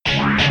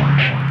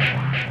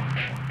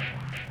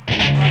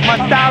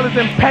My style is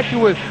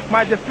impetuous,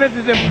 my defense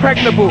is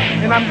impregnable,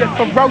 and I'm just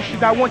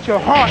ferocious. I want your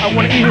heart, I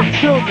want to eat his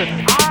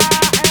children.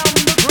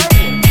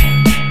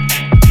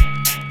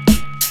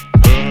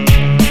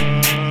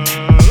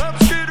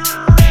 Let's get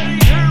ready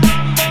to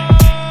rumble.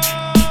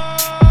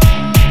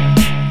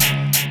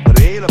 But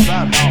it ain't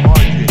about how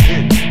hard you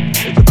hit.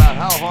 It's about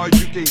how hard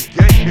you can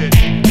get hit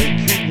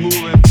and keep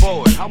moving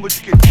forward. How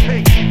much you can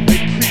take and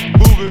keep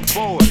moving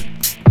forward.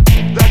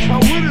 That's how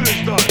winning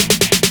is done.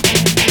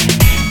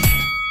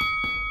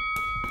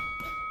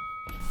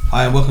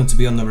 Hi and welcome to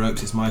Beyond the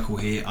Ropes. It's Michael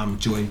here. I'm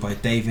joined by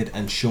David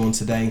and Sean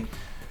today.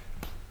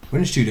 We're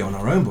in the studio on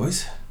our own,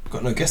 boys. We've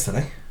got no guest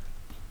today.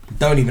 We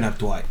don't even have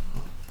Dwight.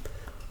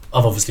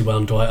 I've obviously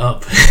wound Dwight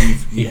up.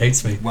 He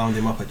hates me. Wound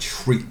him up a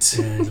treat.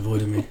 Yeah, he's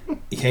avoiding me.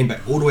 He came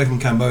back all the way from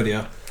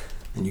Cambodia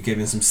and you gave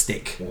him some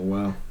stick.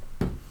 Oh,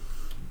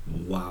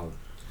 wow.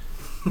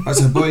 Right,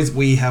 so boys,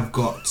 we have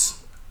got...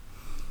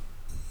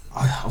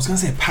 I was going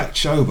to say a packed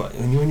show, but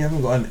when you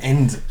haven't got an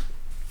end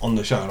on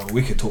the show, like,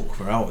 we could talk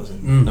for hours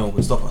and no one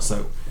would stop us,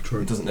 so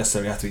True. It doesn't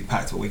necessarily have to be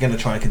packed, but we're going to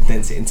try and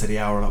condense it into the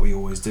hour like we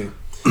always do.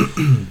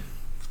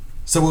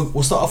 So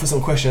we'll start off with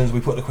some questions. We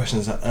put the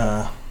questions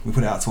we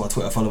put it out to our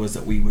Twitter followers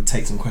that we would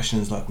take some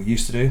questions like we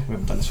used to do. We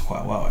haven't done this for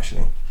quite a while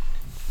actually,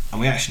 and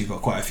we actually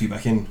got quite a few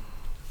back in.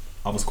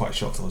 I was quite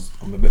shocked.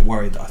 I'm a bit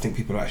worried that I think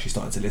people are actually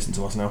starting to listen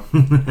to us now.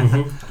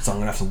 So I'm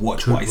gonna have to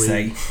watch what I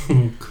say.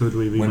 Could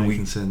we be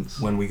making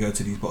sense? When we go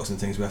to these boxing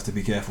things, we have to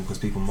be careful because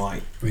people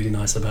might really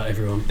nice about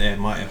everyone. They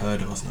might have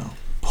heard of us now.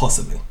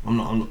 Possibly. I'm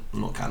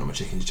not counting my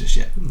chickens just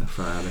yet. No,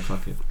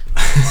 fuck it.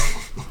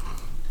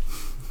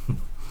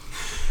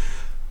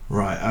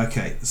 Right.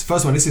 Okay. So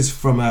first one. This is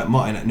from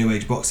Martin at New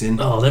Age Boxing.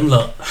 Oh, them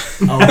lot.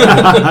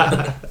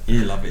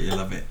 You love it. You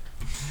love it.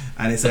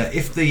 And it's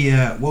if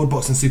the World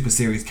Boxing Super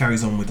Series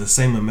carries on with the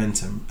same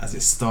momentum as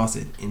it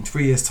started, in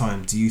 3 years'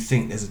 time, do you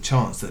think there's a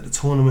chance that the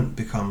tournament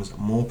becomes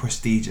more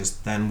prestigious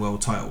than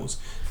world titles?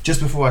 Just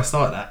before I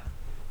start that,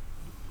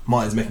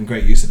 Martin's making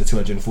great use of the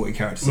 240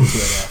 characters on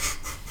Twitter there.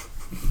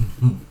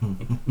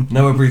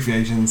 No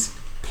abbreviations,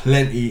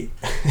 plenty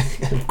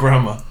of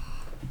grammar.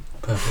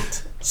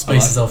 Perfect.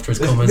 Spaces after his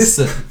comments.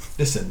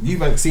 Listen,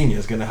 Eubank Senior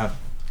is going to have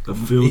a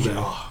field day.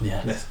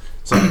 Yeah.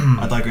 Sorry,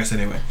 I digress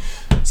anyway.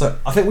 So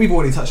I think we've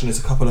already touched on this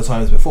a couple of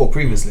times before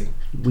previously.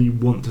 We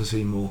want to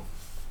see more.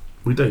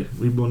 We do.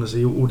 We want to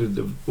see all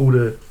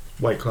the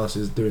weight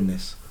classes doing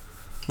this.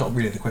 Not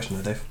really the question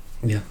though, Dave.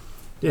 Yeah.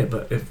 Yeah,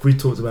 but if we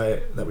talked about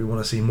it, that we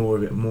want to see more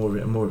of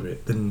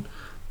it, then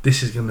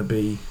this is going to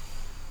be,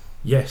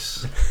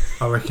 yes,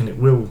 I reckon it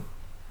will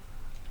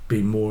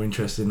be more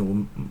interesting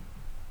or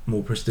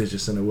more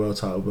prestigious than a world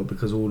title, but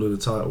because all of the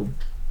title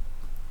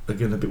are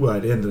going to be, well,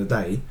 at the end of the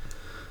day,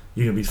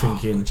 you're going to be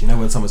thinking, do you know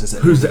when someone says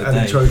who's the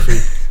Ali trophy?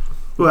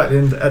 Well, at the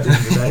end of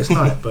the day, it's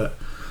not. But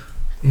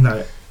you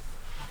know,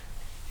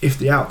 if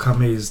the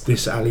outcome is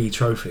this Ali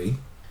trophy,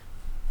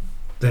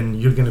 then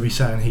you're going to be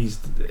saying he's,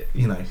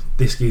 you know,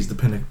 this guy's the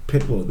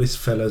pinnacle. Well, this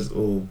fella's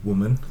or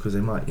woman, because they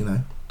might, you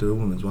know, do a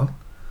woman's one.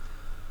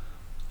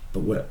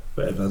 But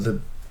whatever, the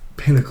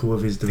pinnacle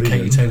of his division. The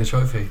Katie Taylor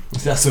Trophy.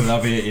 That's what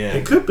that'll be it. Yeah,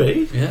 it could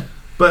be. Yeah.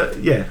 But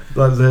yeah,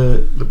 like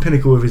the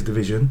pinnacle of his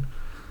division.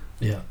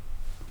 Yeah.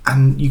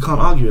 And you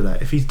can't argue with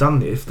that. If he's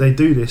done it, if they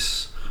do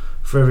this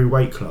for every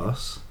weight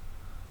class,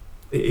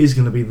 it is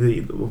going to be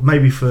because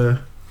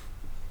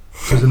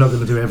they're not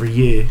going to do it every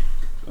year.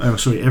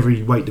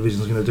 Every weight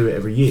division is going to do it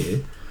every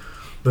year.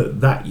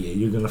 But that year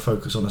you're going to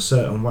focus on a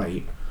certain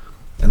weight,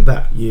 and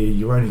that year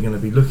you're only going to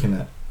be looking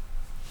at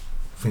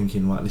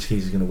thinking, right, this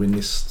kid's going to win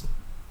this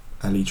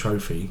Ali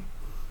trophy.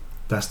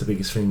 That's the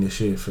biggest thing this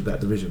year for that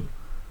division.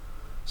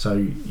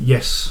 So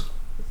yes,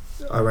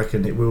 I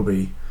reckon it will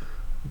be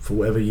for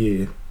whatever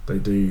year they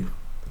do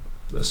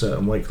a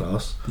certain weight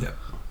class. Yeah,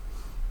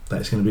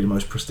 that's going to be the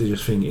most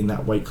prestigious thing in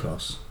that weight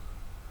class.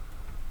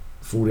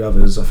 For all the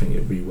others, I think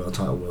it'll be world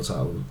title,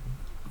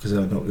 because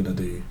they're not going to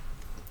do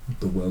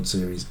the World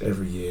Series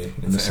every year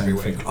in the same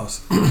weight thing.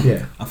 class.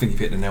 Yeah, I think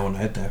you've hit the nail on the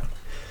head there.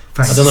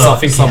 Thanks. I don't know. I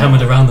think he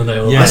hammered around the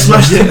nail. Yeah. I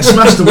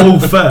smashed the wall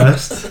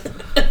first,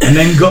 and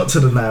then got to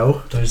the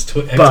nail. Those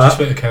extra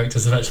Twitter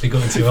characters have actually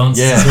got into your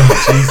answers. Yeah, as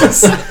well.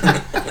 Jesus.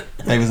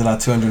 David's allowed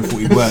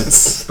 240 words.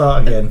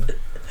 Start again.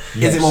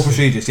 Yes. Is it more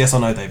prestigious? Yes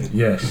or no, David?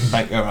 Yes. All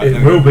right,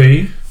 it will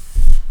be.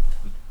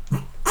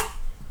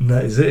 And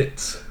that is it.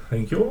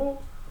 Thank you.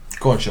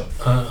 Go on, Sean.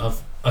 I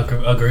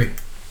agree.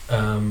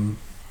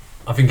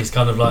 I think it's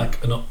kind of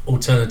like an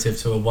alternative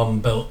to a one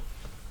belt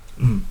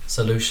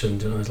solution.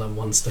 Do you know, it's like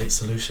one state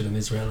solution in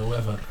Israel or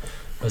whatever.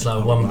 It's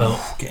like a one belt.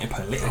 Getting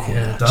political.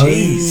 Yeah.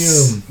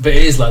 Jeez. But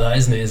it is like that,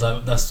 isn't it? It's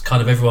like that's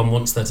kind of everyone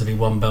wants there to be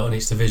one belt in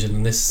each division,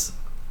 and this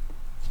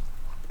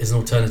is an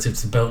alternative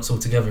to belts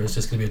altogether. It's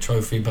just going to be a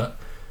trophy, but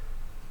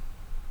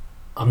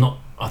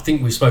I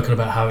think we've spoken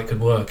about how it could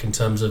work in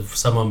terms of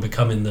someone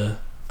becoming the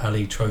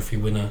Ali Trophy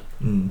winner,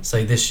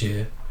 say this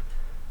year.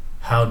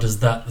 How does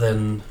that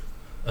then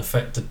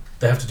affect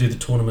they have to do the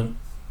tournament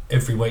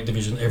every weight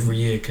division every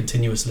year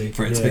continuously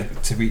for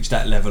it to reach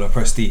that level of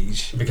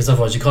prestige. Because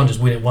otherwise you can't just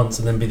win it once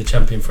and then be the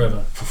champion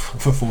forever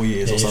For 4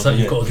 years or something. So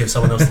you've got to give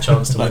someone else the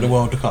chance to like win the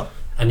World Cup.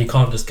 And you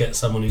can't just get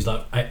someone who's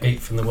like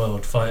 8th in the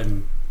world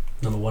fighting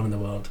number 1 in the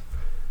world.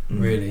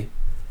 Really,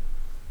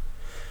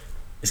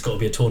 it's got to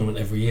be a tournament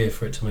every year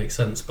for it to make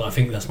sense. But I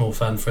think that's more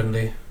fan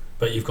friendly.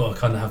 But you've got to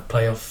kind of have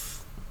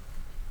playoff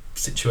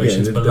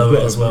situations below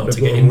it as well to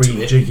get into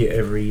it. Rejig it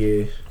every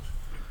year.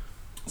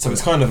 So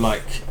it's kind of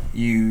like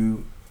you're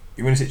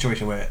in a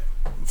situation where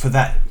for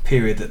that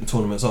period that the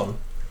tournament's on,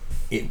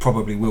 it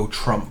probably will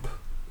trump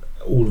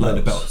all like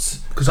the belts.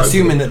 Because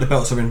assuming that the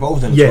belts are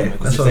involved in the tournament,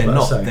 because if they're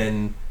not,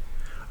 then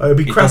it'd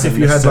be crap if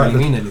you had like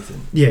mean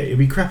anything. Yeah, it'd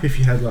be crap if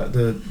you had like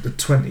the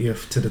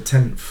 20th to the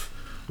 10th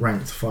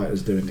ranked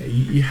fighters doing it.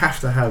 You have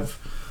to have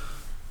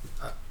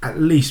at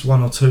least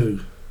 1 or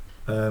 2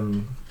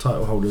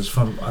 title holders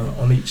from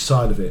on each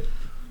side of it,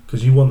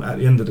 because you want, at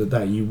the end of the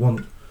day, you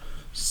want,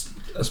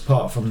 as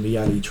part from the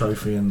Haye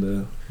Trophy and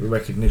the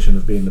recognition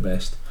of being the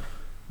best,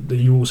 that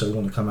you also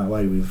want to come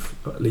away with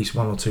at least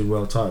 1 or 2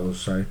 world titles.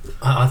 So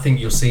I think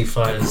you'll see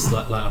fighters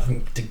like I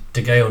think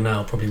De Gale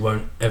now probably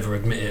won't ever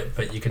admit it,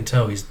 but you can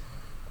tell he's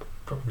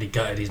probably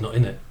gutted he's not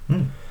in it.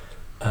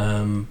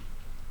 And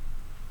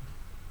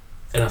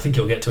I think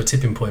it'll get to a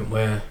tipping point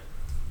where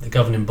the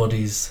governing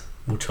bodies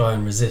will try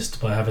and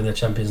resist by having their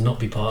champions not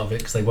be part of it,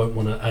 because they won't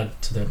want to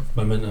add to their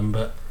momentum.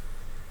 But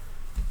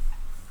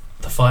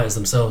the fighters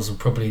themselves will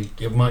probably,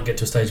 it might get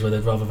to a stage where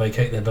they'd rather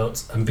vacate their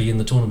belts and be in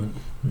the tournament,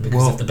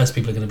 because if the best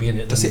people are going to be in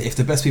it, that's it. If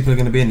the best people are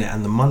going to be in it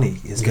and the money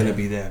is going to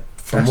be there,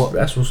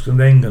 that's what's then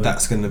going to,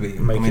 that's going to be.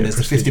 I mean, there's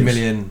the 50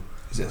 million.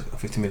 Is it a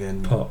 50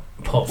 million pot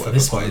for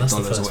this one? That's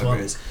the first one.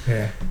 It is.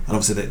 Yeah. And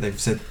obviously they've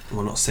said,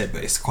 well, not said,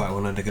 but it's quite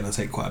well known they're going to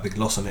take quite a big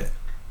loss on it.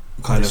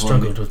 Kind of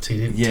struggled with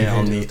TV. Yeah,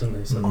 on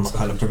the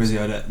kind of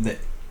proviso that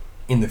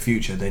in the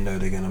future they know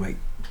they're going to make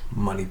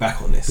money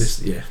back on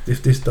this.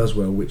 If this does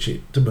well, which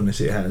it, to be honest,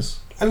 it has.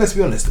 And let's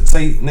be honest,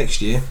 say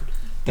next year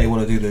they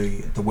want to do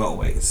the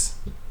welterweights.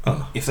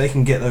 If they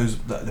can get those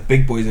the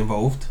big boys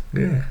involved,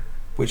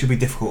 which will be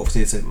difficult.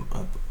 Obviously, it's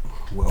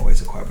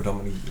welterweights are quite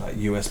predominantly like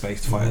US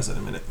based fighters at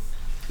the minute.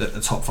 The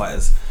top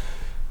fighters.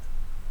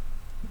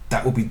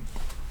 That'll be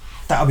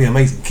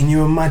amazing. Can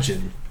you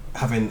imagine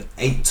having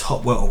 8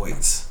 top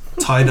welterweights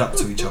tied up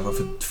to each other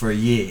for a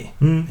year,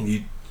 and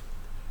you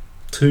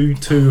two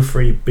or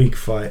three big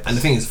fights? And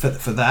the thing is, for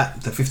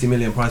that, the 50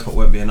 million prize pot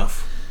won't be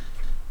enough.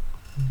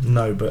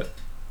 No, but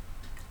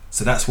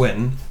so that's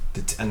when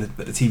but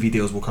the TV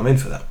deals will come in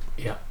for that.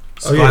 Yeah,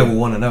 Sky will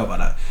want to know about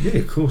that. Yeah,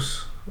 of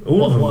course.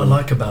 What I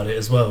like about it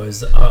as well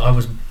is I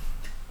was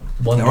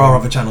wondering, there are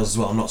other channels as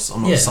well. I'm not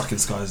sucking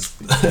Sky's.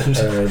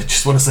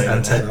 Just want to say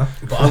that.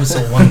 But I was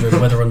sort of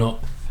wondering whether or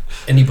not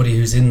anybody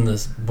who's in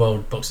the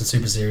World Boxing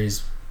Super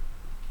Series,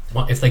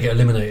 if they get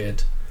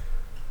eliminated,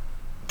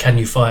 can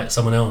you fight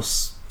someone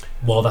else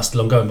while that's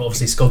still ongoing? But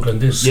obviously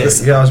Skoglund is.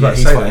 Yes, I was about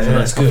to say that. Yeah,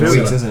 that's good.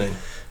 Weeks, isn't he?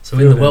 So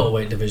in the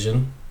welterweight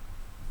division,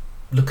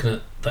 looking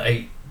at the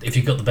 8, if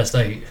you've got the best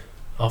 8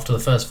 after the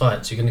first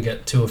fights, you're going to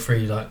get 2 or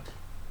 3 like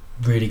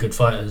really good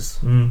fighters.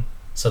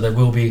 So there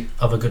will be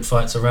other good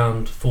fights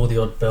around for the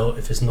odd belt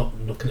if it's not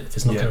knocking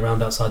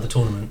around outside the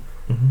tournament.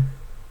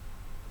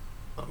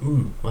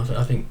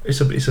 I think it's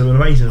an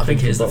amazing. I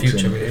think it is the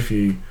future.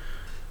 Really.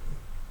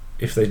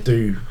 If they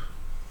do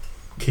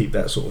keep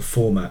that sort of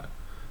format,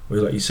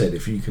 where, like you said,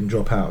 if you can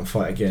drop out and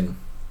fight again,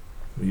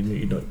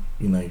 you don't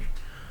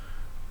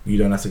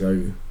have to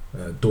go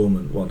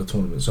dormant while the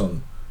tournament's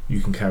on.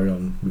 You can carry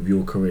on with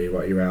your career.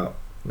 Right, you're out.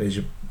 There's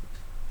your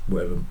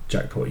whatever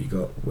jackpot you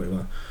got.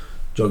 Whatever,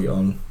 jog it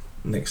on.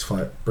 Next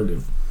fight,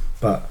 brilliant.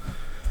 But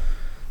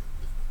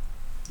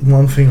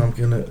one thing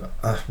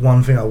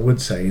I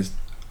would say is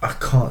I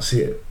can't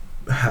see it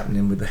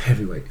happening with the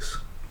heavyweights.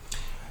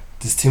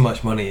 There's too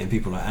much money in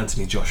people like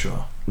Anthony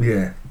Joshua.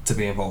 Yeah. To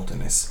be involved in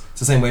this. It's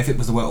the same way if it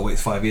was the welterweights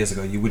 5 years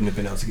ago, you wouldn't have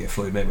been able to get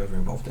Floyd Mayweather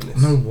involved in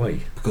this. No way.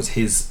 Because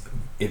his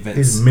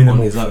events on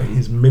his own,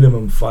 his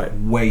minimum fight,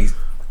 way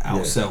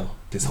outsell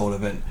this whole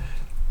event.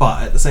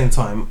 But at the same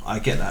time, I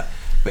get that.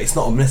 But it's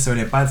not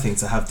necessarily a bad thing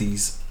to have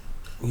these.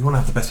 You want to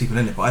have the best people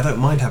in it, but I don't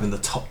mind having the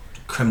top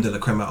creme de la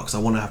creme out, because I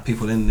want to have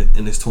people in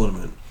this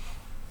tournament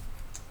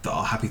that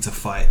are happy to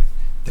fight.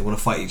 They want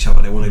to fight each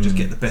other. They want to just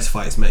get the best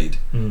fights made.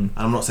 And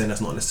I'm not saying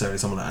that's not necessarily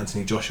someone like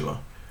Anthony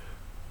Joshua,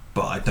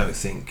 but I don't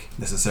think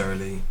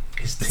necessarily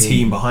the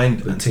team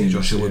behind Anthony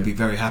Joshua would be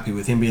very happy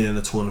with him being in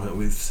a tournament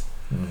with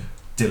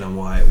Dylan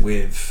White,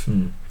 with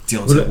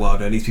Deontay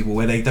Wilder, and these people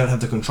where they don't have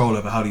the control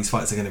over how these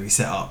fights are going to be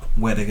set up,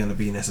 where they're going to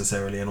be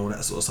necessarily, and all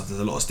that sort of stuff. There's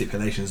a lot of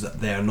stipulations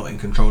that they are not in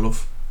control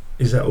of.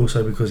 Is that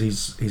also because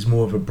he's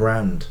more of a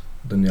brand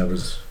than the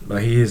others?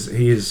 Like he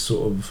is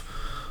sort of,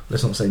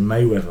 let's not say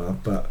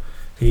Mayweather, but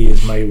he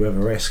is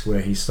Mayweather-esque, where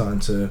he's starting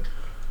to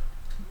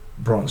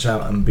branch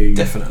out and be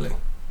definitely.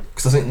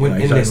 Because I think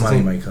in this, I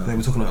think maker. they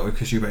were talking about with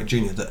Chris Eubank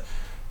Jr. that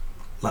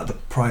like the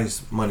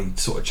prize money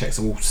sort of checks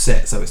are all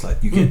set, so it's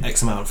like you get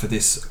X amount for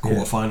this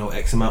quarter final,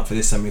 X amount for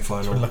this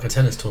semi-final, like a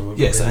tennis tournament.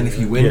 Yes, and if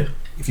you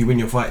win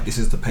your fight, this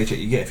is the paycheck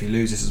you get. If you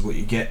lose, this is what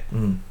you get.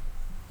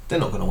 they're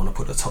not going to want to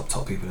put the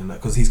top people in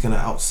that because he's going to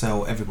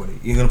outsell everybody.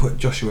 You're going to put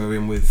Joshua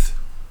in with,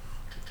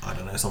 I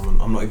don't know, someone.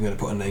 I'm not even going to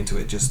put a name to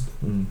it. Just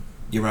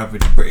your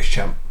average British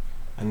champ,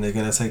 and they're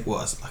going to take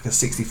what, like a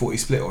 60-40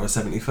 split or a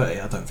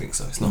 70-30. I don't think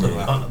so. It's not going to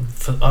happen.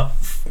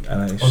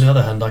 On the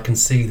other hand, I can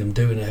see them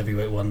doing a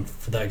heavyweight one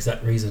for that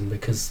exact reason,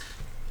 because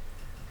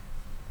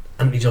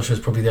Anthony Joshua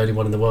is probably the only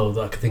one in the world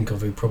that I could think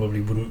of who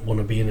probably wouldn't want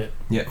to be in it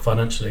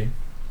financially.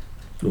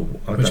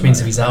 Which means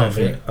if he's out of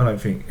it, I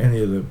don't think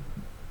any of the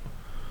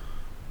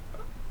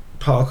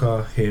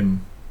Parker Wilder,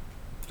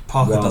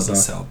 Wilder, doesn't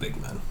sell big,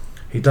 man.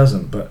 He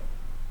doesn't, but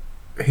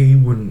he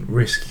wouldn't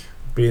risk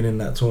being in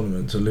that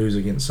tournament to lose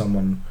against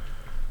someone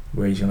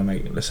where he's going to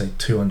make, let's say,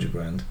 200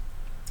 grand,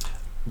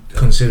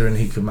 considering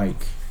he could make,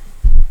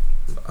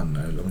 I don't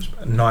know,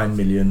 9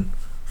 million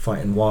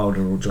fighting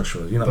Wilder or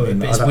Joshua. You know what I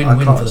mean? It's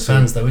win-win for the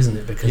fans, though, isn't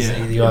it? Because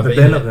you either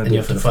they're not going to and you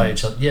have do it to for fight the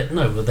each other. Yeah,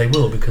 no, but they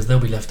will, because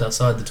they'll be left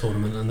outside the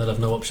tournament and they'll have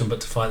no option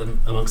but to fight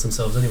them amongst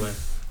themselves anyway.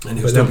 And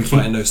he'll still be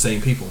fighting those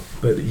same people.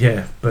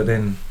 But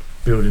then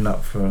building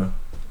up for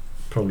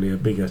probably a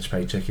bigger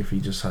paycheck if he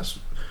just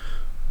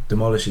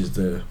demolishes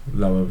the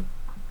lower,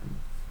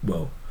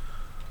 well,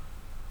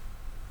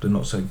 the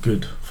not so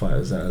good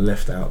fighters that are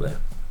left out there.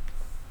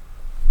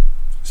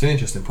 It's an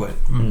interesting point.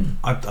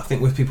 I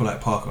think with people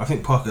like Parker,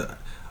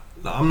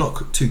 I'm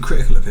not too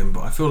critical of him,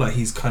 but I feel like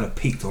he's kind of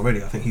peaked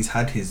already. I think he's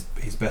had his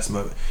best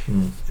moment.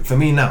 For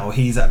me now,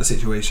 he's at the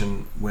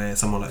situation where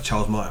someone like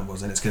Charles Martin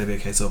was, and it's going to be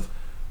a case of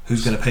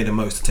who's going to pay the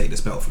most to take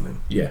this belt from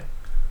him. Yeah.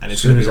 And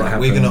it's going to be like,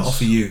 we're going to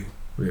offer you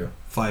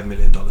 $5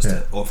 million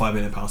or £5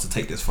 million to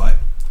take this fight.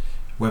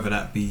 Whether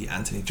that be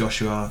Anthony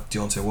Joshua,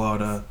 Deontay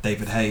Wilder,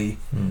 David Haye.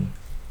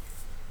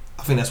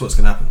 I think that's what's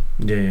going to happen.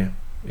 Yeah.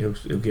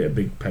 He'll get a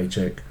big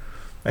paycheck.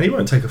 And he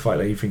won't take a fight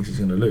that he thinks he's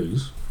going to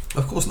lose.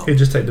 Of course not. He'll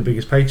just take the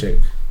biggest paycheck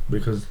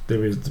because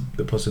there is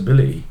the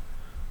possibility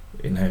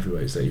in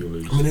heavyweights that you'll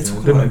lose. I mean, they're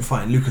talking about him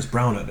fighting Lucas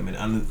Brown at the minute,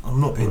 and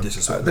I'm not being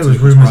disrespectful. There was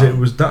rumours it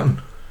was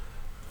done.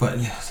 But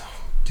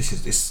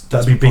this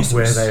that'd be big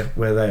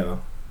where they are.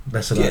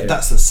 That's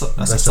a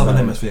Southern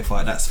Hemisphere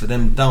fight. That's for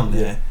them down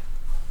there.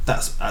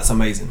 That's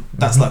amazing.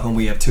 That's like when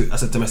we have two.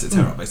 That's a domestic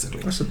tear-up,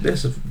 basically.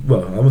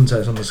 Well, I wouldn't say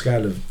it's on the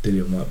scale of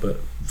Dillian White, but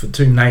for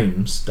two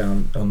names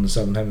down on the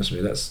Southern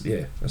Hemisphere, that's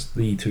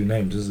the two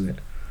names, isn't it?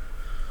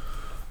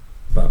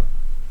 But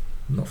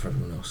not for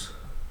everyone else.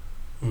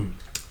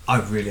 I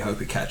really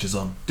hope it catches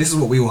on. This is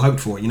what we all hoped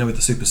for. You know, with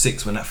the Super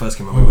 6 when that first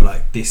came out, we were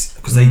like this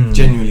because they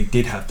genuinely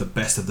did have the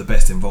best of the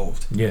best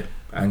involved. Yeah,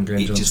 and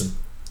Glenn Johnson.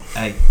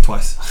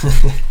 Twice.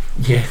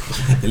 Yeah,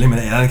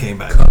 eliminated and came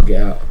back. Can't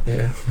get out.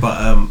 Yeah, but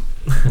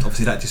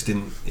obviously that just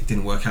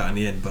didn't work out in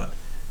the end. But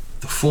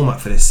the format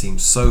for this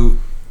seems so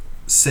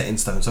set in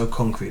stone, so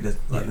concrete.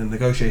 Like the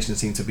negotiations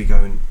seem to be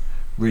going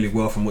really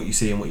well from what you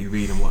see and what you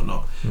read and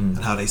whatnot, and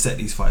how they set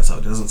these fights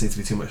up. There doesn't seem to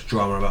be too much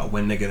drama about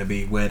when they're going to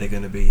be, where they're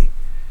going to be.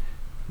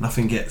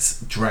 Nothing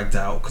gets dragged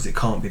out because it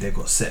can't be. They've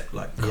got set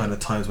kind of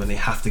times when they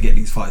have to get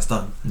these fights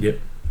done. Yep.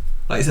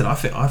 Like you said,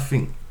 I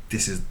think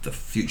this is the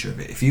future of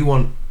it. If you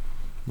want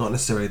not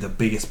necessarily the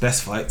biggest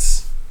best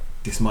fights,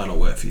 this might not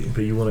work for you.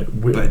 But you want it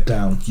whittled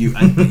down.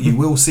 But you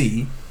will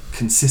see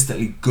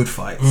consistently good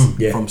fights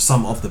from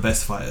some of the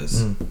best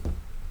fighters. And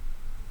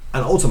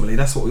ultimately,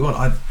 that's what we want.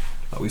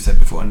 Like we said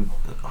before, and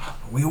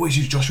we always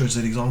use Joshua as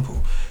an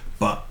example,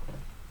 but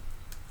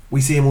we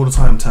see him all the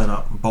time turn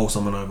up and bowl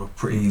someone over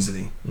pretty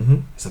easily.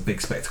 It's a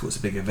big spectacle, it's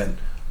a big event.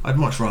 I'd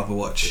much rather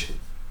watch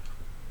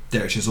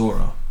Derek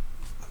Chisora,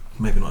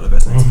 maybe not the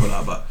best name to put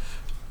out, but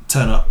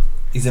turn up,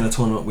 he's in a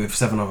tournament with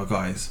 7 other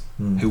guys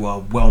who are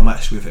well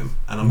matched with him,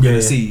 and I'm going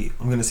to see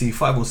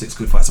 5 or 6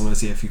 good fights. I'm going to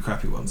see a few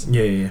crappy ones.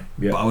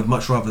 But I would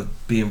much rather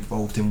be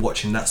involved in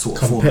watching that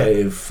sort of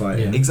competitive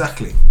fighting.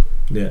 Exactly.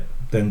 Yeah,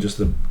 than just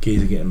the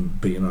geezer getting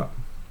beaten up.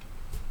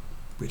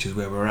 Which is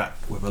where we're at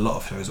with a lot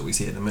of shows that we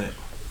see at the minute.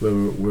 Where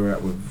we're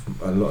at with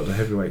a lot of the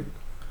heavyweight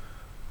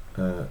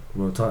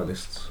world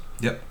titleists.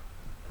 Yep.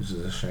 Which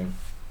is a shame.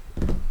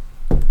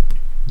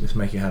 Let's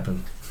make it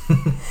happen. I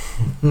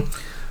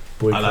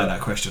like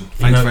that question.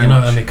 Thanks very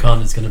much. Amir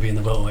Khan is going to be in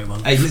the welterweight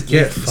one. Hey,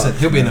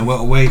 he'll be in the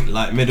welterweight,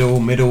 like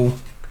middle.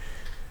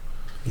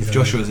 If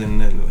Joshua's in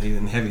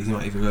heavy, he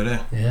might even go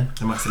there. Yeah.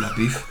 They might still have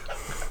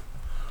beef.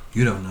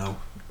 You don't know.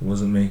 It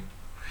wasn't me.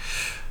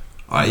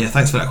 Alright, yeah,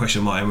 thanks for that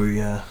question,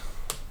 Martin.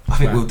 I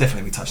think we'll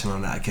definitely be touching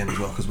on that again as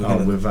well, because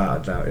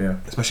without a doubt, yeah.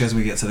 Especially as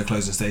we get to the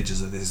closing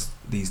stages of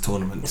these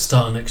tournaments.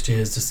 Starting next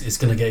year, it's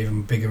going to get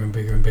even bigger and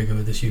bigger and bigger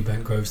with this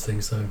Eubank Groves thing.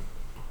 So,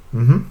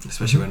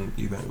 especially when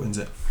Eubank wins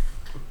it.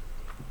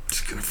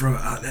 Just gonna throw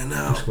it out there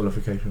now.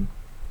 Disqualification.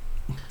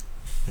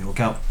 It will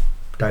count.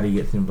 Daddy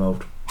gets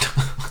involved.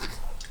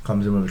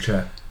 Comes in with a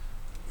chair.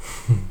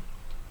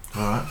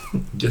 Alright.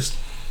 Just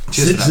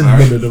cheers sits for in that,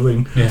 the middle of the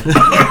ring. Yeah.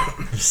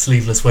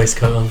 Sleeveless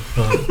waistcoat on.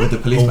 With the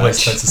police all badge.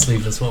 waistcoats are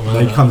sleeveless. What am I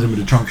Then he about? comes in with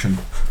a trunction.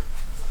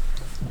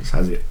 Just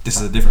has it. This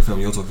is a different film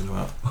you're talking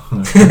about.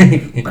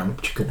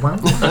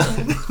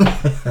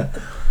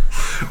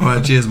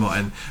 Alright, cheers,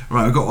 Martin.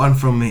 Right, we've got one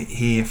from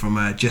here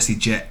from Jesse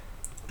Jett,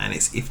 and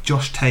it's if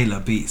Josh Taylor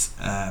beats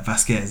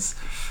Vasquez.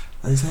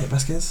 How do you say it,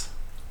 Vasquez?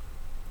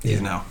 He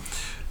is now.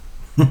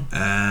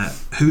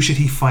 Who should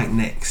he fight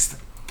next?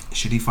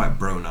 Should he fight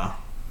Broner?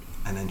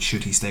 And then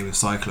should he stay with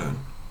Cyclone?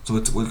 So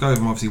we'll go over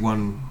them obviously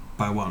one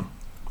by one.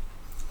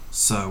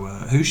 So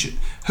who should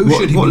he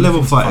What be level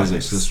looking to fight is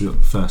next? this?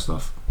 First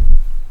off.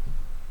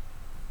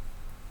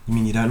 You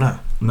mean you don't know?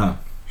 No.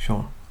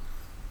 Sure.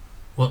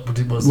 What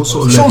What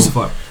sort of Sean's-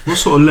 level fight? What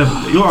sort of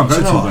level? You're our Do you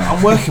go-to know what? guy.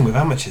 I'm working with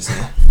amateurs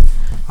here.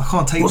 I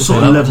can't take What this.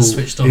 sort out. of I level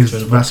switched off is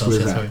during the Vasquez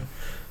podcast, at?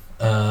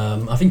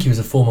 sorry. I think he was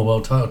a former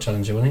world title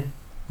challenger, wasn't he?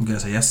 I'm going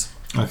to say yes.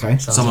 Okay.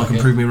 Sounds Someone like can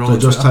it. prove me wrong. So on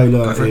Josh Twitter. Go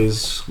Taylor for it.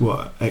 is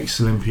what,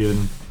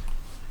 ex-Olympian,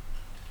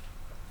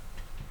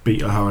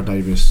 beat O'Hara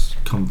Davis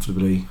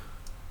comfortably.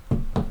 Do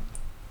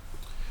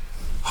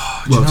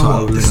you know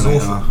title what? This is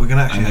eliminator, awful. We're going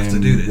to actually and have to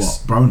do then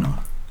this. What, Broner?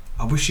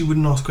 I wish you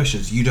wouldn't ask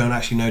questions you don't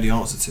actually know the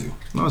answer to.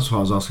 No, that's why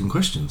I was asking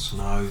questions.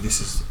 No, this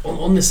is...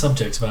 On this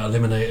subject about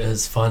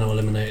eliminators, final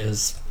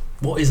eliminators,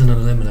 what is an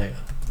eliminator?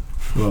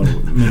 Well,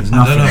 it means I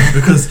nothing. don't know,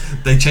 because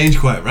they change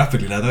quite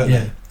rapidly now, don't Yeah,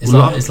 they? it's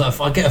Well, like it's like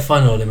if I get a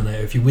final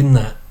eliminator, if you win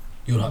that,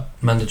 you're like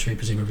mandatory,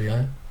 presumably,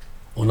 right?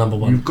 Or number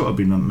one. You've got to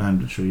be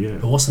mandatory, yeah.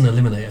 But what's an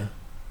eliminator?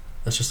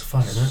 That's just a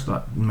fight, isn't It's it?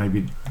 like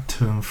maybe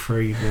 2 and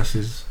 3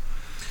 versus.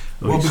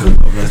 Well, it's because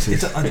not it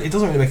versus.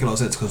 doesn't really make a lot of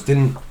sense, because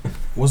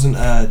wasn't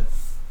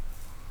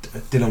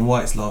Dylan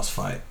White's last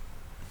fight,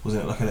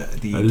 wasn't it like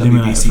the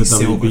Eliminator WBC for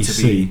silver to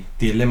WBC. be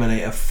the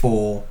eliminator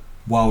for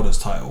Wilder's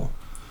title?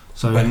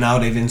 So But now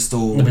they've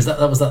installed... No,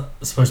 but was that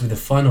supposed to be the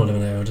final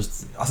eliminator, or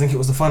just I think it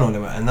was the final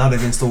limit, and now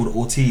they've installed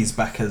Ortiz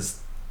back as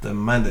the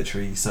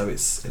mandatory, so it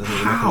doesn't really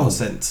make a lot How? of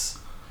sense.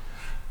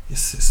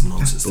 It's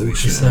nonsense. To be he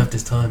bullshit. fair. served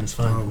his time? It's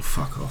fine. oh,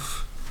 fuck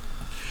off.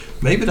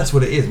 Maybe that's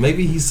what it is.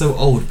 Maybe he's so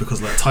old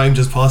because like time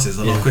just passes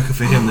a lot Yeah. quicker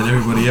for him than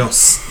everybody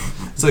else.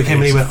 So he came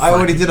and he went, I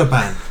already did a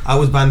ban. I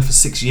was banned for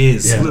 6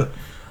 years. Yeah. Look.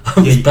 I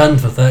was Yeah.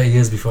 banned for 30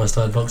 years before I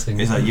started boxing.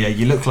 He's like, yeah,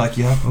 you look like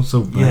you have. I'm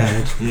so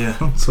bad. Yeah.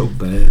 I'm so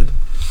bad.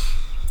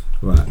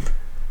 Right.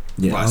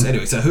 Yeah. Right, so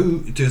anyway, so who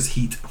does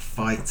Heat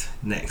fight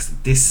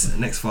next? This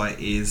next fight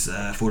is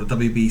for the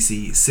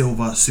WBC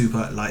Silver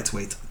Super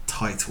Lightweight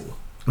title.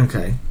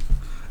 Okay.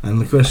 And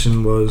the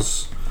question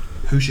was,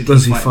 Who should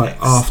does he fight fight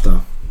next?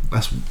 after?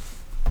 That's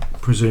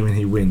presuming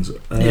he wins.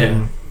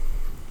 Yeah.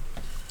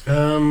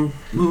 Well,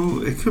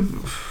 it could.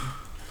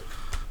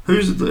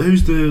 Who's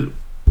the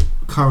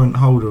current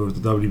holder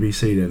of the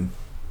WBC then?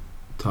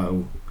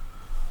 Title.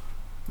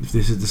 If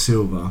this is the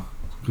silver,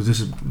 because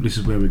this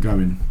is where we're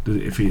going.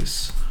 If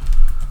it's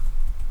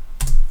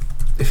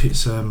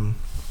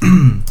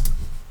I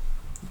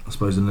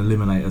suppose an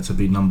eliminator to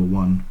be number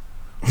one,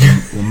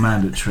 or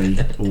mandatory,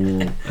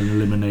 or an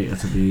eliminator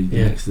to be the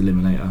Yeah. next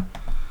eliminator.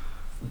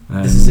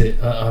 This is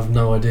it. I have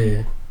no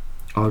idea.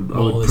 I What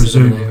all would this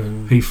presume eliminator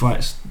and- he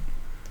fights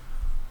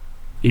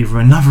either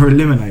another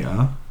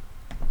eliminator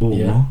or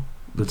Yeah.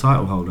 the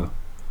title holder.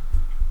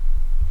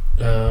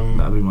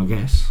 That'd be my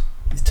guess.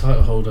 His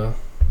title holder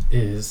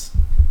is.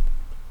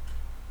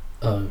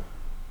 Oh.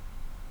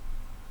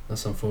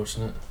 That's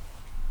unfortunate.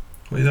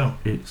 What you doing?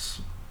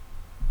 It's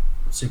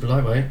Super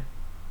lightweight.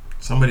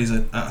 Somebody's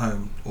at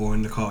home or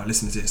in the car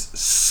listening to this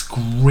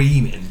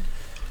screaming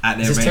at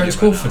their Is this radio Terence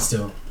right now. Crawford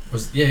still?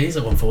 Yeah, he's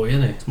at 140,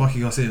 isn't It's Mikey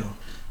Garcia. he?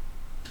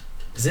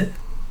 Is it?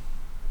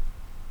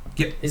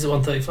 Yep. He's at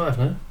 135,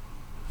 no?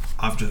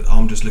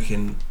 I'm just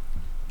looking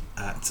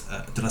at.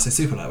 Did I say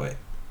super lightweight?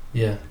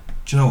 Yeah.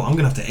 Do you know what? I'm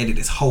gonna have to edit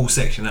this whole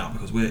section out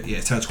because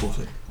it's Terence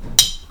Crawford.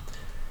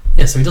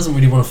 Yeah, so he doesn't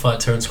really want to fight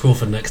Terence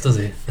Crawford next, does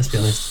he? Let's be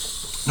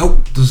honest.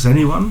 Nope. does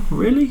anyone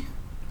really?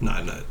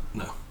 No.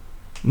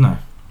 No.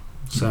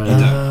 So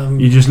Um,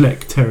 you just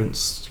let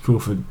Terence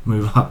Crawford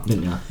move up,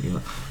 didn't you? You're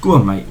like, go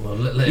on, mate. Well,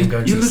 let him go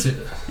into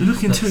You're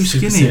looking that too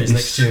Super skinny. At Series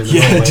next year. this. in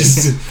the Yeah,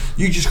 lightweight.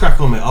 you just crack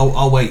on, mate.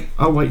 I'll wait.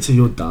 I'll wait till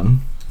you're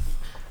done,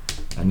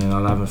 and then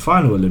I'll have a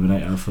final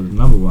eliminator for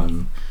another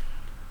one.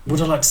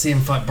 Would I like to see him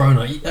fight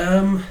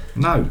Broner?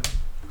 No,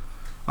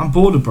 I'm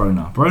bored of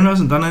Broner. Broner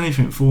hasn't done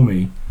anything for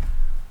me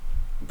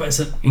But it's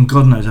a, in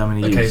God knows how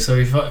many okay. years. So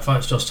if he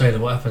fights Josh Taylor,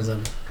 what happens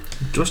then?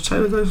 Josh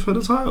Taylor goes for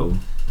the title.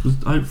 'Cause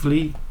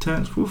hopefully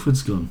Terence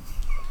Crawford's gone.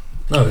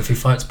 No, if he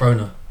fights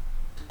Broner,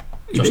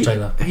 Josh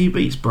Taylor. He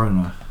beats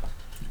Broner.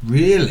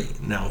 Really?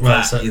 Now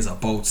Right, that is a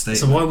bold statement.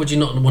 So why would you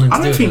not want him to I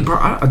do don't it? think. then?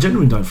 I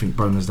genuinely don't think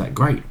Broner's that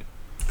great.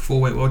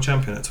 4-weight world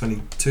champion at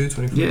 22,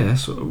 23. Yeah,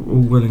 that's all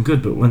well and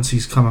good, but once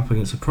he's come up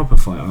against a proper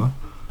fighter,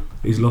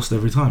 he's lost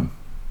every time.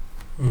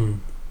 Mm.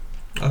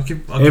 I'll give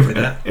it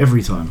that.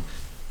 Every time.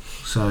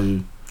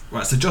 So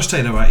Right, so Josh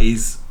Taylor, right,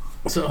 he's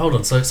So hold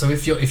on. So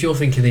if you're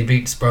thinking he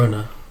beats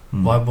Broner,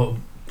 hmm. why? What?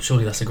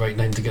 Surely that's a great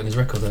name to get in his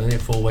record. Then, isn't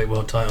it? 4-weight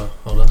world title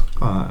holder.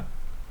 Alright.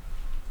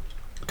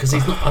 Because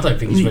he's not. I don't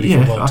think he's ready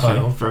Yeah, for a world okay,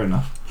 title. fair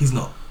enough. he's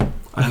not. And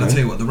I'll Okay. tell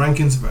you what, the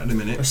rankings for at the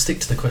minute. Let's stick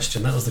to the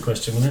question. That was the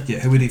question, wasn't it? Yeah,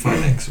 who would he fight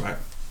next, right?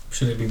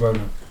 Should it be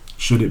Broner?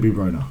 Should it be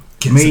Broner?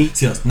 Yes. Me?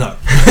 Yes, no.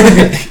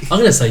 I'm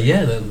gonna say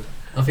yeah. Then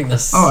I think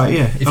that's. Alright,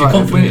 yeah. If you're Alright,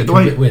 confident you the can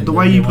way win, the then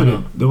way yeah, you why put not?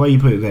 it, the way you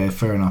put it there,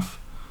 fair enough.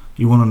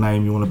 You want a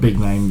name, you want a big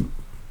name,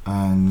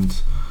 and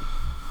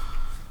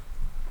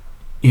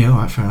yeah,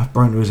 alright, fair enough.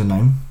 Broner is a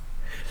name.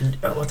 And,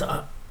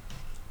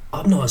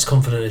 I'm not as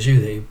confident as you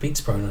that he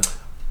beats Broner.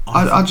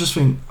 I just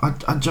think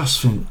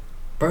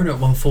Broner at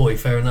 140,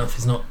 fair enough,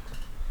 is not.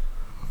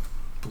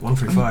 But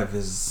 135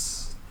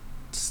 is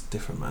just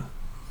different, man.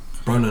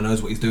 Broner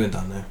knows what he's doing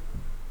down there,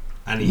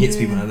 and he hits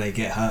people and they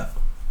get hurt.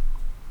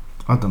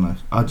 I don't know.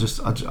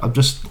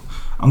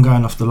 I'm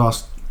going off the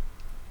last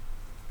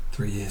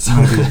 3 years.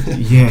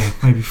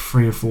 maybe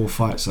 3 or 4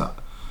 fights that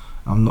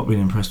I'm not been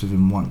impressed with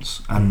him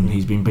once, and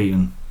he's been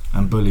beaten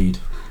and bullied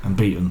and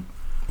beaten.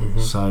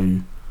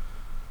 So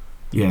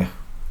yeah,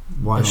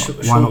 why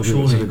not give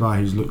it to the guy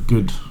who's looked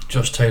good?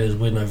 Josh Taylor's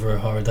win over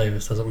O'Hara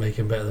Davis doesn't make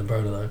him better than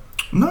Broner, though.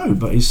 No,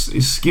 but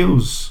his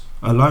skills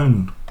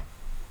alone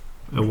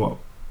are what?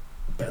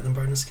 Better than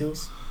Broner's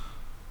skills?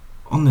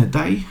 On their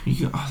day,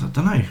 I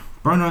don't know.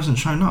 Broner hasn't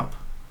shown up.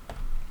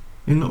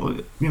 He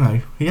hasn't.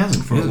 He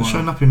hasn't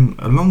shown up in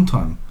a long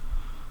time.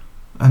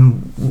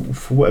 And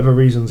for whatever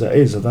reasons it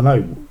is, I don't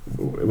know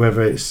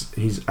whether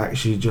he's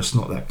actually just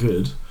not that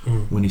good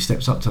when he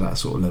steps up to that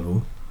sort of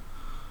level.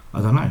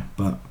 I don't know,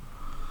 but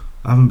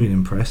I haven't been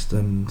impressed,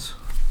 and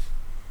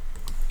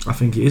I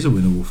think it is a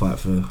winnable fight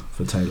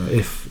for Taylor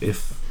if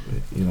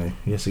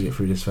he has to get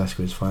through this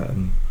Vasquez fight.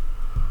 And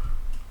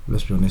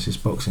let's be honest, it's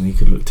boxing. He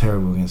could look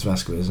terrible against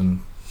Vasquez,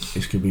 and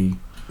this could be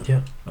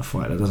a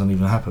fight that doesn't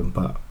even happen.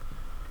 But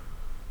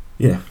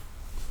yeah,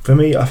 for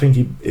me, I think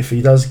if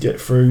he does get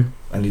through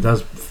and he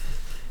does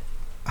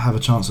have a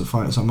chance at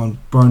fighting someone,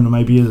 Broner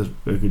maybe is a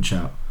good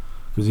shout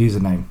because he is a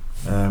name.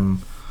 I'll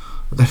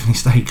definitely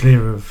stay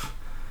clear of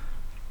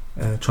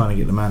trying to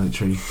get the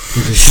mandatory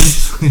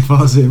positions if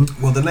I was him.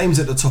 Well, the names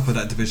at the top of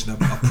that division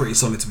are pretty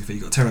solid, to be fair.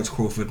 You've got Terence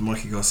Crawford,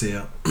 Mikey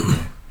Garcia,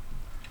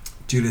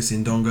 Julius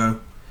Indongo,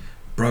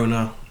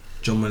 Broner,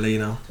 John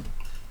Molina.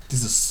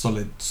 These are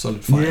solid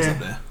fighters up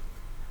there.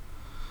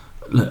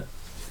 Look,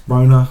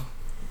 Broner,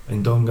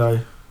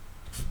 Indongo,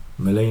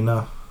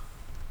 Molina,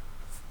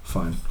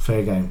 fine,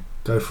 fair game.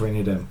 Go for any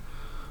of them.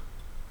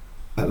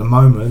 At the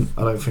moment,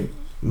 I don't think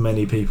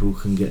many people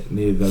can get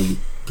near the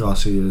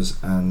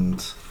Garcias and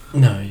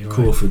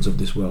Crawfords of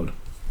this world.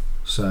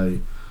 So,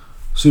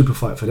 super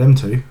fight for them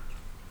too.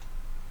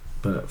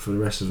 But for the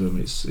rest of them,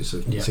 it's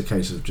a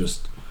case of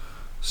just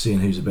seeing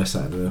who's the best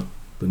out of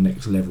the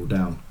next level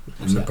down.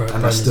 And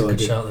that's still a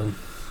good shout then.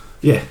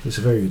 Yeah, it's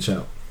a very good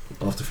shout.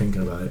 After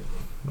thinking about it,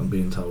 I'm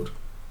being told.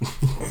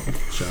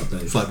 Shout out,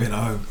 Dave. It's like being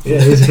at home. Yeah,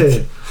 it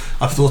is.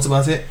 I've thought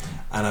about it,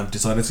 and I've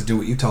decided to do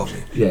what you told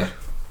me. Yeah,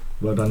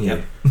 well done,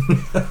 you.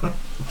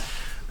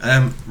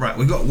 Right,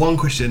 we've got one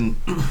question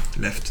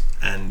left,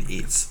 and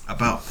it's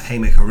about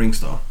Hayemaker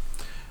Ringstar.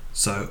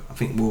 So I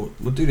think we'll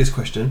do this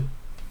question,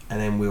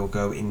 and then we'll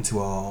go into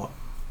our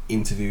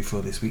interview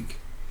for this week.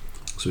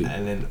 Sweet.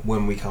 And then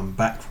when we come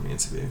back from the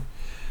interview,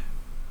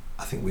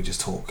 I think we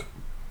just talk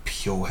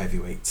pure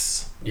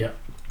heavyweights. Yeah.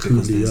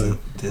 Because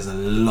there's a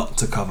lot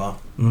to cover.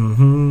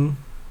 And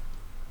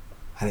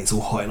it's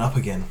all hotting up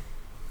again.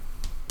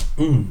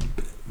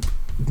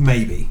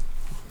 Maybe.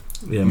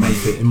 Yeah, maybe.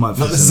 It might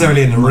not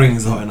necessarily in the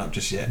rings hotting up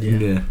just yet.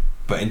 Yeah.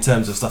 But in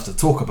terms of stuff to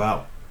talk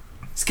about,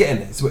 it's getting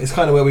there. It's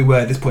kind of where we were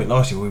at this point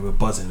last year. We were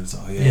buzzing. So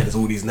there's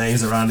all these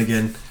names around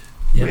again.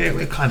 Yeah.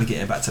 We're kind of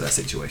getting back to that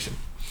situation.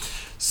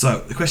 So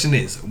the question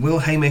is, will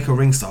Hayemaker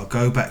Ringstar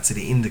go back to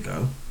the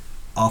Indigo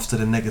after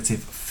the negative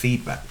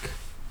feedback?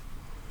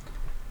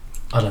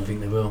 I don't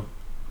think they will.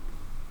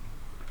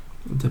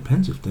 It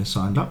depends if they're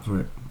signed up for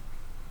it.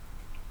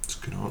 That's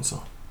a good answer.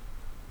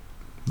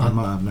 They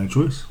might have no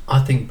choice. I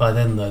think by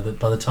then, though, that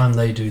by the time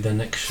they do their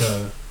next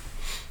show,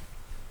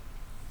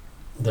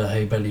 the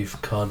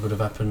HayeBellew card would have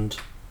happened.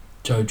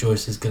 Joe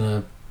Joyce is going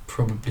to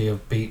probably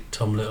have beat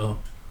Tom Little.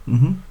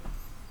 And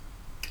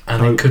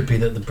it could be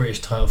that the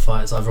British title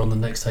fight is either on the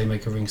next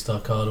Hayemaker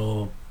Ringstar card,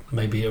 or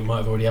maybe it might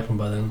have already happened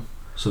by then.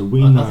 So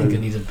I think it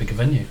needs a bigger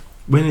venue.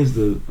 When is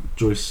the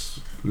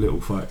Joyce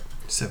Little fight?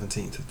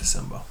 17th of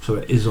December. So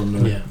it is on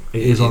the. Yeah.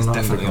 It is on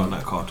definitely on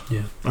that card.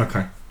 Yeah.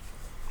 Okay.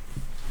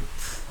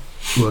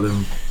 Well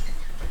then,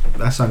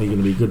 that's only going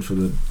to be good for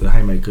the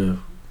Hayemaker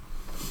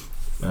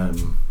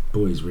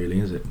boys, really,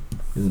 isn't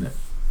it?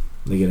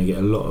 They're going to get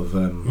a lot of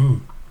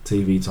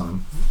TV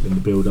time in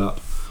the build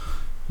up,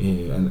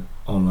 and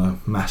on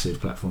a massive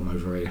platform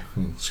over here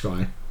in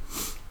Sky.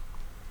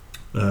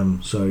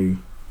 So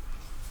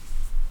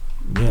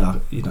yeah,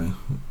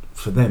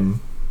 for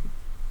them,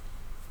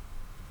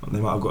 they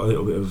might have got a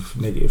little bit of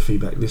negative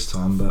feedback this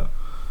time, but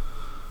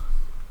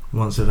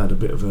once they've had a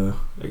bit of a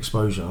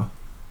exposure,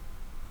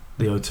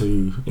 the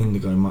O2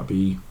 Indigo might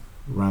be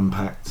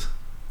ram-packed.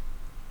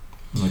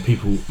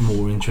 People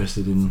more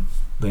interested in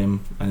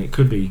them, and it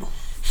could be.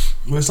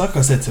 Well, it's like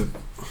I said to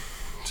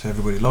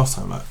everybody last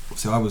time.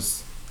 So I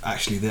was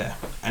actually there,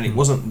 and it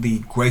wasn't the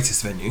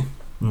greatest venue,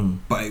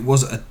 but it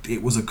was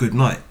a good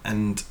night.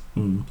 And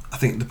I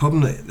think the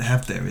problem that they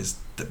have there is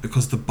that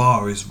because the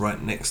bar is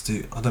right next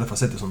to, I don't know if I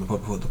said this on the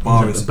pod before, the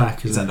bar is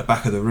at the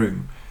back of the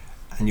room,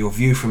 and your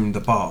view from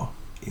the bar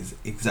is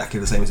exactly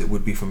the same as it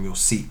would be from your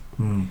seat.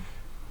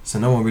 So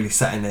no one really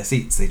sat in their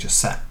seats, they just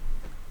sat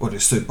or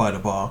just stood by the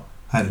bar,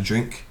 had a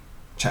drink,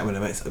 chatting with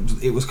their mates.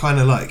 It was kind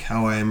of like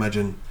how I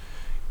imagine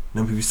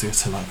then people used to go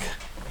to like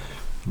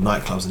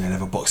nightclubs and they'd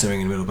have a boxing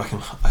ring in the middle back in.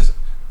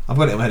 I've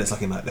got it in my head. It's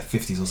like in like the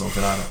 50s or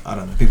something. I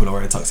don't know. People are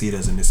wearing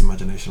tuxedos in this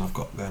imagination I've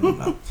got going on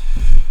now.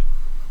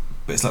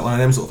 But it's like one of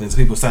them sort of things.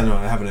 People standing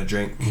around and having a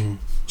drink,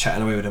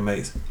 chatting away with their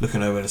mates,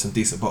 looking over. There's some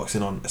decent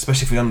boxing on,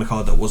 especially for the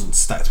undercard that wasn't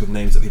stacked with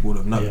names that people would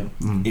have known.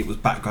 It was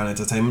background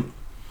entertainment.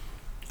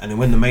 And then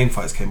when the main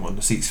fights came on,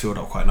 the seats filled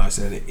up quite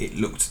nicely and it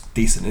looked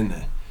decent in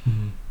there.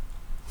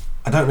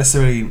 I don't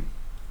necessarily,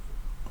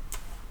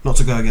 not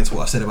to go against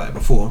what I've said about it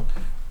before,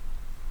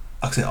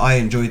 like I said, I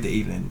enjoyed the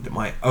evening.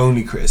 My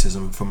only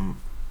criticism from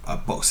a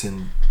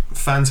boxing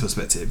fan's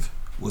perspective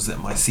was that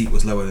my seat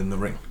was lower than the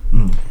ring.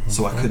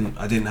 So I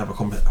didn't have a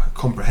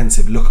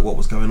comprehensive look at what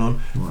was going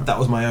on. Right. That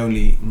was my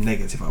only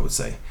negative, I would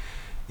say,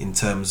 in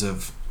terms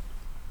of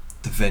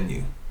the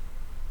venue.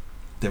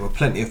 There were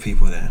plenty of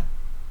people there.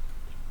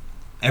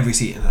 Every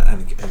seat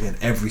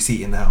every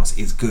seat in the house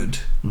is good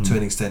to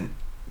an extent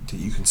that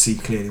you can see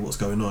clearly what's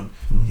going on.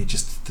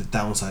 The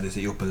downside is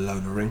that you're below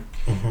the ring.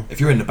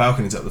 If you're in the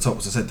balconies at the top,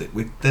 as I said,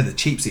 they're the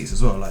cheap seats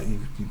as well. Like you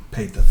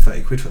paid the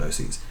 30 quid for those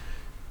seats.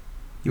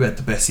 You had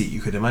the best seat you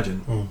could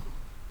imagine.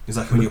 It's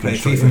like when you play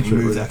FIFA and you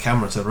move that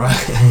camera to the right.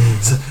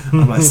 So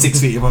I'm like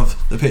 6 feet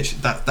above the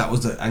pitch. That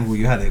was the angle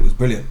you had. It was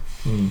brilliant.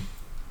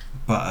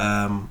 But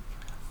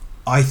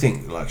I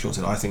think, like Sean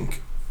said,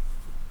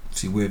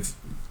 see with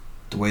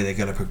the way they're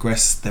going to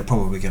progress, they're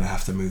probably going to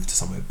have to move to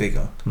somewhere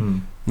bigger.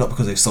 Not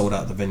because they've sold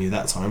out the venue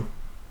that time,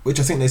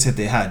 which I think they said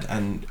they had,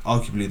 and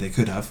arguably they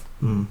could have,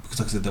 because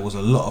like I said, there was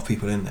a lot of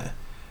people in there.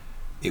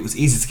 It was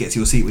easy to get to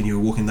your seat when you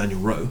were walking down your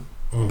row,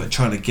 but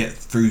trying to get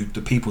through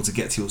the people to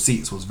get to your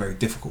seats was very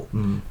difficult.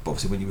 But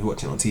obviously when you were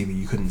watching it on TV,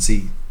 you couldn't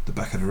see the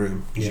back of the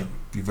room. You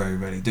very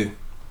rarely do.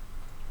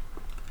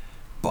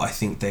 But I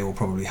think they will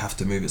probably have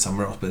to move it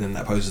somewhere else. But then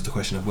that poses the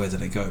question of where do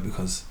they go,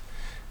 because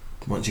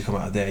once you come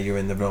out of there, you're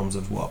in the realms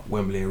of what,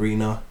 Wembley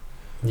Arena,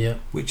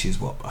 which is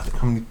what I think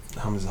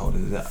how many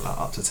is that, like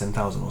up to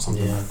 10,000 or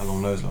something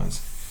along those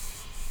lines,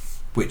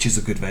 which is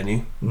a good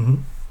venue.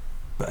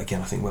 But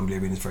again, I think Wembley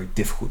Arena is very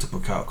difficult to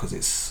book out because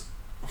it's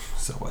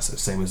the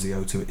same as the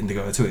O2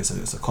 Indigo O2 is. So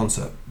it's a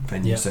concert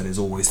venue, so there's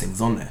always things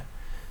on there.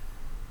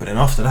 But then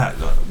after that,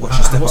 like, what's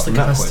your step what's up the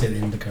from that capacity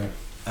point? at the Indigo?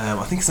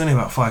 I think it's only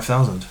about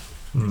 5,000.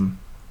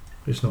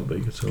 It's not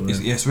big at all.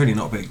 It's really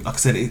not big. Like I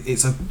said,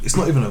 it's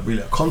not even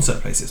really a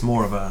concert place. It's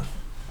more of a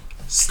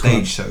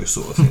stage show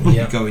sort of thing.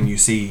 You go and you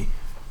see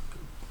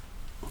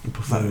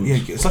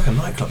it's like a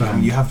nightclub. I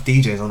mean, you have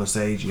DJs on the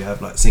stage, you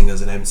have like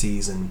singers and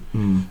MCs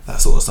and that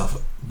sort of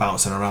stuff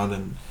bouncing around,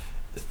 and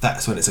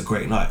that's when it's a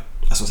great night.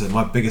 That's what I said.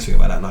 My biggest thing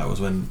about that night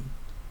was when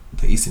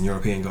the Eastern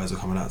European guys were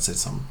coming out and said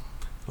some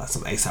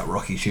ASAP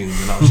Rocky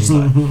tunes, and I was just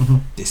like,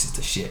 this is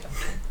the shit.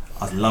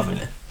 I was loving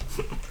it.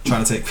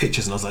 Trying to take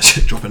pictures, and I was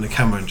like dropping the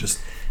camera and just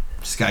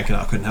skanking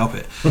out. I couldn't help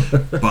it.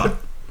 But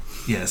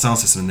yeah, the sound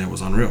system in there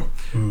was unreal.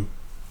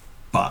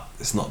 But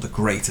it's not the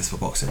greatest for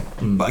boxing.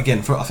 But again,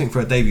 I think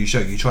for a debut show,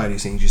 you try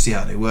these things, you see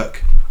how they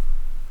work,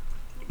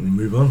 and you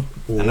move on,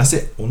 and that's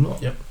it, or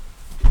not.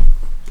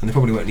 And they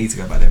probably won't need to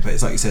go back there. But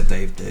it's like you said,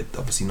 they're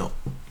obviously not.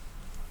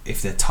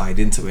 If they're tied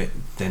into it,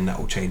 then that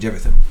will change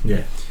everything.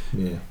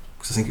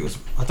 Because I think it was.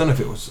 I don't know if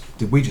it was.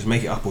 Did we just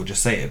make it up or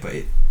just say it? But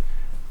it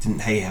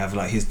didn't. Haye have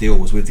like his deal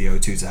was with the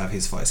O2 to have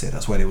his fights here.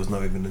 That's why there was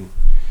no even.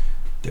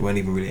 They weren't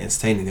even really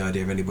entertaining the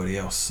idea of anybody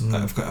else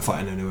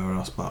fighting anywhere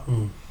else. But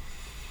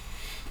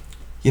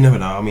you never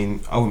know. I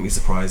mean, I wouldn't be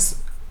surprised.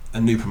 A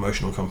new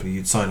promotional company,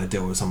 you'd sign a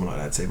deal with someone like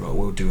that, say, "Well,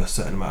 we'll do a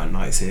certain amount of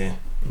nights here."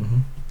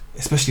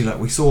 Especially like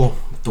we saw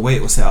the way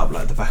it was set up,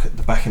 like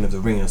the back end of the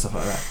ring and stuff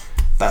like that.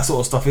 That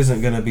sort of stuff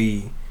isn't going to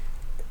be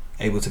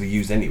able to be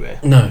used anywhere.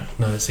 No,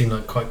 it seemed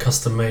like quite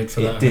custom made for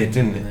that. It did,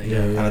 didn't it?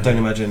 And I don't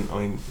imagine. I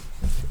mean,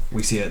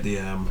 we see at the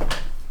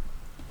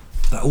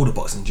like all the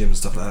boxing gyms and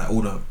stuff like that,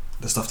 all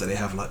the stuff that they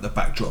have, like the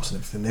backdrops and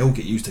everything, they all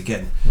get used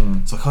again.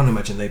 So I can't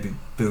imagine they'd be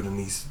building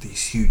these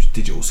huge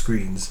digital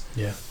screens.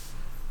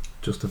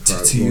 Just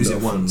to use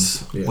it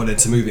once, or then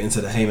to move it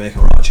into the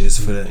Hayemaker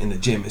arches in the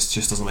gym. It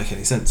just doesn't make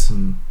any sense.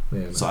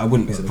 So I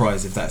wouldn't be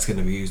surprised if that's going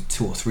to be used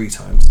 2 or 3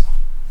 times.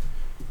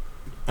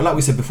 And like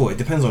we said before, it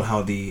depends on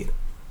how the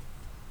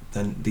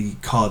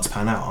cards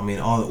pan out. I mean,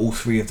 are all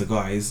 3 of the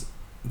guys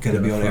going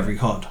to be on every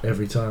card?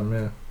 Every time,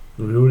 yeah.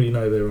 We already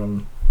know they're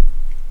on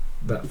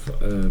that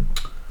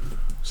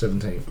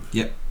 17th.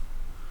 Yep.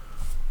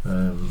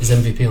 Is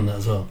MVP on that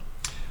as well?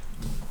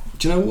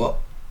 Do you know what?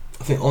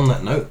 I think on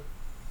that note,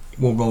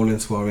 we'll roll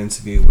into our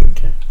interview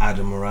with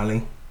Adam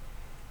Morallee,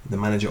 the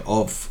manager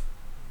of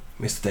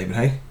Mr. David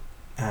Haye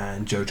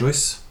and Joe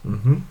Joyce,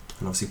 and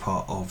obviously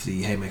part of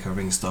the Hayemaker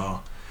Ring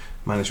Star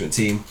management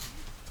team.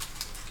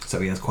 So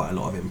he has quite a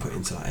lot of input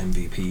into like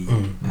MVP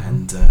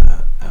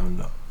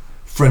and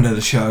friend of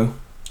the show,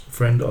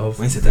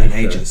 we said that in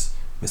ages,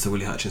 Mr.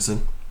 Willie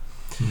Hutchinson.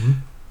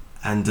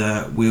 And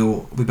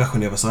we'll be back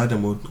on the other side,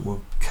 and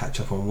we'll catch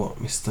up on what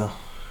Mr.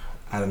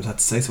 Adams had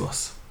to say to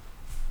us.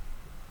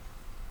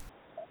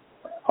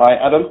 Hi,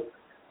 Adam.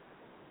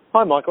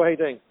 Hi, Michael. How you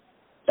doing?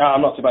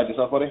 I'm not too bad.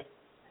 Yourself, buddy?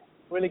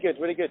 Really good,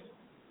 really good.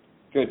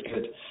 Good.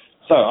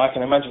 So I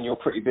can imagine you're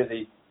pretty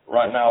busy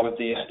right now with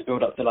the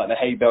build up to like the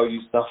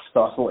HayeBellew stuff.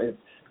 So I thought it's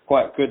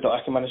quite good that I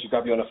can manage to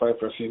grab you on the phone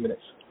for a few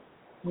minutes.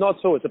 Not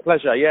at all. It's a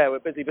pleasure. Yeah, we're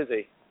busy.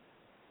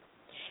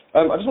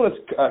 I just wanted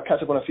to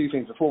catch up on a few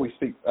things before we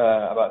speak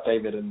about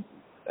David and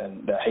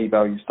the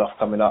HayeBellew stuff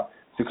coming up,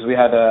 because we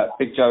had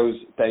Big Joe's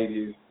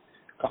debut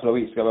a couple of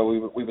weeks ago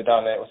where we were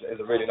down there. It was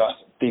a really nice,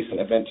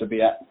 decent event to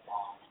be at.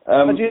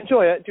 And do you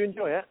enjoy it? Do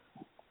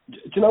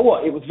you know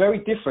what? It was very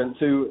different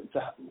to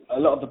a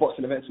lot of the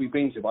boxing events we've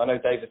been to, but I know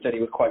David said he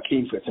was quite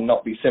keen for it to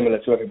not be similar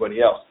to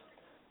everybody else.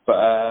 But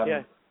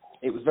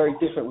it was very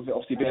different with it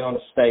obviously being on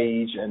a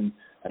stage and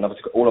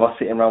obviously all of us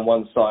sitting around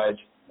one side.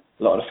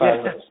 A lot of the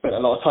fans spent a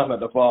lot of time at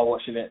the bar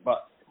watching it,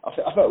 but I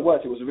felt it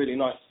worked. It was a really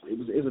nice, it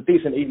was a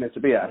decent evening to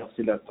be at, and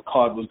obviously the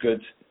card was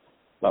good.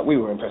 Like, we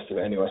were impressed with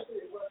it anyway.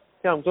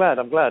 Yeah, I'm glad.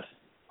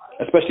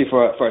 Especially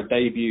for a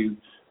debut,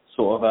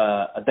 sort of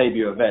a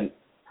debut event.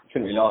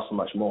 Couldn't really ask for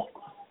much more.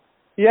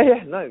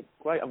 Yeah, no,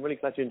 great. I'm really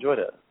glad you enjoyed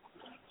it.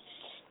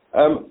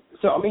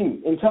 So, I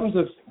mean, in terms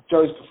of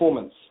Joe's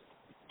performance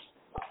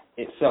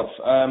itself,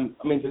 I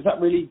mean, is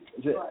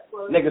it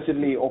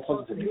negatively or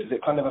positively? Does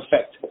it kind of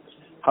affect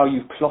how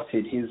you've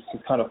plotted his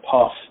kind of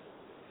path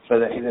for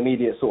his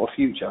immediate sort of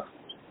future?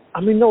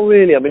 I mean, not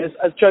really. I mean,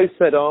 as Joe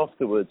said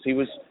afterwards, he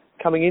was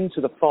coming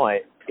into the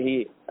fight.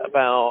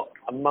 About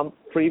a month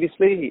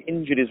previously, he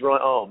injured his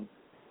right arm.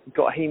 He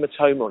got a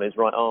hematoma on his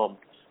right arm,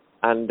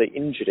 and they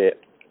injured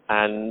it.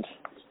 And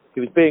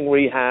he was being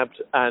rehabbed,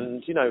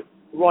 and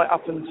right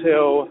up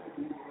until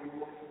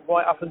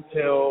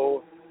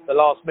the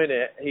last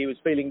minute, he was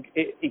feeling.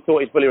 He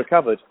thought he'd fully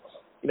recovered.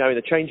 In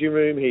the changing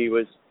room, he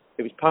was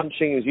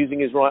punching. He was using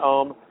his right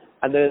arm,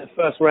 and then in the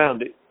first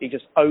round, he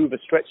just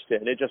overstretched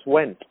it, and it just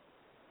went.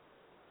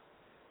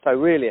 So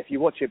really, if you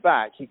watch it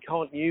back, he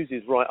can't use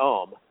his right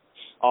arm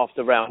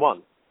after round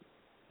 1.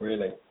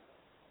 Really?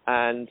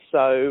 And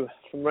so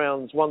from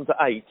rounds 1 to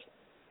 8,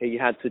 he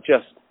had to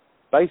just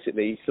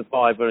basically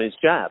survive on his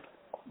jab.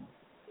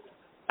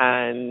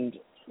 And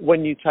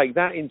when you take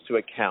that into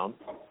account,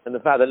 and the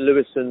fact that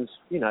Lewison's,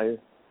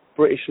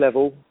 British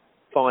level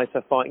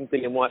fighter fighting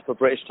Dillian Whyte for a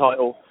British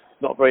title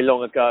not very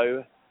long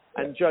ago,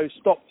 and Joe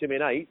stopped him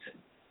in 8,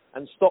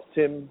 and stopped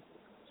him,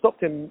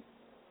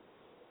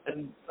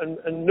 and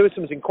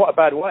Lewison was in quite a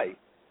bad way.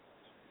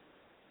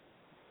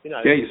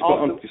 Yeah, you're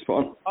spot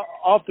on.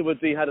 Afterwards,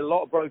 he had a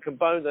lot of broken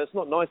bones. It's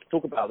not nice to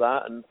talk about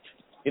that. And,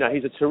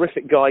 he's a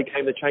terrific guy. He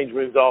came to the change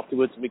rooms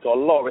afterwards, and we got a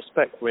lot of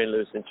respect for Ian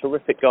Lewison.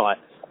 Terrific guy.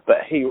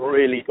 But he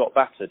really got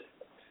battered.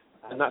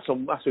 And that's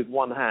with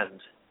one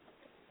hand.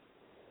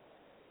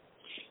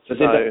 So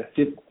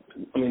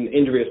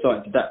injury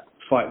aside, did that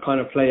fight kind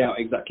of play out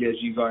exactly as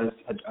you guys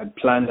had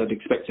planned, had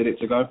expected it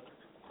to go?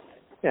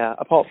 Yeah,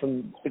 apart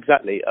from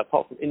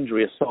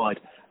injury aside.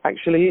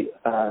 Actually,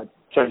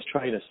 Joe's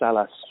trainer,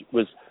 Salas,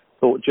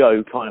 thought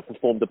Joe kind of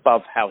performed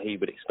above how he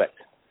would expect.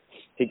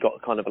 He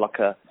got kind of like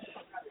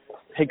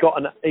he got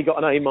an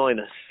A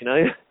minus,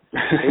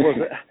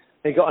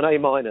 He got an A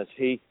minus.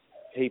 He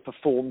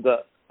performed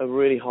at a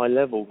really high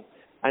level.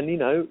 And,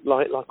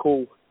 like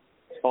all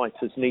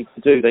fighters need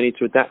to do, they need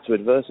to adapt to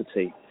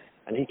adversity.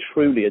 And he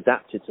truly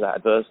adapted to that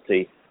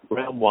adversity.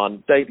 Round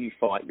 1, debut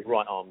fight, your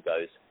right arm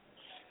goes.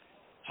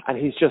 And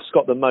he's just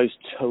got the most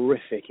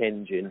terrific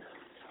engine.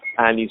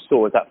 And you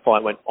saw as that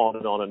fight went on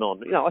and on and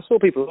on. I saw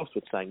people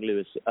afterwards saying,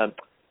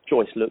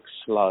 Joyce looks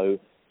slow.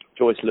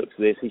 Joyce looks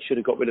this. He should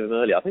have got rid of him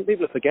earlier. I think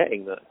people are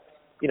forgetting that,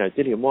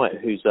 Dillian Whyte,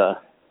 who's a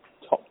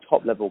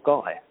top level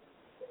guy,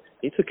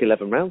 he took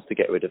 11 rounds to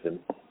get rid of him.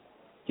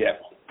 Yeah.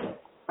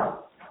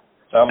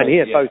 And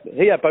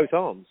he had both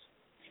arms.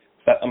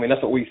 That's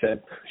what we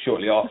said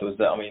shortly afterwards.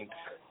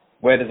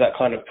 Where does that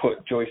kind of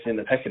put Joyce in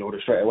the pecking order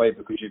straight away?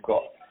 Because you've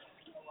got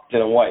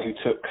Dillian Whyte who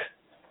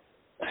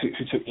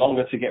took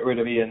longer to get rid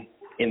of Ian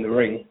in the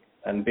ring,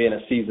 and being a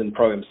seasoned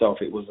pro himself,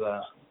 I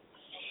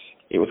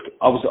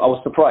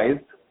was surprised,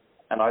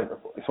 and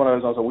it's one of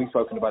those ones that we've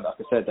spoken about, like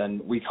I said,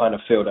 and we kind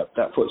of feel that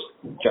puts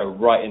Joe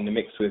right in the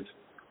mix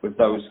with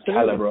those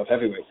caliber of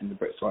heavyweights in the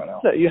Brits right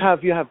now. Look, you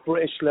have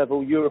British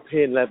level,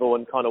 European level,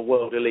 and kind of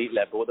world elite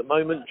level. At the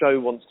moment, Joe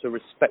wants to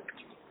respect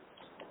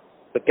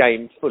the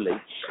game fully,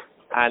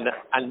 and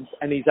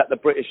he's at the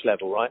British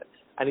level, right?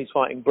 And he's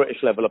fighting British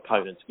level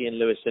opponents. Ian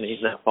Lewison,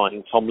 he's now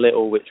fighting Tom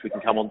Little, which we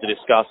can come on to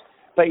discuss.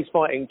 But he's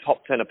fighting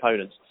top 10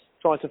 opponents.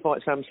 Tried to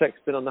fight Sam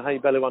Sexton on the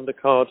HayeBellew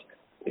undercard.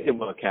 It didn't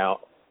work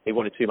out. He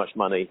wanted too much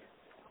money.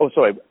 Oh,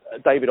 sorry,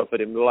 David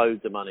offered him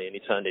loads of money and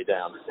he turned it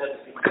down.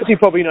 Because he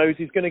probably knows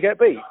he's going to get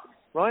beat,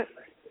 right?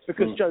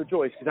 Because Joe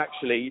Joyce is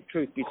actually,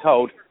 truth be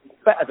told,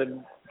 better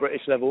than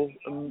British level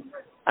and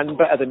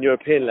better than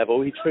European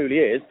level. He truly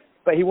is.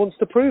 But he wants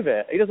to prove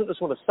it. He doesn't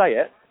just want to say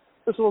it.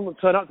 He doesn't want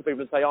to turn up to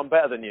people and say, I'm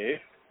better than you.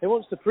 He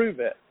wants to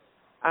prove it.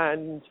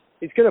 And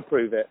he's going to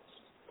prove it.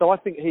 So I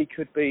think he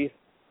could be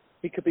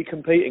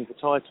competing for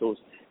titles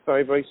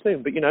very, very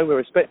soon. But, we're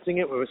respecting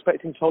it. We're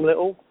respecting Tom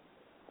Little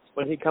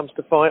when he comes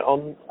to fight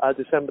on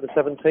December the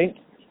 17th.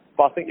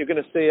 But I think you're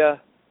going to see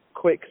a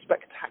quick,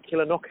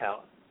 spectacular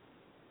knockout.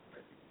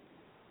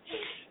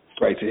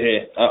 Great to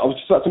hear. I was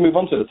just about to move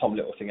on to the Tom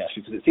Little thing,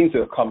 actually, because it seems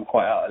to have come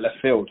quite out of left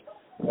field.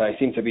 He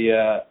seemed to be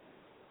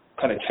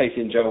kind of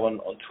chasing Joe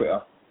on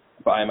Twitter,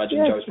 but I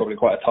imagine Joe's probably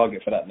quite a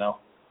target for that now.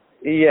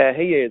 Yeah,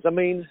 he is. I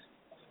mean,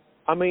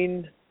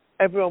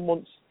 everyone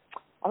wants.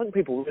 I think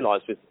people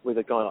realise with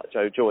a guy like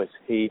Joe Joyce,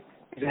 he's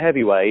a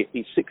heavyweight.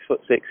 He's 6'6",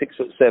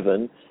 6'7".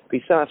 But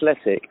he's so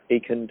athletic. He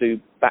can do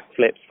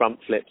backflips, front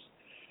flips,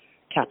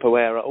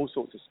 capoeira, all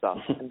sorts of stuff.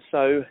 And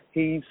so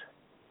he's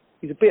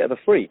a bit of a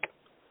freak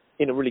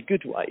in a really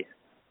good way.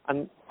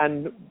 And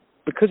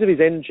because of his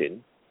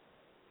engine,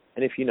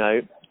 and if you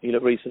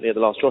look recently at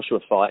the last Joshua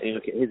fight and you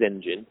look at his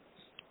engine,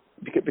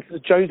 because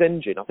of Joe's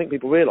engine, I think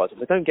people realise if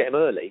they don't get him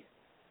early,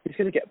 he's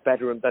going to get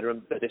better and better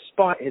and better.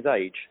 Despite his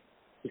age,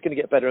 he's going to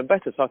get better and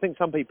better. So I think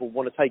some people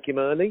want to take him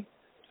early.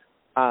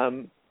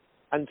 And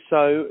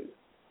so,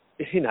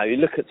 you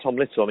look at Tom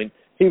Little. I mean,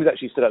 he was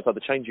actually stood outside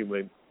the changing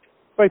room.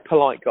 Very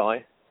polite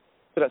guy.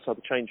 Stood outside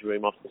the changing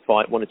room after the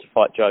fight, wanted to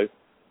fight Joe.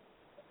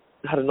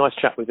 Had a nice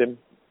chat with him.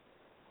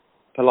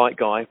 Polite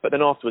guy. But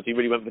then afterwards, he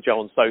really went for Joe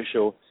on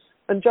social.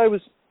 And Joe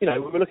was, we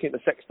were looking at the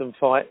Sexton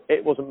fight.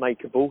 It wasn't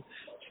makeable.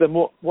 So then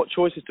what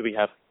choices do we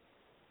have?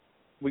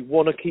 We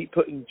want to keep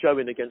putting Joe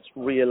in against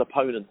real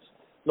opponents,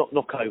 not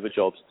knockover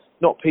jobs,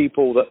 not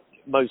people that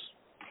most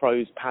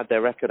pros pad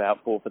their record out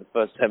for the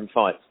first 10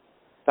 fights.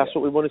 That's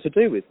what we wanted to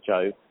do with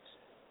Joe.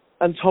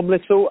 And Tom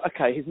Little,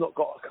 okay, he's not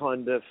got a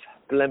kind of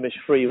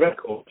blemish-free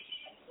record,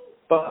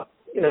 but,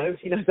 he knows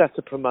how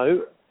to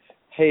promote.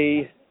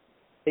 He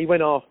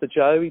went after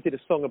Joe. He did a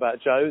song about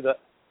Joe that's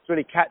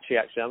really catchy,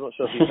 actually. I'm not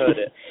sure if you've heard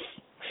it.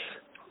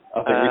 I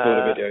think we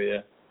saw the video,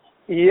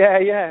 yeah.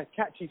 Yeah,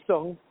 catchy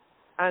song.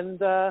 And,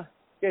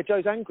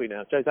 Joe's angry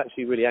now. Joe's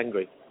actually really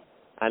angry.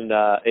 And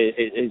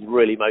is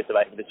really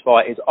motivated for this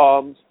fight. His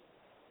arm's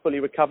fully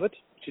recovered,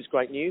 which is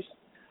great news.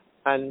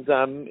 And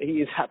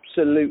he is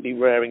absolutely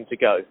raring to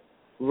go.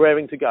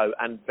 Raring to go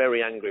and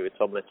very angry with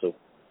Tom Little.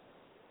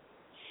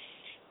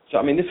 So,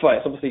 I mean, this fight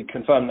is obviously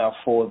confirmed now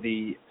for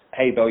the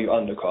HayeBellew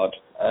undercard.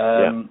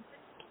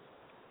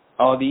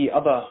 Are the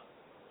other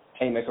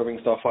Hayemaker ring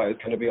star fighters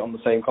going to be on the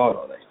same card,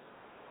 are they?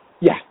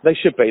 Yeah, they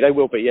should be. They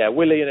will be, yeah.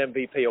 Willie and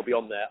MVP will be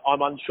on there.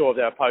 I'm unsure of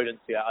their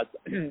opponents yet.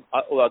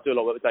 Although I do a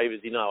lot with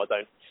David, I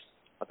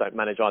don't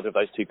manage either of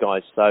those two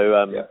guys, so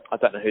I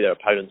don't know who their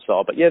opponents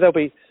are. But yeah,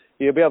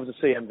 you'll be able to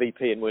see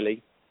MVP and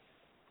Willie.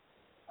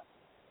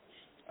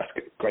 That's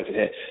great to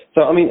hear.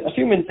 So, I mean,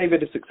 assuming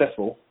David is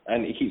successful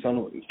and he keeps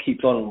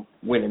on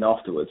winning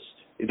afterwards,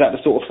 is that the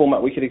sort of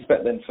format we could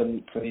expect then for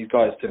these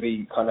guys to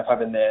be kind of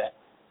having their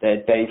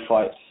day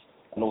fights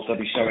and also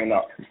be showing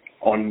up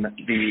on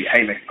the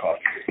Hayemaker card?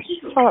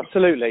 Oh,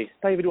 absolutely.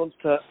 David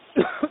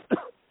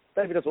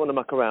doesn't want to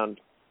muck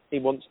around.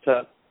 He's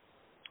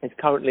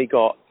currently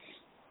got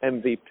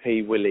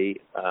MVP,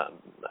 Willie,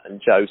 and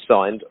Joe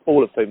signed,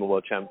 all of whom are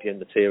world champion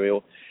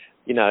material.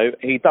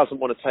 He doesn't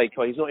want to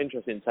he's not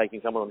interested in taking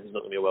someone on who's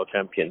not going to be a world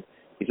champion.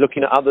 He's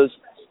looking at others.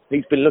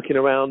 He's been looking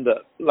around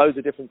at loads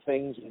of different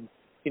things. And,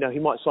 he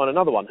might sign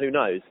another one, who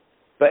knows?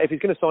 But if he's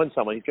going to sign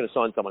someone, he's going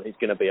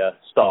to be a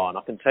star. And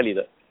I can tell you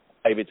that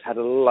David's had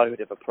a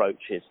load of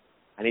approaches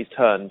and he's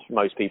turned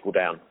most people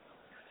down.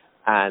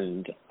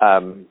 And,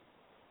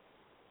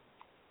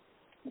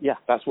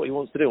 that's what he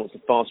wants to do. He wants to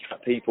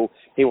fast-track people.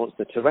 He wants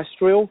the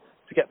terrestrial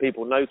to get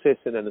people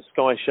noticed, and then the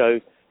Sky Show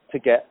to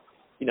get,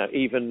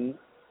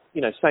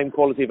 same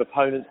quality of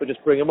opponents, but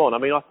just bring them on. I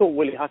mean, I thought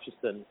Willie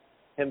Hutchison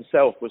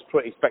himself was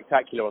pretty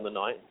spectacular on the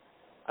night,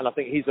 and I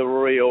think he's a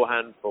real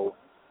handful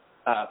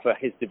for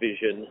his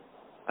division.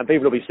 And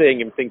people will be seeing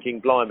him thinking,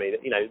 blimey,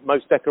 that,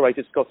 most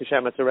decorated Scottish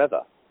amateur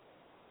ever.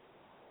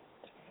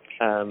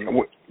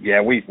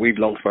 We've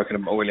long spoken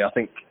about Willie. I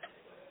think,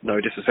 no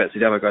disrespect to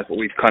the other guys, but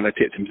we've kind of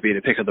tipped him to be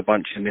the pick of the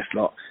bunch in this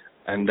lot,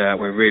 and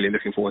we're really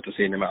looking forward to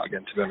seeing him out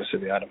again, to be honest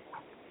with you, Adam.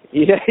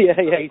 Yeah, he's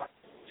a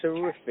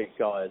terrific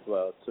guy as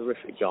well,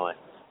 terrific guy.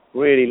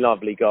 Really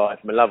lovely guy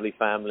from a lovely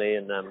family,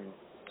 and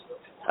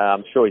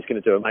I'm sure he's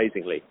going to do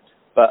amazingly.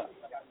 But,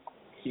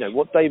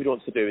 what David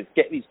wants to do is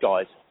get these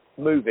guys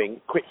moving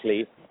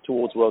quickly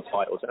towards world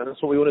titles, and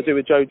that's what we want to do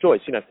with Joe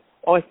Joyce.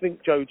 I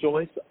think Joe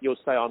Joyce, you'll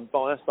say I'm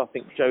biased, I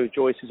think Joe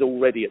Joyce is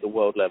already at the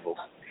world level.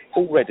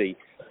 Already.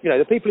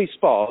 The people he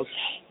sparred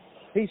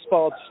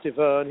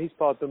Stiverne, he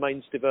sparred the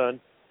main Stiverne.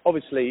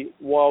 Obviously,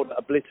 Wild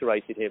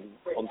obliterated him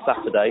on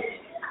Saturday,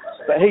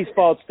 but he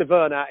sparred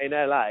Stiverne out in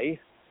LA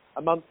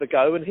a month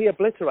ago, and he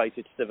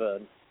obliterated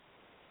Stiverne.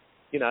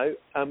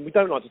 We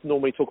don't like to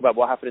normally talk about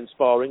what happened in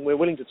sparring. We're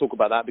willing to talk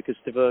about that because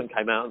Stiverne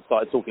came out and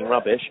started talking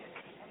rubbish.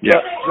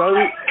 Yeah.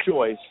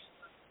 But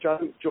Joe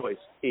Joyce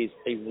is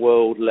a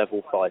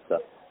world-level fighter.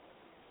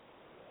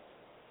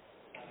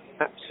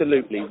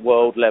 Absolutely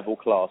world-level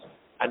class.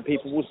 And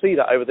people will see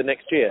that over the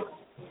next year.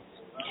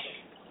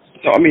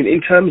 So, I mean,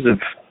 in terms of,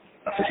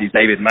 obviously,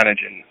 David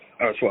managing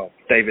as well,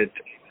 David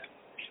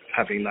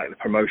having like the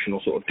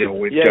promotional sort of deal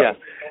with Joe.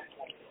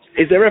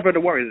 Is there ever the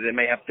worry that they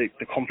may have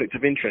the conflict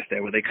of interest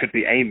there, where they could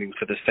be aiming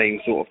for the same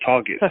sort of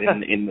targets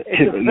in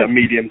the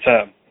medium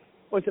term?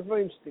 Well, it's a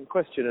very interesting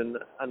question,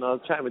 and I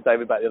was chatting with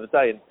David about it the other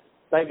day, and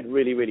David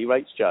really, really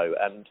rates Joe,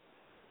 and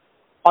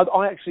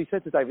I actually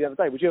said to Dave the other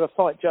day, would you ever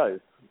fight Joe?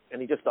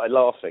 And he just started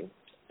laughing.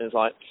 And it's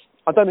like,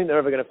 I don't think they're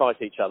ever going to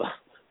fight each other.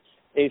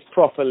 It's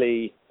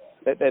properly,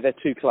 they're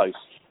too close.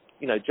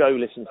 You know, Joe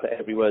listens to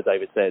every word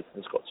David says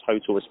and has got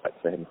total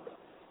respect for him.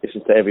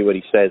 Listens to every word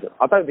he says.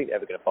 I don't think they're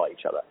ever going to fight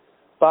each other.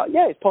 But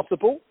yeah, it's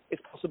possible.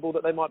 It's possible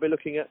that they might be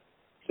looking at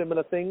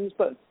similar things.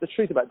 But the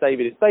truth about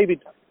David is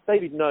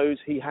David knows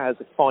he has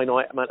a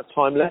finite amount of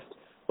time left,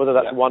 whether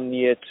that's 1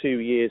 year, 2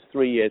 years,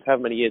 3 years,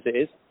 however many years it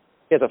is.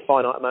 He has a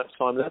finite amount of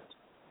time left,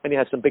 and he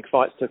has some big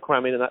fights to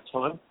cram in that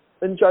time.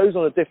 And Joe's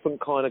on a different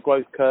kind of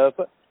growth curve,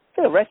 but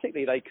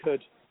theoretically they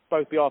could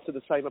both be after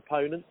the same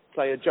opponent,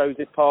 say a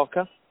Joseph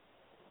Parker.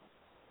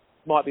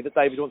 Might be that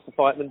David wants to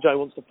fight him and Joe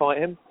wants to fight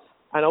him.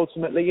 And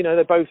ultimately, you know,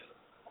 they're both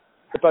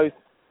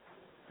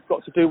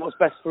got to do what's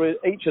best for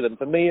each of them.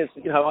 For me, it's,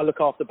 you know, I look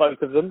after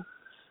both of them,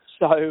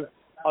 so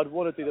I'd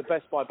want to do the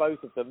best by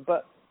both of them.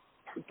 But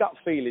the gut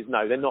feel is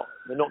no, they're not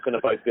going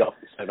to both be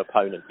after the same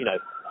opponent. You know,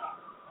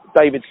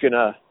 David's going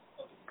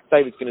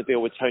to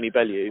deal with Tony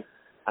Bellew,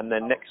 and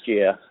then next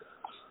year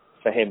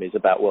for him is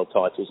about world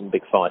titles and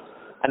big fights.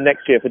 And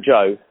next year for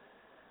Joe,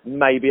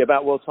 maybe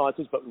about world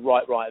titles, but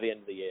right at the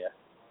end of the year.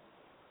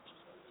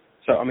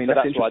 So I mean, that's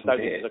why I don't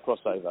think there's a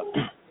crossover.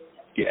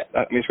 Yeah,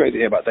 I mean, it's great to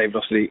hear about David.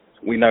 Obviously,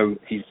 we know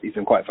he's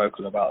been quite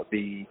vocal about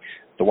the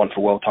one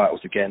for world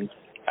titles again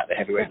at the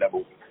heavyweight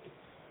level.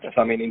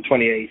 So I mean, in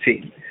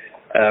 2018,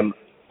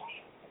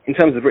 in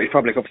terms of the British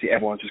public, obviously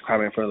everyone's just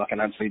cramming for like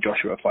an Anthony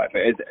Joshua fight.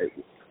 But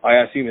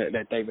I assume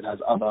that David has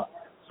other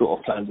sort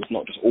of plans. It's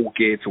not just all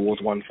geared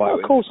towards one fight.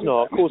 Of course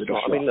not.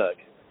 I mean, look,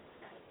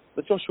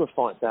 the Joshua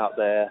fight's out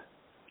there.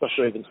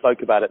 Joshua even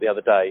spoke about it the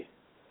other day.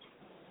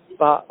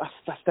 But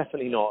that's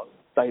definitely not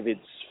David's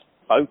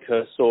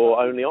focus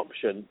or only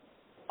option.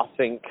 I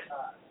think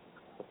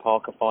the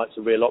Parker fight's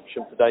a real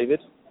option for David.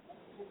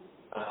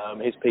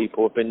 His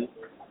people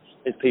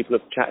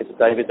have chatted to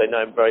David. They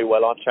know him very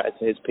well. I've chatted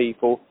to his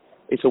people.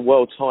 It's a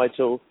world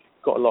title.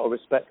 Got a lot of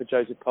respect for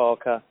Joseph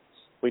Parker.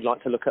 We'd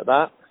like to look at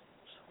that.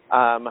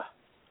 I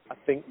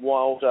think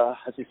Wilder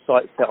has his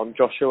sights set on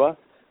Joshua,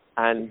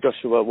 and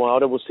Joshua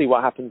Wilder. We'll see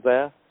what happens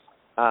there.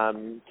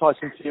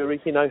 Tyson Fury,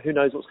 you know, who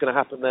knows what's going to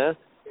happen there.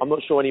 I'm not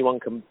sure anyone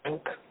can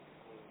bank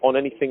on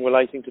anything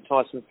relating to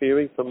Tyson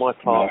Fury. For my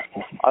part,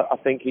 I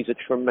think he's a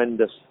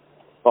tremendous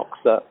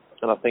boxer,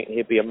 and I think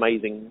he'd be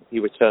amazing. He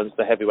returns to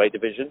the heavyweight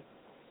division,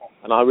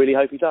 and I really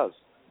hope he does.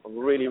 I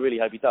really, really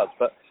hope he does.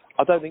 But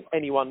I don't think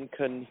anyone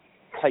can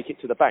take it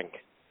to the bank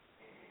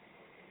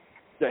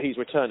that he's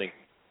returning.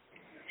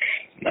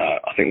 No,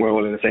 I think we're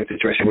all in the same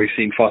situation. We've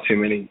seen far too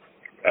many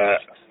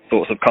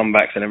thoughts of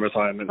comebacks and then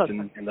retirements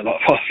in the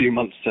past few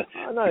months to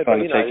I know, kind but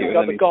of take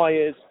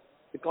it.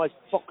 The guy's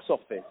box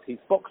office. He's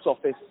box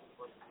office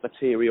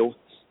material.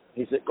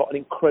 He's got an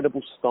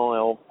incredible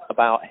style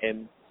about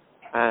him,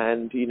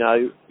 and you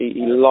know he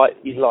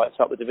lights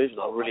up the division.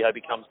 I really hope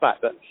he comes back.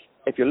 But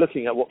if you're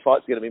looking at what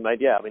fights are going to be made,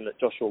 I mean, look,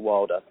 Joshua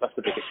Wilder, that's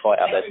the biggest fight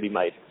out there to be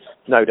made,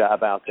 no doubt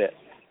about it.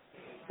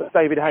 But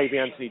David Haye v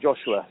Anthony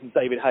Joshua, and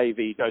David Haye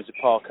v Joseph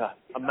Parker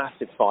are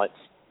massive fights,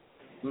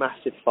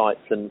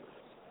 and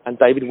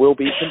David will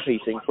be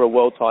competing for a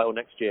world title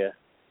next year,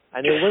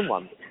 and he'll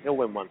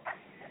win one.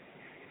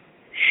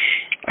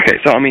 Okay,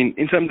 so I mean,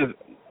 in terms of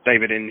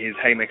David in his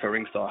Hayemaker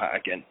ring star hat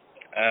again,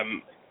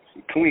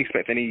 can we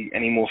expect any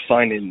more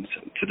signings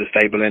to the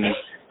stable in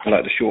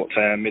like the short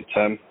term, mid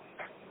term?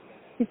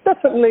 He's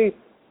definitely,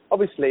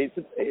 obviously,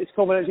 it's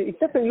combination. He's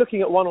definitely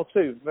looking at one or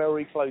two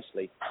very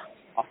closely.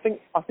 I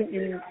think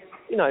you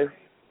know,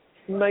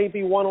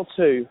 maybe one or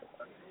two,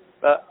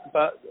 but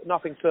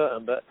nothing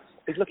certain. But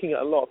he's looking at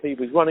a lot of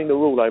people. He's running the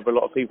rule over a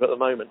lot of people at the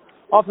moment.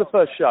 After the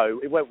first show,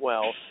 it went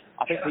well.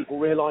 I think people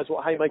realise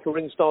what Hayemaker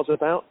Ring Star's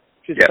about,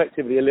 which is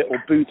effectively a little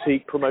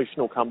boutique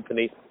promotional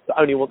company that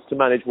only wants to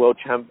manage world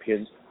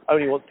champions,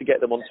 only wants to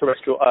get them on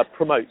terrestrial,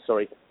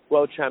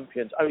 world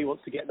champions, only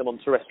wants to get them on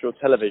terrestrial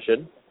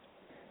television.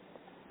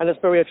 And it's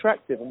very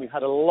attractive. And we've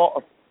had a lot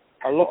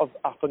of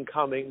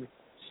up-and-coming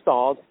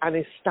stars and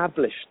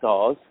established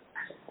stars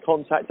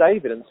contact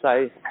David and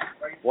say,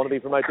 want to be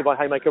promoted by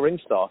Hayemaker Ring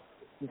Star.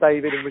 And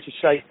David and Richard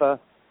Schaefer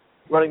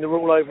running the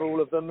rule over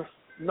all of them.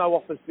 No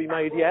offers to be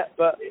made yet,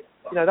 but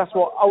you know that's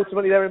what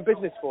ultimately they're in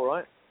business for,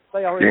 right?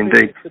 They are in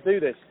business to do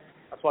this.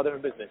 That's why they're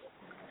in business.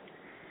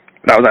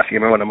 That was actually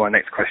one of my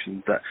next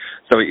questions.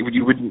 So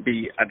you wouldn't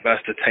be adverse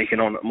to taking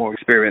on more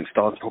experienced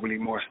stars, probably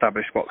more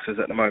established boxers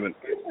at the moment?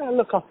 Yeah,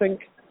 look, I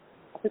think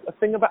the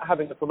thing about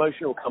having a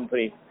promotional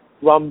company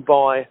run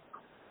by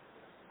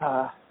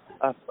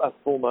a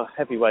former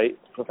heavyweight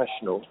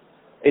professional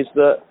is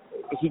that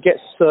he gets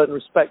certain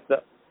respect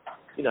that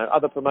you know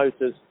other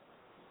promoters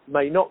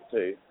may not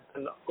do.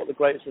 And I've got the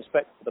greatest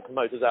respect for the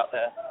promoters out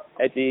there,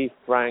 Eddie,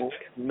 Frank,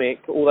 Mick,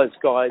 all those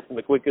guys,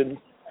 McGuigan.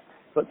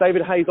 But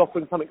David Haye's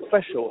offering something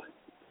special.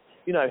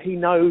 You know, he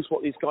knows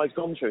what these guys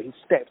gone through. He's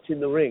stepped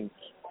in the ring,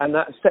 and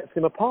that sets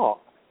him apart.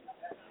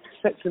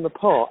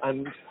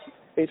 And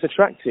it's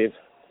attractive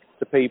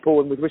to people.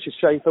 And with Richard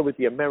Schaefer, with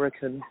the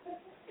American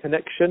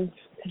connection,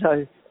 you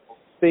know,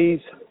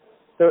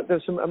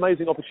 there's some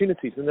amazing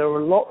opportunities, and there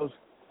are a lot of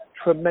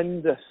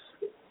tremendous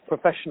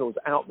professionals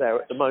out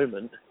there at the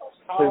moment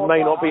who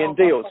may not be in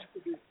deals,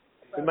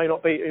 who may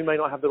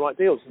not have the right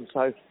deals, and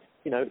so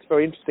it's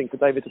very interesting for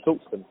David to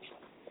talk to them.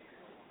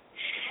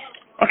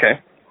 Okay,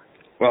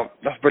 well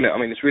that's brilliant. I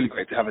mean, it's really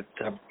great to have a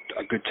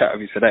good chat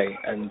with you today,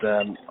 and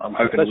I'm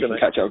hoping we can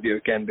catch up with you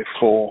again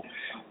before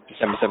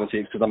December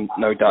 17th, because I'm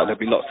no doubt there'll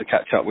be lots to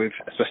catch up with,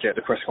 especially at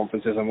the press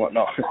conferences and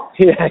whatnot.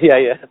 Yeah.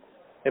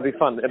 It'll be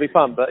fun,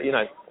 but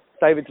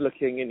David's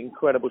looking in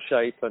incredible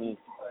shape, and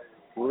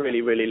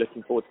really, really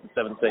looking forward to the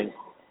 17th.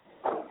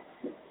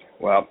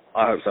 Well,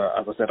 I hope so.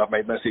 As I said, I've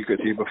made no secret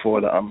to you before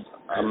that I'm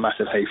a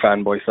massive Haye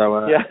fanboy, so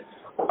I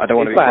don't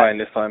want to be crying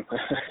this time.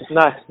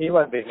 No, you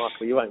won't be,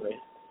 Michael, you won't be.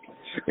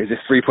 Is this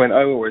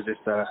 3.0 or is this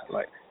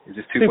is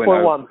this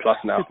 2.0 plus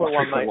now?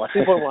 2.1, mate.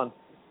 2.1. Of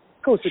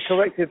course, he's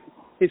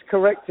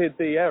corrected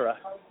the error.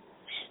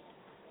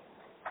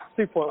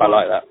 2.1. I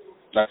like that.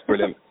 That's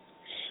brilliant.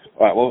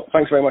 All right, well,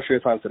 thanks very much for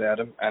your time today,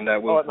 Adam, and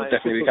we'll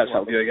definitely catch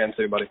up with you again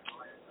soon, buddy.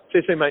 See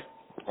you soon, mate.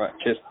 All right,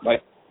 cheers.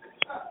 Bye.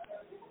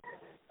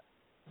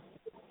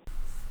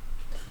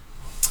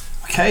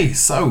 Okay,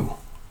 so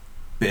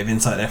bit of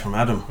insight there from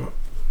Adam.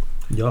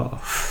 Yeah.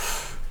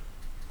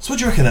 So what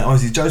do you reckon?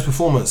 Obviously, Joe's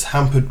performance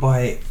hampered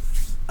by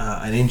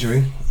an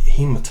injury,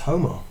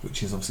 hematoma,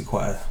 which is obviously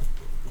quite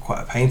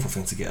a painful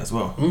thing to get as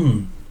well.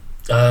 Don't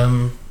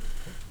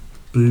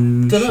know.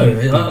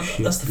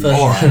 That's the first.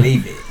 All right,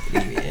 leave it.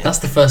 Yeah. That's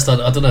the first.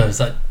 I don't know. Is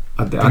that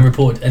been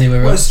reported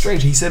anywhere Well, it's else?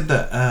 strange. He said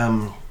that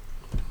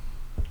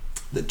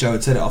that Joe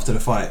had said it after the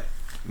fight.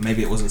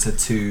 Maybe it wasn't said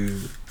to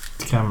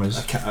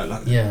cameras, to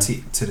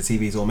the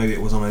TVs, or maybe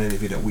it was on an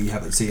interview that we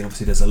haven't seen.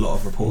 Obviously, there's a lot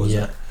of reporters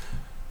that,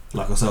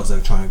 like ourselves,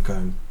 they'll try and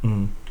go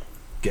and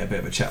get a bit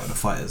of a chat with the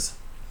fighters.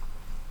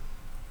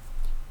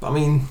 But I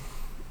mean,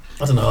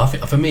 I don't know. I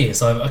think for me,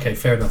 it's like, okay,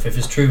 fair enough. If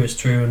it's true, it's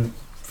true, and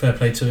fair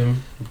play to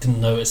him.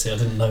 Didn't notice it. I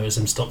didn't notice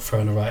him stop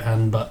throwing a right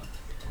hand, but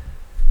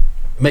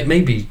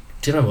maybe.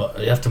 Do you know what?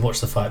 You have to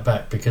watch the fight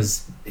back,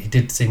 because he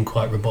did seem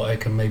quite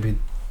robotic, and maybe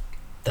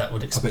that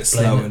would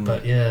explain it.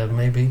 But yeah,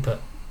 maybe.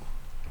 But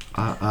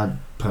I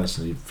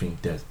personally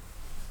think that's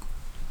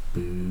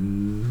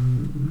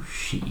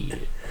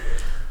bullshit.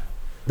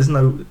 There's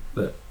no.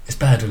 It's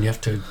bad when you have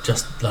to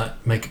just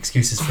like make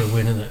excuses for a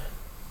win, isn't it?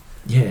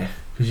 Yeah,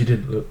 because you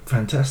did look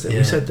fantastic. Yeah.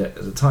 We said that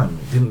at the time.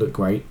 It didn't look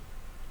great.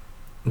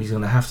 He's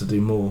going to have to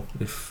do more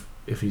if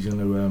he's going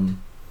to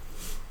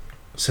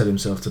sell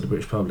himself to the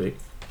British public.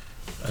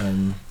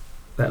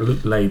 That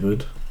looked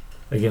laboured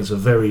against a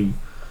very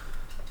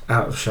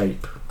out of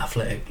shape,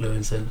 athletic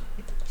Lewinson.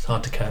 It's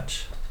hard to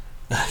catch.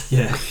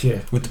 yeah,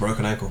 yeah, with the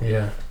broken ankle.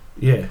 Yeah,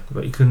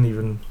 but he couldn't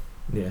even.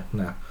 Yeah,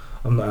 no,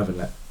 I'm not having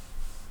that.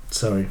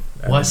 Sorry.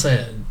 Why say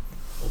it?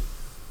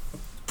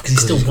 Because he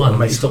still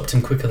won. He stopped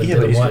him quicker than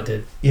Dylan White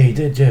did. Yeah, he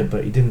did. Yeah,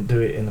 but he didn't do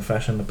it in the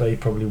fashion that they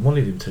probably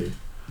wanted him to.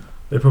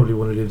 They probably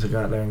wanted him to go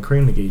out there and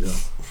cream the geezer.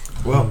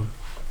 Well,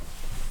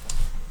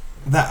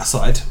 that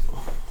aside,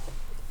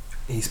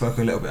 he spoke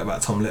a little bit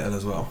about Tom Little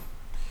as well,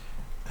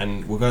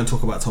 and we're going to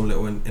talk about Tom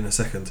Little in a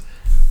second.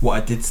 What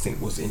I did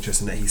think was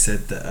interesting that he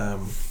said that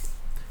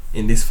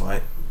in this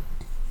fight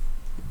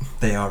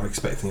they are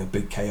expecting a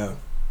big KO.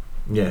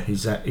 Yeah,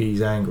 he's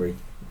angry,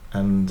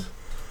 and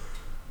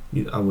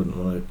I wouldn't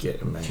want to get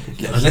him angry.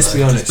 Yeah, let's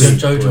be honest.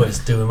 Does Joe Joyce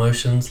do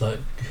emotions? Like,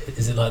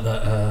 is it like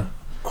that?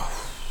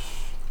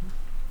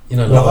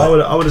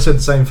 Well, I would have said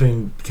the same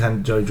thing.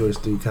 Can Joe Joyce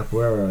do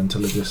capoeira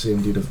until I just see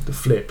him do the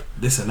flip?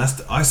 Listen,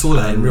 I saw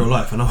that in real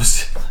life, and I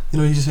was,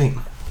 you just think,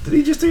 did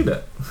he just do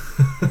that?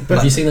 But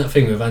have you seen that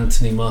thing with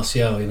Anthony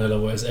Martial?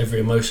 Where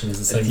every emotion is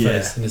the same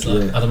face, and it's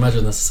like I'd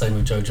imagine that's the same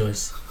with Joe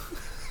Joyce.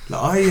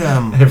 Like,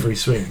 every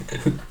swing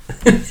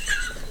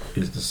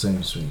is the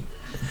same swing.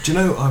 Do you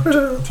know? I'm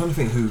trying to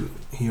think who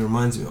he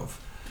reminds me of.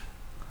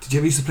 Did you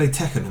ever used to play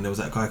Tekken? And there was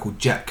that guy called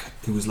Jack,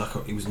 who was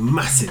he was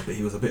massive, but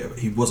he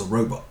was a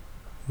robot.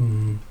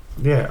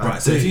 Yeah.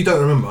 Right. So if you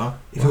don't remember,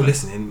 if you're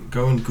listening,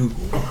 go and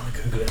Google. I'm gonna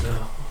Google it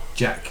now.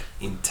 Jack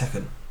in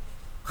Tekken.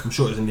 I'm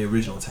sure it was in the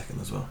original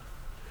Tekken as well.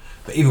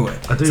 But either way,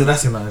 I do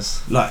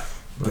recognise. But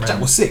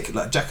Jack was sick.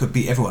 Like, Jack could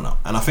beat everyone up,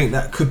 and I think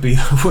that could be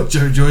what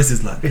Joe Joyce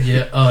is like.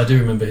 Yeah. Oh, I do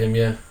remember him.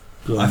 Yeah.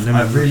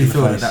 I really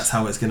feel like that's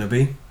how it's gonna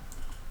be.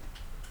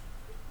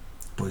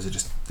 Boys are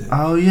just.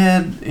 Oh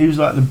yeah, he was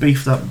like the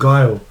beefed up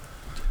Guile.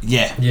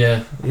 Yeah.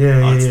 Yeah.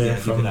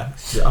 From that.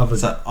 The other.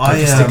 So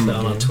I stick that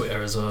on our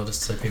Twitter as well,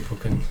 just so people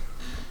can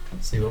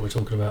see what we're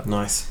talking about.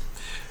 Nice.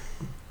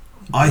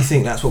 I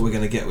think that's what we're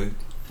going to get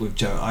with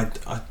Joe.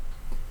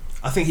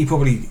 I think he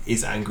probably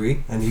is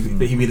angry, and he'd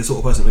be the sort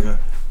of person to go,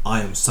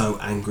 "I am so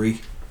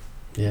angry,"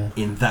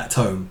 in that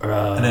tone,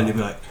 and then he'd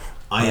be like,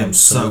 "I am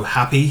so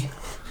happy."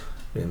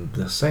 In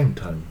the same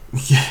tone.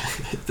 Yeah,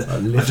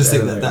 I just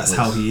think that's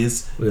how he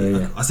is.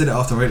 Yeah. I said it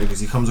after our interviews.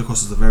 He comes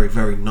across as a very,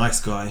 very nice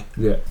guy.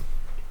 Yeah,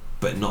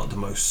 but not the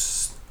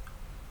most,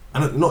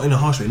 and not in a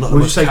harsh way. Not the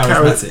most charismatic.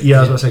 I was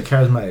about to say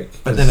charismatic.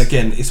 But then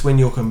again, it's when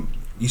you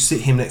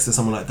sit him next to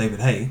someone like David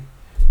Haye,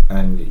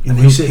 and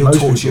he'll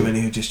talk to you, and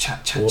he'll just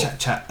chat,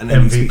 and then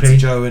MVP. you speak to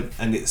Joe,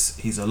 and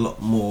he's a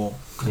lot more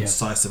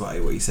concise about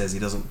it. What he says, he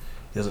doesn't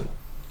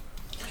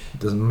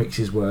Doesn't mix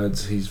his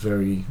words. He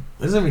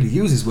doesn't really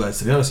use his words,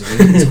 to be honest with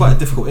you. It's quite a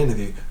difficult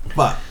interview,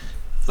 but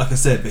like I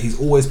said, but he's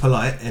always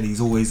polite and he's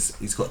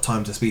got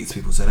time to speak to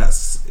people. So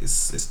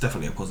it's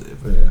definitely a positive.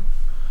 Yeah.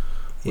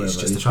 It's Whatever,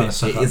 just trying a to bit.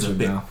 suck It up is to a him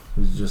bit. now.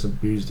 He's just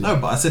abused it. No,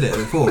 but I said it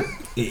before.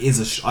 It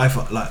is I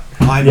feel like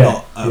I'm Yeah,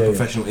 not a yeah,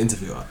 professional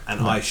interviewer, and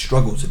No. I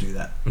struggle to do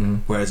that. Mhm.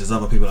 Whereas there's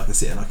other people I can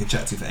sit and I can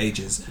chat to for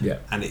ages, Yeah.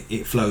 and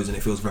it flows and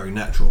it feels very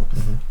natural.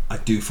 Mhm. I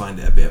do find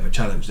it a bit of a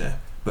challenge there,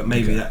 but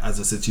maybe Okay. that,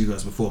 as I said to you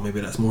guys before, maybe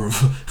that's more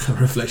of a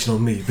reflection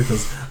on me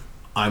because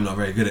I'm not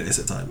very good at this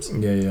at times.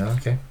 Yeah.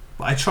 Okay.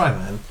 But I try,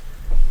 man.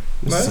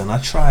 No? Listen, I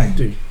try.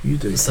 You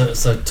do. So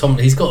Tom,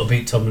 he's got to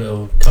beat Tom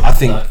Little. I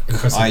think.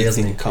 Impressively, I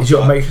hasn't think. he? He's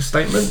got to make a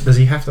statement. Does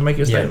he have to make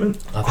a statement?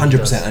 I think he 100%.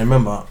 does. And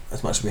remember,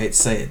 as much as we hate to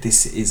say it,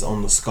 this is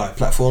on the Sky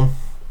platform.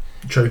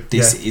 True.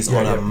 This Yeah. is Yeah,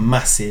 on yeah. a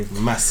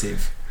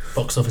massive.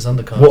 Box office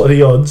undercard. What are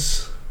the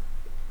odds?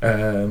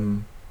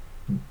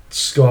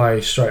 Sky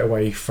straight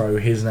away throw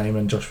his name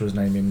and Joshua's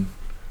name in.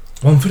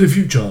 One for the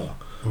future.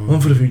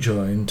 One for the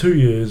future. In 2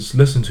 years,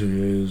 less than 2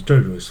 years,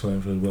 Joe Joyce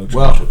playing for the World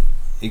Well,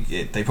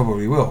 Championship. they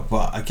probably will.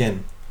 But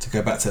again, to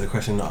go back to the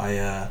question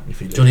that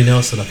Johnny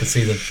Nelson, I can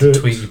see the Should.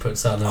 tweet you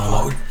put out now.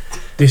 Oh, Like,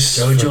 This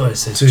Joe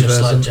Joyce is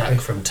just like Jack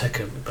 2008. from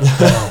Tekken.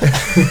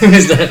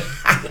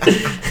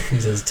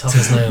 He's as tough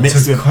as nails.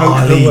 mixed with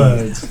Quote the Ali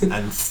words.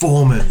 and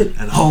Foreman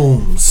and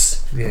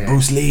Holmes, Yeah. and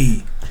Bruce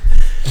Lee.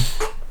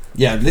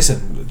 Yeah,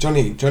 listen,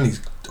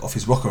 Johnny's off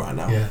his rocker right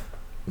now. Yeah.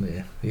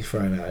 Yeah, he's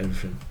throwing out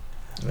everything.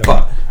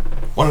 But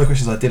one of the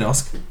questions I did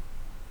ask,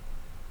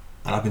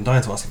 and I've been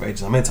dying to ask it for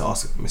ages, I meant to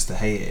ask Mr.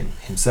 Haye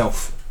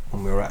himself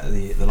when we were at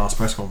the last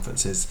press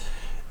conference, is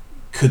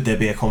could there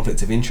be a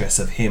conflict of interest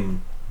of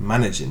him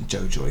managing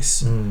Joe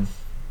Joyce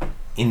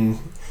in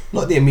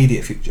not the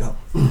immediate future,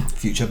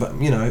 but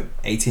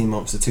 18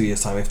 months to 2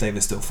 years time, if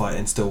David's still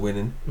fighting, still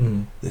winning,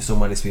 there's still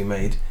money to be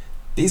made.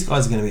 These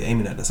guys are going to be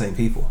aiming at the same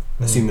people,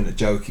 assuming that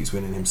Joe keeps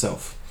winning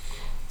himself.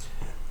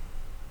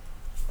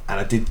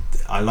 And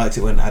I liked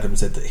it when Adam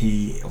said that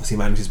he obviously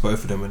manages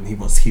both of them and he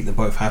wants to keep them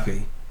both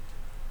happy.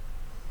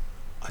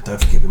 I don't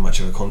think it'd be much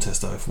of a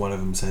contest though if one of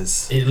them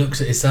says.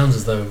 It sounds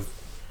as though,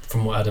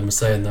 from what Adam was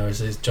saying though,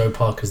 is Joe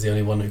Parker's the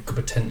only one who could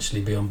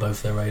potentially be on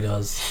both their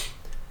radars.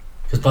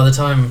 Because by the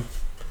time,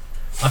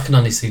 I can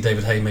only see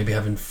David Haye maybe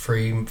having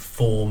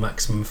 3-4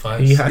 maximum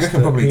fights. He I has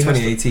reckon to, probably he has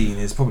 2018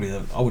 is probably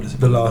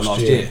the last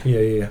year.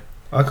 year. Yeah.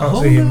 I can't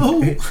see him.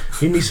 no.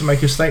 He needs to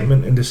make a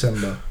statement in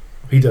December.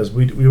 He does.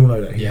 We all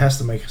know that. He Yeah. has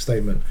to make a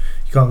statement.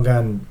 He can't go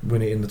and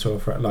win it in the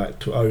 12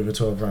 over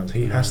 12 rounds.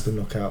 He has to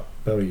knock out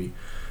Bellew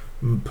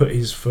and put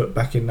his foot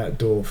back in that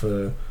door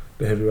for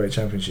the heavyweight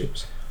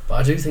championships. But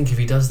I do think if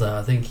he does that,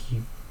 I think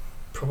he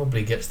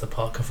probably gets the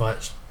Parker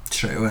fight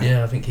Straight away.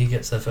 Yeah, I think he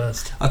gets there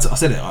first. I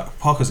said it.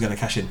 Parker's going to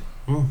cash in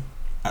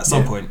at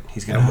some point.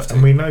 He's going to have to.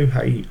 And we know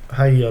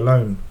Haye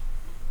alone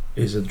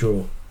is a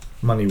draw,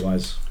 money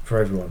wise, for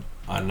everyone.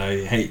 I know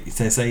you hate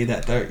to say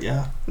that, don't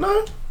you?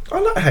 No, I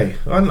like Haye.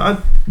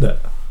 Look,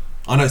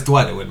 I know it's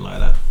Dwight that wouldn't like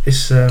that.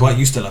 it's Dwight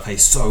used to love Haye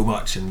so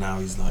much, and now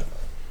he's like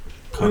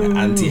kind of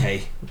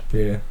anti-Haye.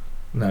 Yeah.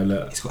 No,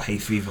 look. He's got Haye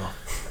fever.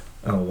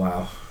 Oh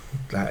wow,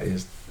 that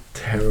is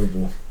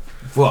terrible.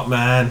 What,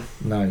 man?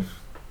 No.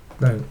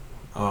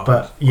 Oh,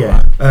 But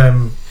yeah,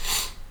 alright.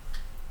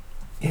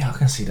 yeah, I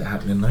can see that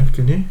happening though.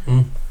 Can you?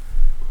 Mm.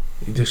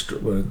 He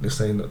let's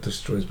say not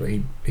destroys, but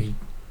he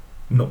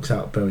knocks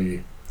out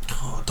Bellew.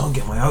 Oh, don't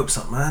get my hopes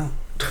up, man.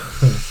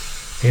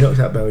 He knocks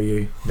out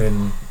Bellew.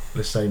 Then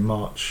let's say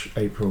March,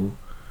 April,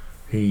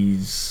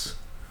 he's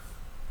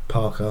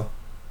Parker.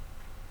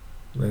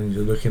 Then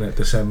you're looking at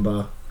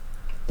December.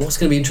 What's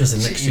going to be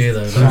interesting next year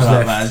though? Shut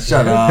up, man.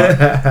 Shut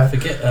up.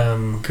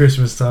 Forget.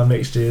 Christmas time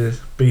next year.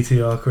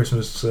 BTR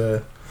Christmas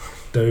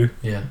do.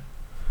 Yeah.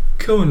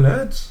 Come on,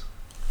 lads.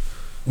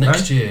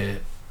 Next year,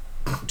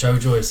 Joe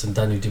Joyce and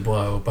Daniel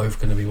Dubois are both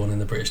going to be wanting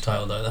the British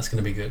title though. That's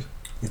going to be good.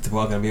 Is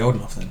Dubois going to be old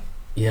enough then?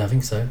 Yeah, I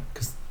think so.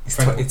 Because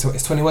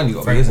It's 21 you got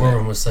to be, Frank isn't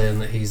Warren it? was saying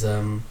that he's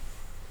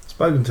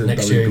Spoken to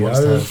next the year he wants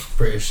to WBO. have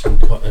British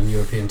and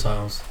European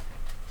titles.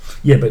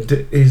 Yeah, but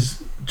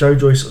is Joe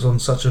Joyce on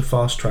such a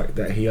fast track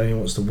that he only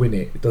wants to win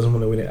it? He doesn't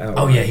want to win it out.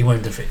 Oh yeah, he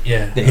won't defeat.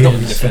 Yeah, Yeah, he's not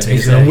gonna defend it.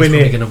 He's gonna win probably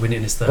it. going to win it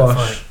in his third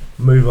Bosh, fight.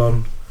 move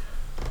on.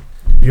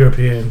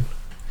 European,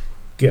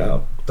 get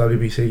up.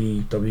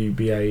 WBC,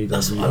 WBA,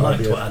 That's I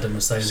liked what Adam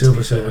was saying. Silver, to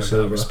be fair, about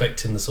silver.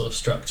 respecting the sort of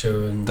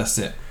structure and That's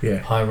it. Yeah.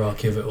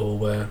 hierarchy of it all,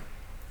 where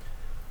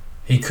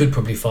he could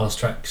probably fast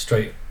track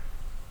straight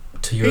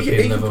to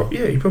European level.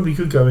 He probably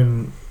could go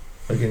in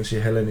against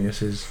your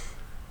Hellenius's.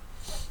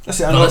 That's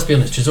it. But let's be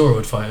honest, Chisora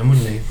would fight him,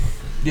 wouldn't he?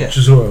 Yeah.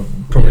 Chisora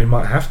probably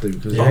might have to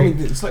because I mean,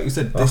 it's like you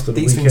said, After the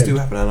these things do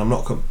weekend. happen, and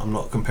I'm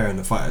not comparing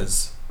the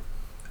fighters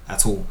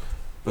at all.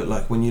 But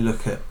like when you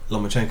look at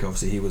Lomachenko,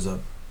 obviously he was a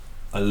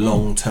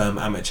long-term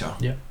amateur.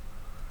 Yeah.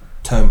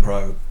 Turned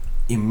pro.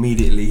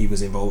 Immediately he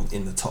was involved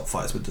in the top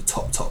fights with the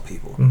top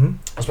people. Mm-hmm.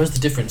 I suppose the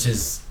difference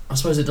is, I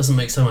suppose it doesn't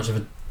make so much of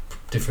a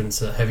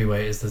difference at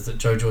heavyweight, is that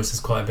Joe Joyce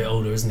is quite a bit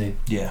older, isn't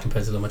he? Yeah.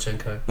 Compared to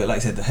Lomachenko. But like I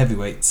said, the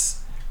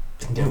heavyweights,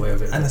 Can get away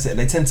with it. and that's it.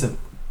 They tend to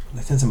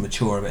they tend to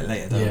mature a bit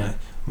later, don't Yeah. they?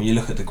 When you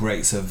look at the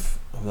greats of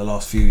the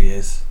last few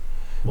years.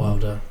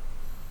 Wilder.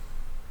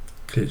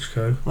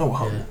 Klitschko. Oh,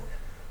 wow. Yeah.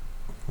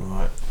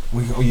 Right.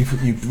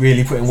 You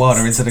really putting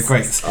Wilder into the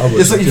greats. I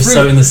was like you Just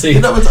threw- sowing the seed.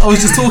 You know, I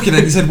was just talking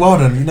and you said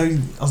Wilder. And, I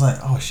was like,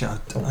 oh shit! I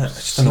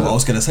just don't know what I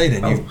was going to say.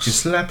 Then you've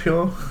just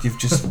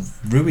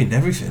ruined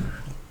everything.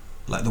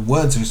 Like the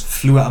words just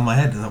flew out of my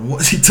head. Like,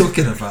 what is he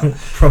talking about?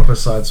 Proper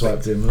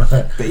sideswiped him.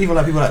 But even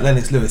like people like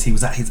Lennox Lewis, he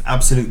was at his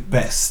absolute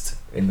best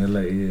In the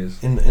later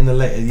years. in the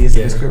later years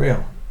of his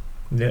career.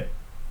 Yeah.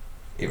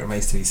 It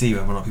remains to be seen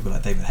whether or not people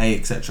like David Haye,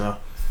 etc.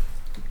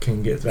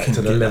 Can get back Can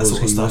to the get that levels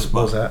sort of he stuff,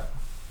 was but- at.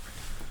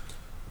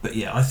 But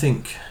yeah, I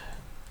think.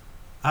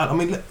 I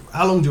mean,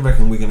 how long do you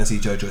reckon we're going to see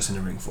Joe Joyce in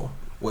the ring for?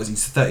 What is he?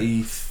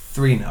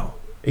 33 now.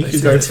 He He's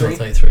could go 32 or to.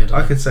 33, I don't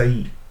I know. could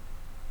say.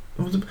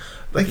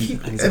 They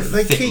keep. And he's a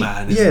They fit keep.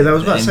 man, Yeah, isn't I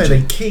was he? about to The say they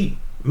engine. keep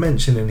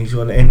mentioning he's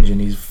got an engine.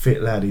 He's a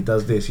fit lad. He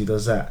does this. He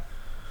does that.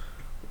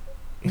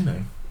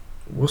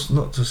 What's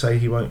not to say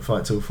he won't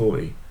fight till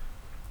 40?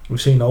 We've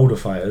seen older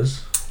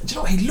fighters. Do you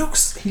know what?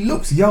 He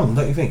looks young,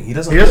 don't you think? He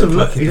doesn't, He doesn't look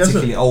look- like a he doesn't-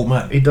 particularly old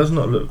man. He does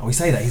not look. Oh, we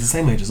say that he's the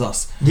same age as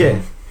us.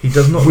 Yeah, he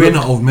does not. We're look,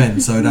 not old men,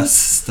 so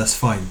that's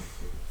fine.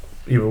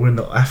 Yeah, but we're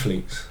not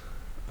athletes.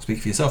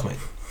 Speak for yourself, mate.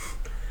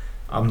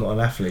 I'm not an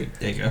athlete.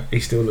 There you go. He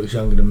still looks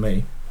younger than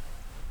me.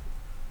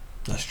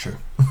 That's true.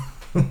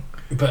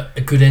 But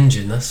a good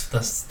engine,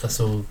 that's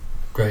all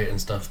great and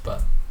stuff,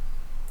 but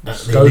at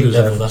the elite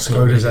level, that's not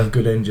really Skodas have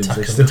good engines.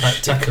 They're still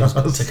shit cars.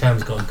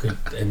 Takam's got a good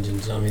engine,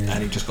 do you know what I mean?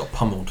 And he just got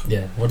pummeled.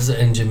 Yeah, what does an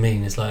engine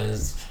mean? It's like,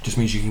 Just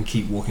means you can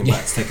keep walking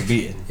back to take a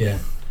beating. yeah.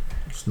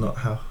 It's not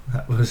how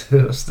that was.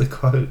 What's the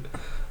quote?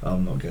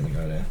 I'm not going to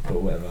go there, but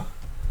whatever.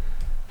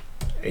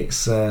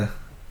 It's not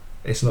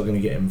going to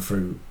get him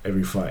through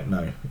every fight.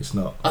 No, it's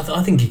not.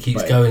 I think he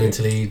keeps But going it-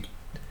 until he...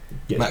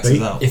 Gets Maxes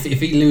beat. out. If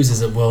he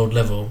loses at world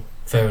level,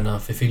 fair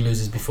enough. If he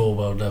loses before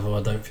world level,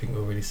 I don't think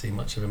we'll really see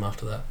much of him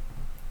after that.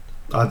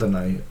 I don't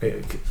know.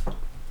 It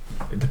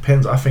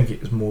depends. I think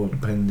it's more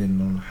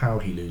depending on how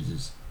he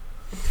loses.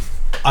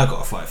 I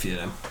got a fight for you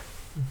then.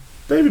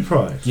 David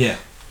Price. Yeah,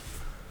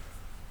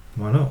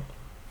 Why not?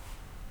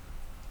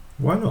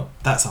 Why not?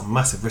 that's a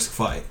massive risk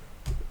fight.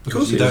 Of Because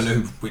course you it don't is.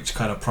 know which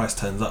kind of price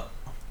turns up.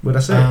 Well,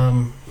 that's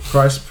it.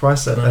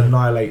 Price that no.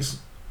 annihilates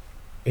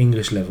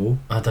English level,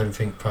 I don't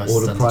think Price or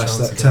the stands a price chance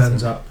that against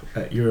turns him. up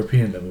at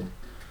European level.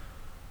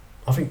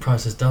 I think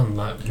Price is done,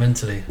 like,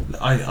 mentally.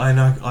 I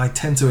know. I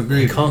tend to agree.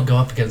 He with can't you. go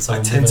up against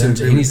I someone tend with to an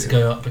engine. agree He with needs to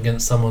you. go up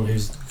against someone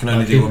who's... Can only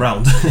like, do a him.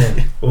 round.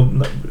 Yeah. Well,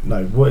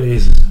 no. What it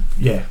is,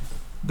 yeah,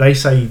 they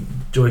say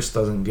Joyce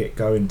doesn't get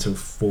going till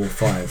 4 or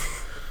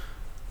 5.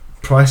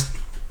 Price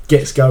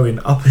gets going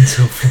up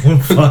until 4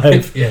 and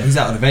 5. Yeah. He's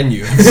out of the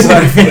venue.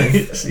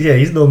 So, yeah,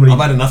 he's normally. I've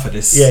had enough of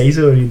this. Yeah, he's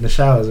already in the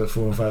showers at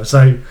 4 and 5.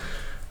 So,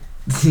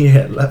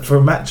 yeah, like for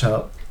a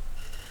matchup,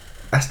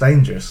 that's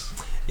dangerous.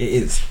 It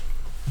is.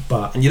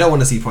 But And you don't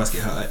want to see Price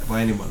get hurt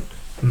by anyone.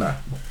 no,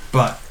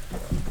 But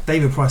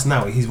David Price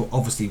now, he's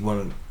obviously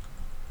one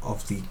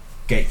of the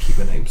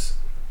gatekeeper names.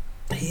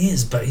 He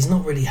is, but he's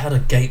not really had a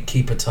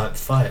gatekeeper type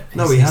fight.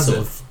 No, He's he hasn't.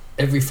 Sort of,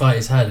 every fight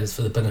he's had is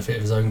for the benefit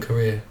of his own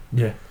career,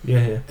 yeah.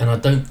 and I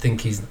don't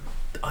think he's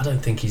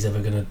ever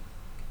gonna.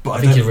 But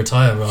I think he'll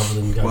retire rather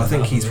than go. Well, I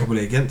think that he's route.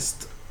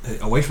 probably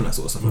away from that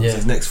sort of stuff. Yeah.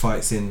 His next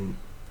fight's in,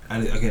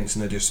 and again, it's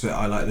no disrespect.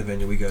 I like the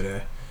venue, we go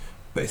there,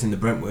 but it's in the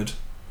Brentwood.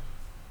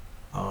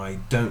 I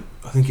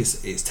think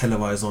it's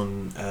televised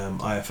on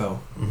IFL,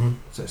 Mhm.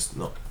 so it's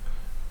not.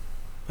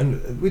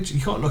 And which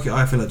you can't knock it.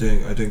 IFL are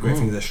doing great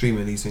things. They're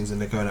streaming these things and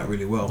they're going out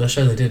really well. The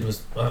show they did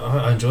was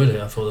I enjoyed it.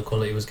 I thought the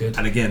quality was good.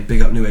 And again,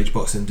 big up New Age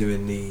Boxing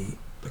doing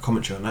the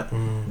commentary on that.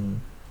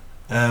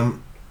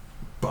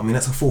 But I mean,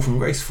 that's a fall from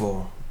grace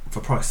for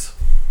Price.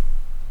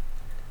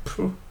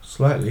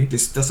 Slightly.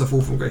 That's a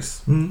fall from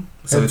grace. Mm.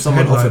 So if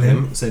someone offered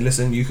him, say,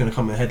 listen, you can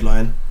come and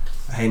headline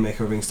a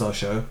Hayemaker Ring Star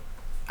show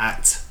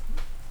at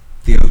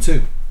the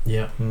O2.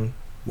 Yeah.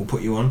 We'll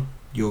put you on.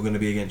 You're going to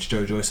be against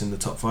Joe Joyce in the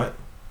top fight.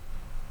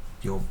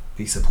 You'll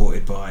be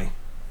supported by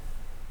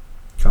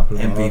Couple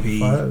of MVP.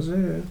 fighters,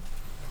 yeah.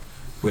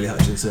 Willie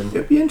Hutchinson,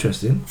 It'd be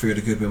interesting. 3 of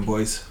the Goodwin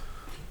boys.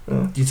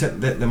 Yeah.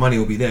 The money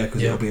will be there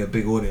because Yeah. it'll be a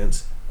big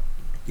audience.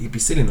 He'd be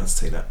silly not to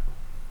take that.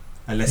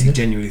 Unless he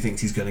genuinely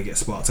thinks he's going to get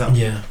sparked up.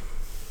 Yeah.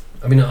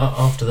 I mean,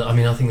 after that,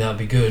 I think that'd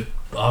be good.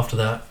 But after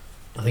that,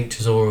 I think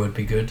Chisora would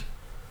be good.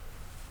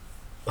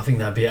 I think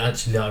that'd be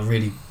actually like a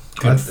really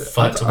good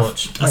fight to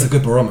watch. That's a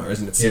good barometer,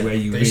 isn't it? To see where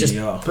you but it's really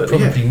just are. But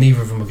probably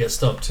neither of them will get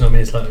stopped. You know what I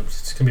mean? It's like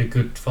it's gonna be a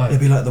good fight. It'd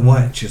be like the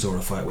White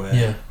Chisora fight where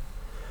Yeah,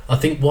 I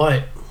think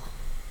White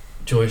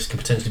Joyce could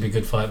potentially be a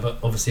good fight, but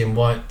obviously in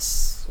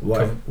White's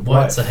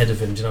ahead of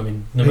him. Do you know what I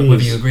mean? No matter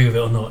whether you agree with it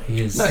or not,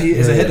 he is. No, he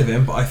is ahead of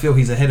him, but I feel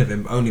he's ahead of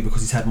him only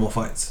because he's had more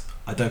fights.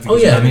 I don't think. Oh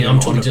he's yeah, I ahead mean, of I'm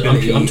him on talking.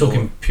 ability I'm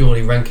talking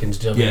purely rankings.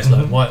 Do you know what I mean?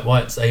 Yeah. It's like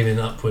White's aiming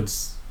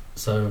upwards.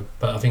 So,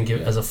 but I think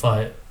as a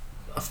fight,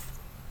 I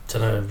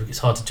don't know. It's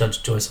hard to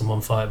judge Joyce on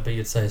one fight, but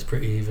you'd say it's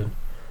pretty even.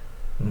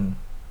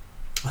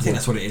 I think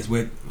that's what it is.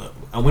 We're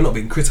not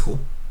being critical,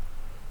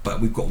 but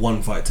we've got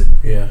one fight to go.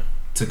 Yeah,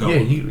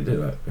 on.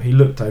 he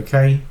looked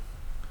okay.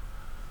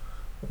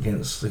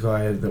 against the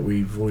guy that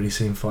we've already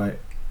seen fight,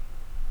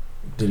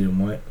 Dillian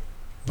White.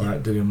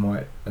 Right, Dillian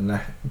White, and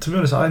that, to be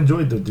honest, I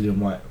enjoyed the Dillian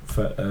White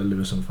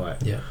Lewison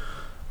fight. Yeah.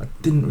 I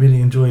didn't really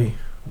enjoy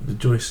the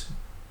Joyce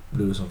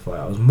Lewison fight.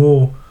 I was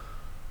more,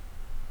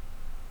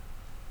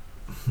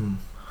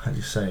 how do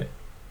you say it?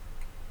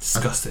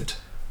 Disgusted.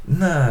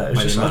 Nah, it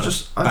was By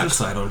just, the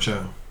backside on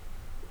show.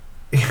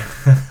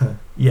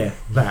 yeah,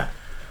 that.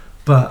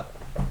 But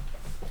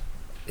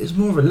it's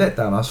more of a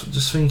letdown. I was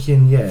just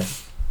thinking, yeah,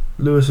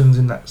 Lewison's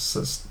in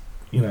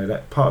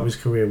that part of his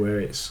career where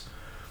it's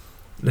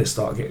let's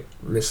start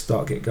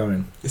get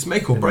going. It's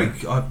make or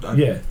break. I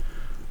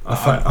I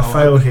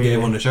fail would here. get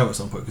him on the show at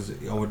some point because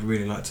I would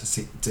really like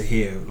to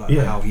hear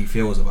Yeah. how he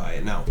feels about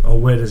it now. Or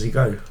where does he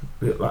go?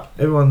 Like,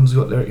 everyone's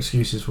got their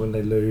excuses when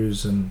they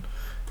lose, and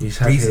he's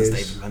had Reasons,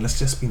 his David, man. Let's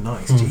just be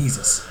nice.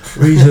 Jesus.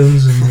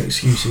 reasons and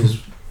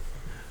excuses.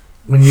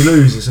 When you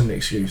lose, it's an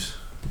excuse.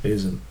 It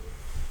isn't.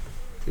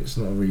 It's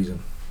not a reason.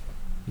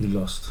 You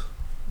lost.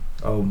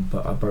 Oh,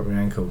 but I broke my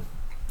ankle.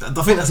 I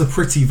think that's a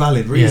pretty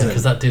valid Yeah, reason.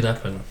 because that did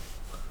happen.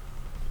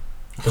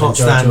 I can't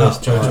stand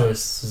up. Joe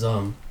Joyce's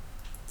arm.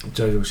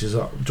 Joe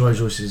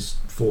Joyce has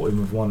fought him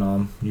with one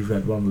arm. You've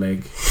had one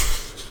leg.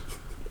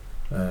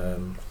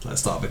 Let's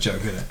start with a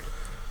joke, innit?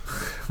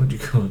 What do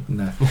you call it?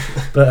 No.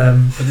 But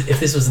But if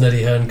this was an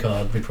Eddie Hearn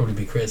card, we'd probably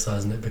be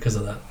criticising it because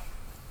of that.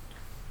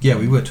 Yeah,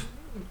 we would.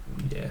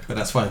 yeah, But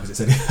that's fine because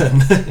it's Eddie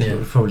Hearn. Yeah.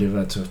 we'd probably have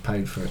had to have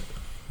paid for it.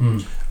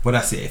 Mm. Well,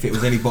 that's it. If it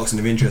was any boxing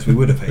of interest, we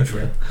would have paid for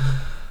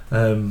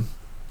it.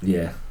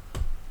 Yeah,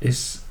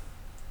 it's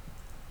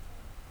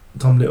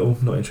Tom Little.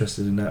 Not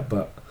interested in that,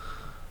 but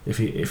if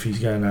he's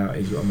going out,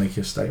 he's got to make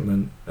a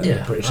statement. At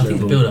Yeah, British I think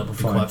the level, build-up would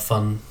be fine. quite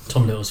fun.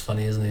 Tom Little's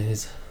funny, isn't he?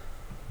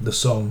 The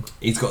song.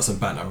 He's got some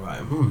banter about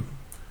him. Mm.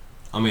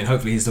 I mean,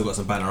 hopefully he's still got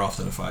some banter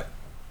after the fight.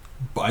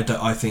 But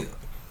I think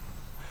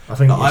I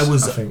think No, it's, I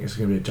was- I think it's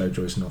going to be a Joe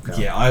Joyce knockout.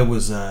 yeah, I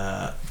was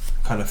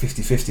kind of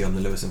 50-50 on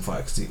the Lewison fight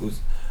because it was,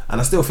 and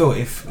I still feel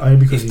if Only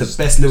because the he's-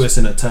 best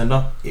Lewison had turned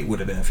up, it would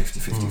have been a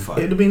 50-50 fight.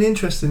 It'd have been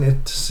interesting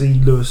to see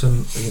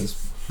Lewison against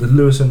the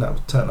Lewison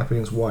that turned up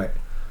against White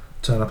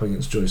turn up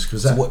against Joyce,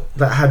 because So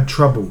that had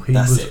trouble.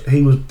 That's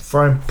He was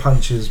throwing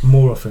punches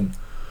more often.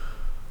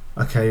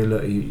 Okay,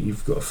 look,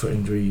 you've got a foot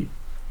injury.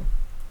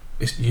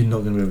 You're not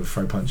going to be able to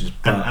throw punches,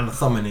 but and a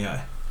thumb in the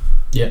eye.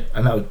 Yeah.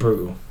 and that was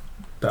brutal.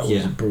 That was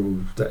Yeah.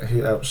 brutal.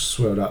 That was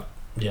swelled up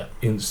Yeah.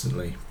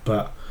 instantly.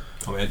 But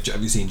I mean,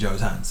 have you seen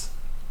Joe's hands?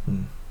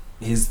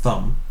 His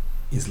thumb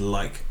is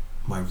like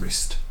my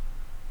wrist.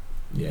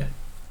 yeah,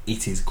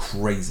 It is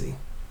crazy.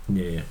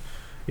 yeah,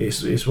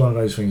 it's one of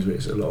those things where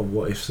it's a lot of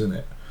what ifs in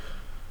it.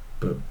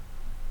 But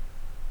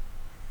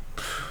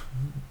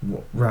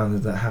what round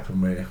did that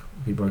happen where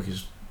he broke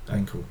his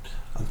ankle?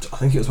 I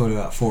think it was probably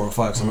about 4 or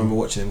 5 because I remember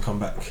watching him come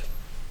back.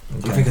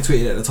 Okay. I think I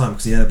tweeted it at the time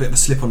because he had a bit of a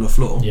slip on the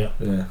floor. Yeah.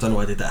 Yeah. Don't know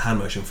why I did that hand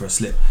motion for a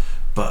slip,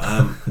 but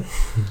and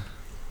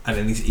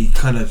then he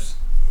kind of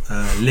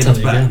limped Tell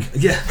me back.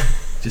 Yeah,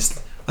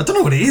 just I don't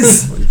know what it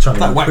is. Well, you're trying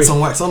to Like go wax quick. on,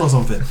 wax on, or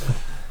something.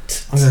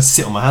 I'm going to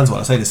sit on my hands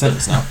while I say the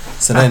sentence now.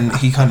 So then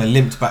he kind of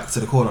limped back to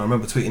the corner. I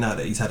remember tweeting out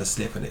that he's had a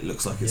slip and it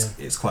looks like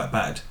it's quite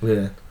bad.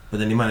 Yeah. But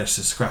then he managed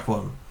to scrap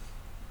on.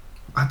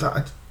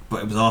 But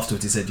it was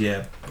afterwards he said,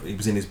 yeah, he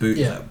was in his boot,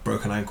 Yeah. like,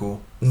 broken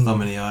ankle, Mm.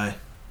 thumb in the eye,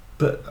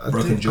 But I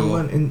broken jaw.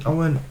 I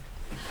weren't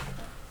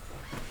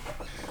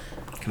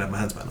Can I have my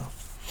hands back now?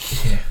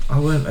 Yeah, I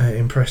weren't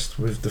impressed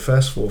with the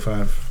first 4 or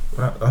 5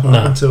 up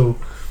No. until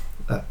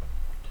that.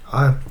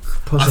 I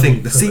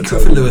think the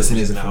secret for Lewison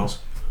is now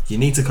you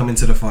need to come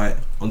into the fight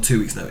on 2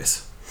 weeks'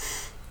 notice.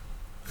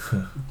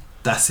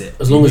 That's it.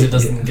 As long as it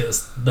doesn't get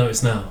us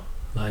notice now.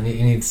 Like,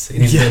 he needs to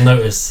get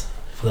notice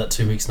for that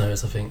 2 weeks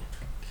notice, I think.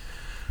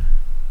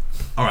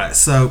 Alright,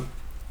 so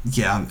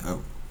yeah,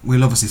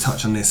 we'll obviously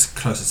touch on this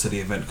closer to the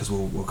event because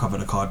we'll cover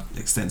the card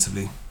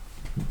extensively.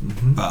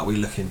 Mm-hmm. But we're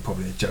looking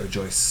probably at Joe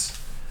Joyce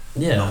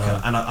Yeah.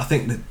 knockout. And I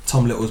think that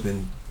Tom Little's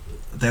been.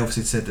 They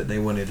obviously said that they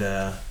wanted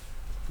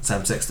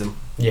Sam Sexton,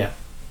 Yeah.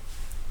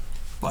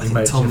 but I He think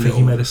made, Tom I think he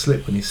Little made a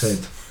slip when he said,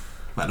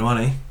 about the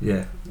money.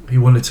 yeah, he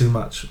wanted too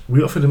much.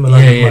 We offered him a lot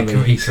of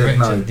money. He He said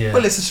no. corrected. Yeah.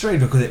 Well, it's a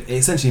strange because it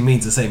essentially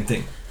means the same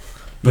thing,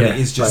 but it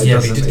is just but it Yeah,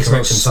 but he doesn't- did it's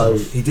correct not so-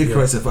 himself. he did yeah.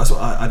 correct it. But that's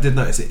what I did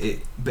notice it,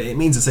 but it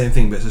means the same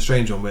thing. But it's a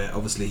strange one where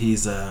obviously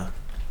he's a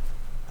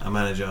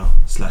manager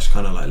 /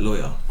 kind of like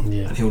lawyer,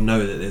 Yeah. and he'll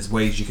know that there's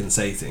ways you can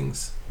say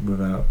things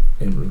without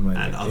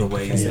implementing and other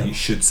ways implication. that you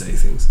should say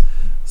things.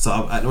 So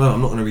I'm not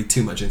going to read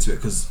too much into it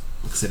because,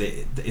 like I said,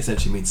 it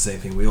essentially means the same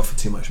thing. We offered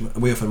too much.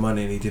 We offered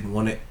money and he didn't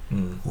want it,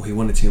 or he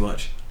wanted too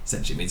much.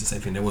 Essentially, it means the same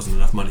thing. There wasn't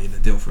enough money in the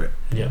deal for it.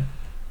 Yeah.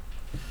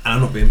 And I'm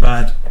not being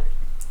bad.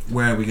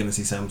 Where are we going to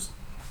see Sam's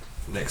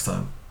next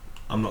time?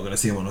 I'm not going to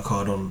see him on a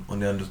card on the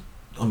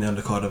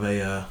undercard of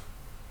a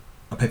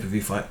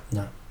pay-per-view fight.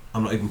 No.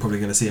 I'm not even probably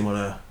going to see him on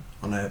a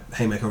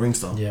Hayemaker ring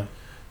style. Yeah.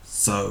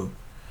 So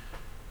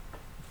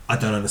I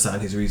don't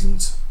understand his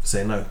reasons for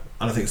saying no.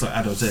 And I think it's like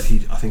Adam said.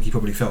 I think he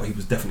probably felt he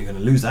was definitely going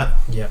to lose that.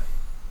 Yeah.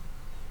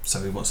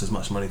 So he wants as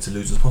much money to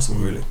lose as possible,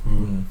 really.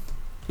 Mm.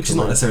 Which is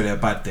not necessarily a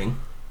bad thing.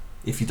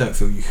 if you don't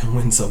feel you can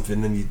win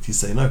something, then you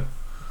say no.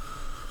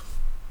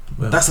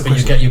 Well, that's the But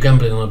question. you're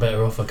gambling on a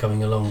better offer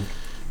coming along.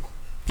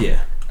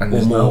 Yeah, and or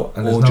there's more,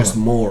 and there's or no just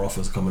one. more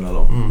offers coming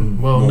along.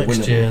 Well, More next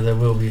winnable. year there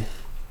will be.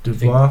 I think-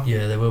 Dubois,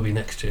 yeah, there will be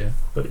next year.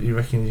 but you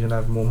reckon he's gonna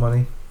have more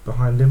money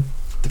behind him?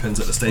 Depends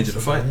at the stage of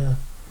the fight. Yeah.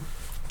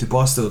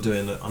 Dubois still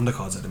doing the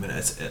undercards at the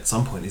minute. At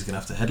some point, he's going to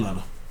have to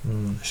headline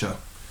Mm. a show.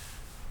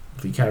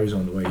 If he carries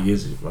on the way he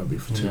is, it won't be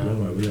for too long,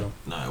 will it? no.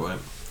 No, it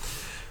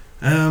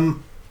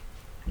won't.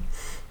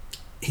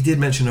 He did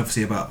mention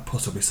obviously about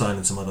possibly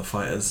signing some other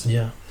fighters,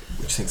 Yeah.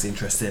 which I think is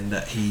interesting.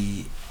 That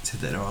he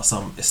said that there are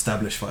some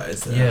established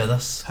fighters that Yeah,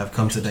 that's have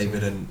come to interesting.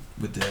 David and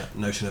with the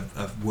notion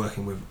of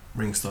working with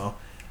Ringstar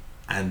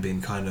and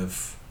been kind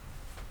of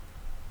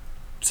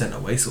sent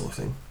away, sort of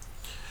thing.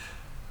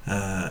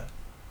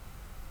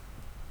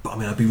 But I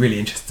mean, I'd be really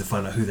interested to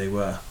find out who they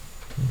were.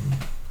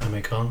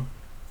 Hayemaker.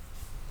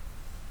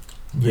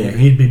 Yeah,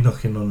 he'd be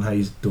knocking on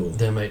Hayes' door.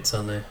 They're mates,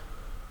 aren't they?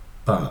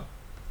 But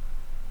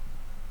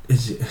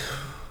is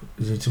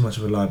he too much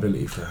of a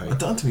liability for Hay? I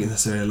don't think it's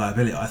necessarily a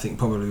liability. I think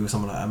probably with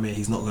someone like Amir,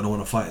 he's not going to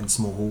want to fight in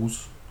small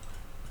halls.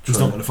 He's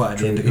not going to fight at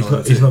the end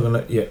of He's not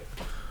going to. Yeah,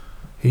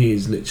 he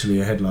is literally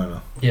a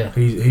headliner. Yeah.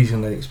 He's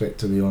going to expect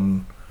to be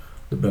on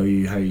the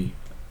Bellew Hay,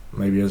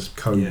 maybe as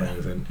co-main Yeah.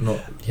 event. Not.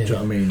 Yeah. Do you know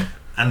what I mean?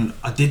 And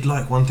I did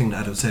like one thing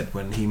that Adam said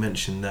when he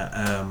mentioned that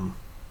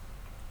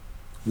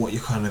what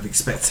you're kind of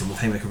expecting with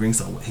Hayemaker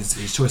Ringstar.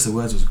 His choice of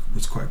words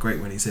was quite great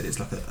when he said it's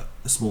like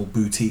a small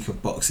boutique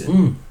of boxing.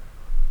 Mm.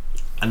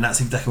 And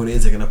that's exactly what it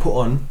is. They're going to put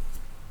on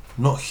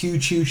not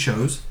huge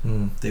shows.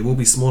 They will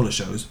be smaller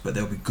shows, but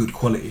they'll be good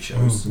quality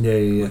shows.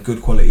 Yeah. With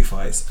good quality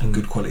fights and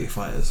good quality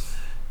fighters.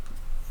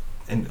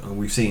 And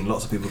we've seen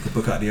lots of people could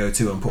book out the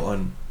O2 and put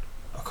on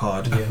a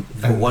card. Yeah.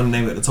 Put one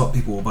name at the top,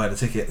 people will buy the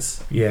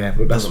tickets. Yeah,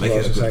 but that's Doesn't what make I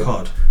it was a good saying.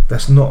 card.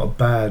 That's not a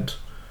bad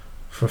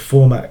for a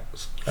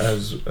format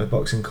as a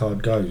boxing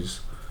card goes.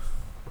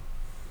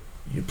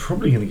 You're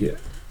probably going to get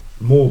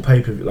more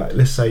pay-per-view. Like,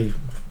 let's say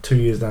 2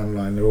 years down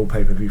the line, they're all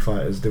pay-per-view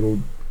fighters. They're all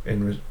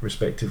in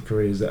respective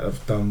careers that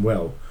have done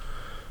well.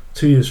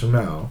 2 years from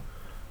now,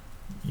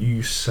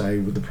 you say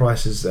with the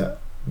prices that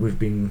we've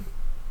been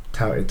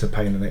touted to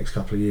pay in the next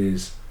couple of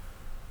years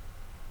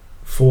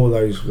for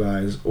those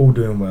guys, all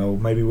doing well,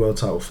 maybe world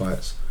title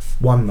fights,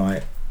 one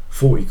night,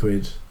 40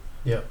 quid.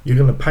 Yeah. You're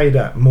going to pay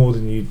that more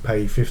than you'd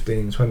pay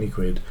 15, 20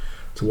 quid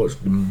to watch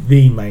the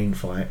main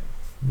fight,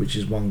 which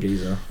is one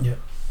geezer. Yeah.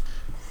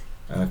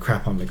 And a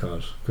crap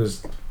undercard.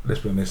 Because,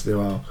 let's be honest,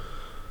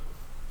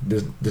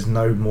 there's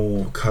no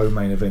more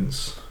co-main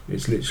events.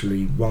 It's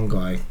literally one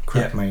guy,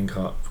 crap main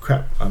card,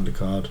 crap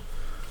undercard.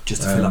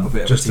 Just to fill up a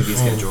bit of a TV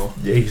schedule.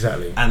 Yeah,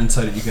 exactly. And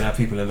so that you can have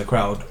people in the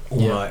crowd all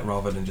Yeah. night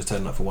rather than just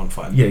turning up for one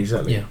fight. Yeah,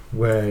 exactly. Yeah.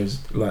 Whereas,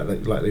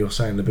 like you're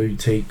saying, the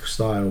boutique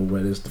style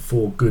where there's the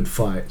 4 good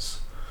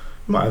fights,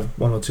 you might have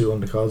 1 or 2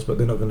 undercards, but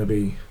they're not going to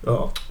be.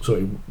 1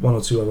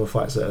 or 2 other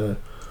fights that are,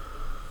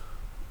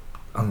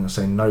 I'm going to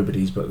say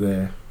nobodies, but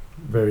they're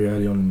very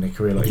early on in their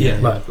career.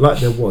 Like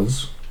there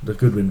was the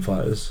Goodwin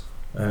fighters.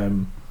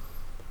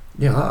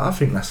 I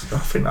think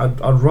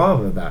I'd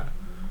rather that.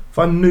 If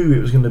I knew it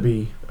was going to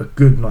be a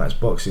good night's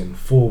boxing,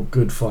 4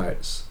 good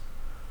fights,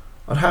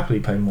 I'd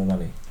happily pay more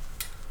money.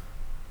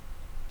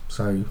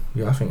 So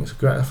yeah, I think it's a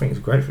great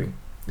thing.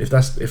 If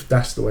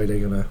that's the way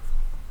they're gonna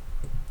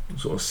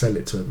sort of sell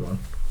it to everyone,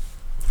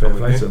 fair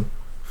play to them.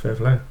 Fair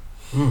play.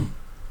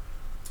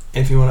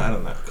 Anything you want to add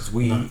on that? Because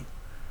we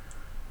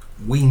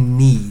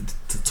need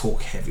to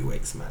talk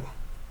heavyweights, man.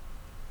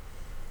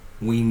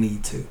 We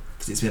need to,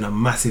 because it's been a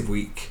massive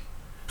week.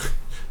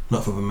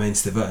 Not for the main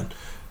Stiverne,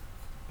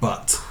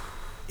 but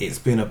it's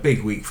been a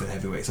big week for the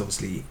heavyweights.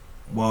 Obviously,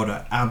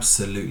 Wilder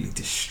absolutely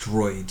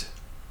destroyed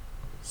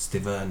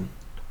Stiverne.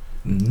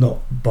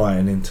 Not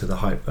buying into the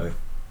hype though.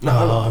 No,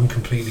 I'm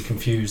completely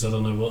confused. I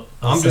don't know what.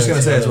 I'm just going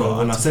to say as well,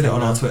 what and I to said it think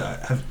on our now.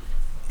 Twitter.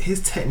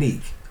 His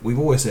technique, we've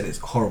always said it's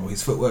horrible.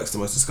 His footwork's the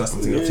most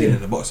disgusting thing I've seen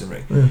in a boxing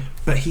ring. Yeah.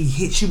 But he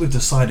hits you with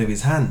the side of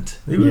his hand.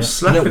 He was Yeah.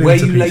 slapping Where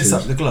into you lace pieces.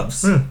 up the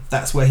gloves, Yeah.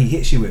 that's where he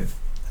hits you with.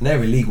 And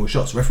they're illegal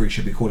shots. Referees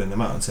should be calling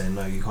them out and saying,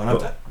 no, you can't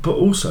have that. But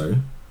also,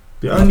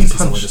 the I'd love only to see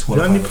someone punch,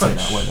 disqualify the only and take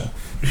punch,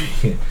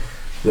 that away, though.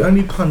 the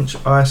only punch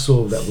I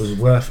saw that was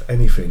worth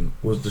anything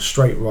was the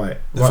straight right,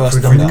 The right first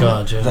through the knockdown. middle.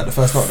 Guard, yeah. Was that the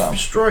first knockdown?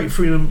 Straight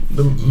through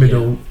the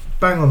middle,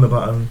 bang on the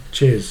button,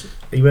 cheers.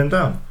 He went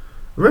down.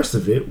 The rest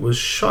of it was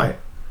shite,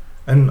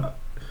 and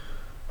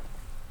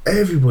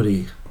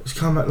everybody was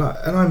coming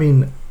and I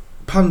mean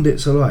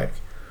pundits alike.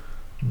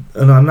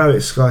 And I know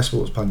it's Sky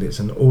Sports pundits,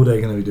 and all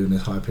they're going to be doing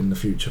is hyping the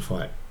future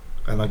fight,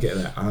 and I get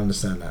that, I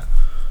understand that.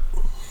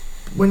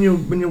 When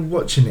you're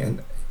watching it,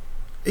 and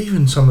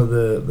even some of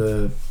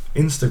the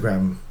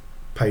Instagram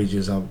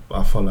pages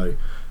I follow,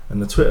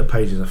 and the Twitter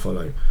pages I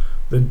follow,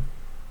 the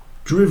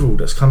drivel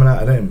that's coming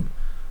out of them,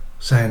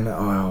 saying,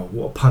 "Oh,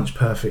 what a punch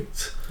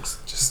perfect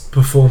Just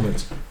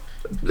performance."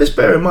 Let's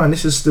bear in mind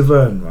this is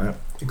Stiverne, right?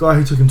 A guy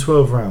who took him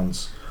 12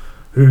 rounds,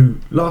 who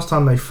last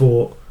time they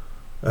fought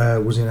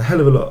was in a hell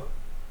of a lot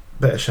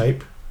better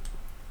shape,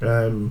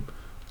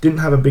 didn't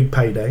have a big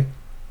payday,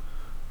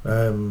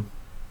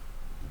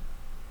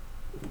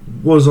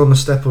 was on the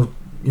step of,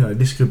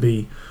 this could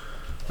be,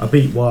 I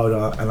beat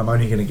Wilder and I'm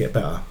only going to get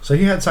better. So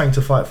he had something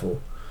to fight for.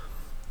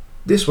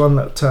 This one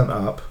that turned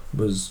up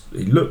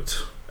he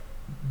looked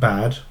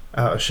bad,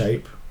 out of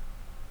shape.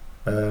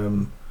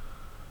 You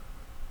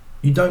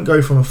don't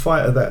go from a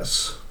fighter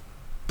that's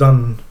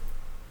done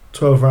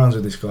 12 rounds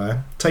with this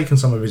guy, taken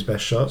some of his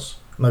best shots,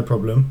 no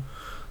problem,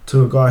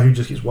 to a guy who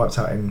just gets wiped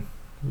out in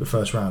the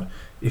first round.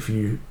 If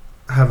you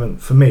haven't,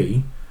 for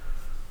me,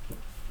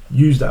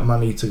 used that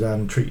money to go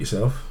and treat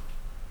yourself,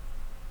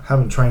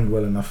 haven't trained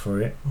well enough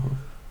for it,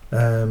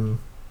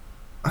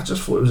 I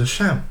just thought it was a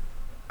sham,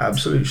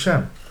 absolute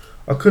sham.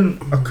 I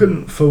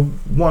couldn't for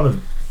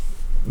one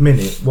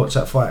minute watch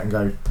that fight and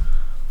go,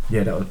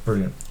 yeah, that was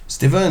brilliant.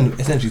 Stiverne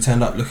essentially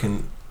turned up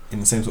looking in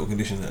the same sort of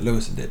condition that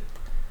Lewison did.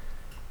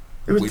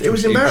 It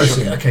was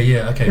embarrassing. Okay,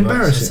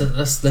 Embarrassing.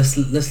 Right. So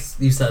let's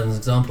use that as an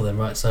example then,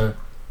 right? So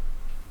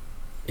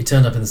he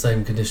turned up in the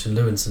same condition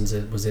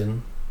Lewison was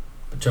in,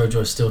 but Joe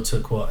Joyce still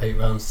took 8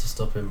 rounds to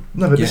stop him.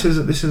 No, but this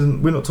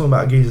isn't. We're not talking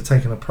about a geezer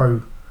taking a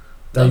pro.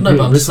 No, but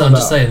I'm just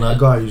saying, like, a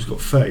guy who's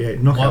got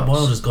 38 knockouts.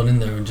 Wilder's gone in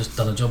there and just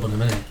done a job on him,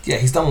 hasn't he? Yeah,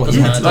 he's done what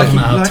Doesn't he had to do. matter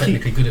how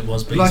technically good it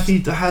was, but like he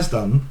has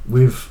done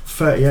with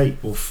 38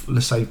 or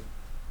let's say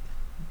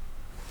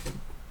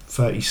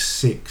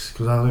 36,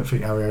 because I don't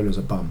think Ariola's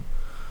a bum,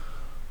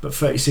 but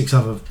 36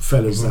 other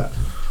fellas that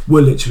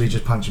were literally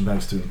just punching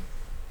bags to him.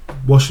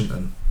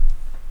 Washington.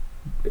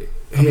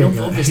 I mean,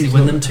 obviously,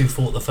 when them two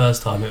fought the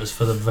first time, it was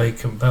for the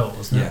vacant belt,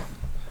 wasn't it? Yeah.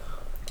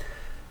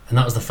 And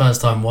that was the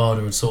first time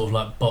Wilder had sort of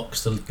like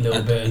boxed a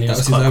little bit, and he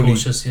was quite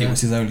cautious. Yeah. It was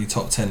his only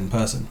top 10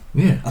 person.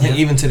 Yeah. I think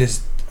even to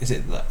this, is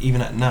it like,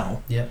 even at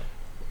now? Yeah.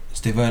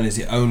 Stiverne is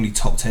the only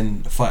top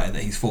 10 fighter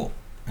that he's fought,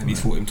 and he's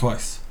fought him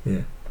twice.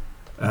 Yeah.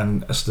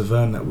 And a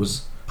Stiverne that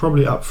was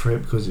probably up for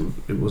it because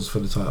it was for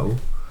the title,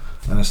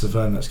 and a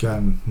Stiverne that's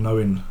going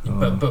knowing.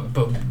 But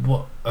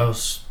what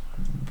else?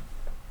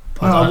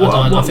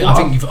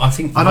 I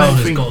think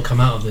Wilder's got to come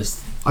out of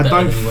this better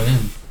than he went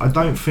in. I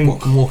don't think.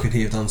 What more could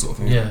he have done, sort of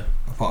thing? Yeah.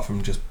 Apart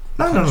from just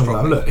no.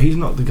 Look, he's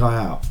not the guy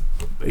out.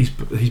 He's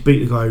beat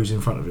the guy who's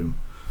in front of him.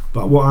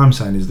 But what I'm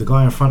saying is the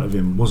guy in front of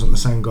him wasn't the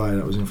same guy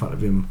that was in front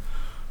of him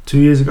 2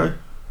 years ago.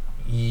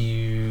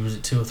 Was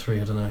it 2 or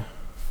 3? I don't know.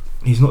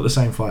 He's not the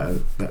same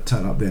fighter that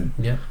turned up then.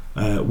 Yeah.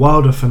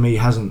 Wilder for me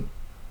hasn't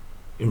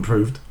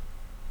improved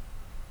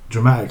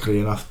dramatically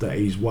enough that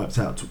he's wiped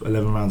out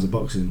 11 rounds of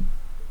boxing.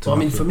 Well, I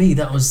mean, for me,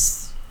 that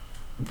was.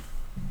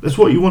 That's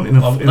what you want in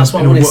a. That's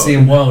what I want to see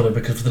in Wilder,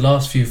 because for the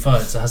last few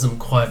fights, it hasn't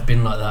quite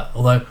been like that.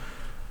 Although,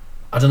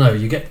 I don't know,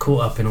 you get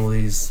caught up in all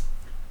these.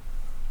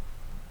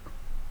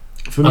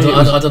 For me, I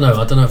don't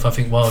know. I don't know if I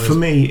think Wilder's for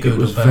me, good it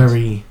was or bad.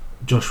 very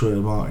Joshua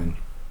Martin.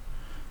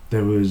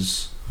 There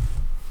was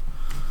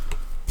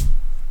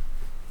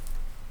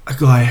a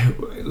guy,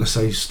 let's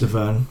say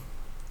Stiverne.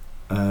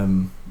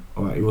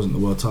 Alright, he wasn't the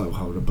world title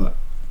holder, but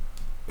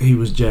he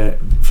was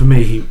for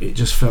me. It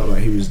just felt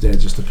like he was there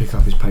just to pick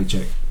up his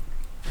paycheck.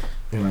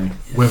 You know,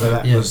 whether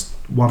that was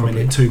 1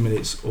 minute, 2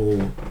 minutes,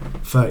 or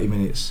 30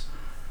 minutes,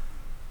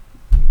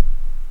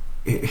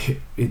 it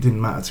didn't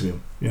matter to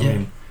him. You know what I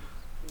mean?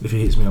 If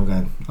he hits me, I'm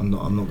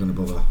not going to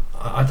bother.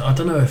 I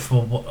don't know if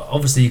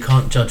obviously you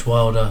can't judge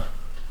Wilder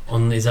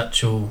on his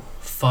actual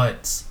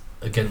fights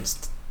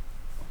against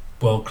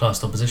world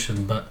class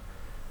opposition, but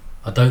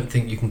I don't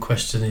think you can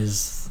question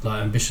his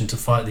ambition to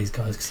fight these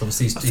guys, because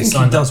obviously he's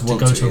signed up to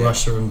go to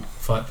Russia and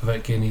fight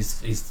Povetkin.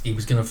 He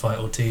was going to fight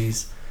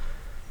Ortiz.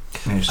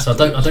 Yeah, so I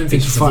don't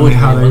think he's funny avoiding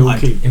how they him. all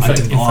keep.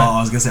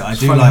 I was going to say, I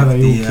do like how they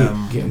the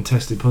all keep getting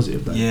tested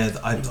positive. Though. Yeah,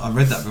 I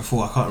read that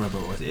before. I can't remember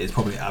what it was. It's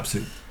probably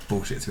absolute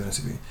bullshit, to be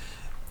honest with you.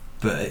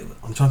 But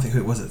I'm trying to think who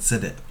it was that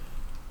said it.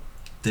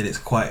 That it's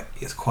quite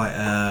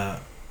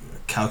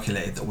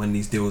calculated that when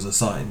these deals are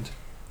signed,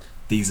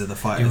 these are the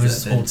fighters. It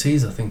was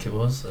Ortiz, I think it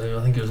was.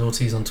 I think it was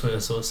Ortiz on Twitter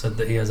sort of said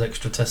that he has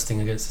extra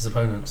testing against his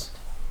opponents.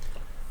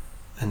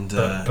 And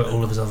but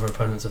all of his other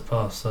opponents have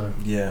passed. So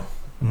yeah.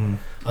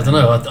 I don't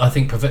know. I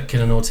think Povetkin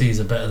and Ortiz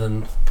are better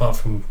than, apart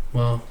from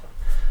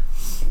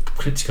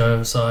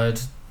Klitschko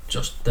aside,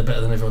 they're better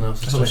than everyone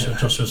else.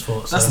 Joshua's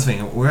fought. That's the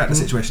thing. We're at the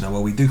situation now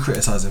where we do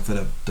criticise him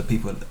for the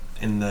people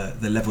in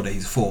the level that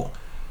he's fought.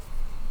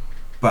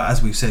 But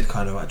as we've said,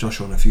 kind of like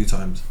Joshua a few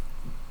times,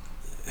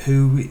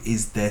 who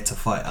is there to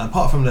fight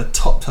apart from the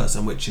top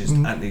person, which is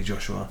Anthony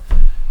Joshua?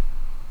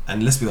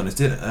 And let's be honest,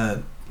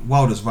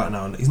 Wilder's right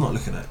now, he's not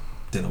looking at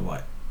Dylan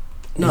White.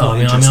 No,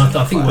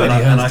 I think what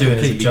Eddie Hearn's doing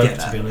is a joke,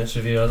 to be honest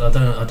with you.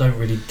 I don't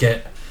really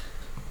get.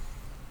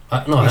 I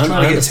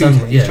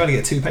understand. He's trying to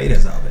get 2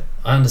 paydays out of it.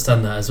 I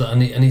understand that as well,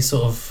 and he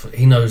sort of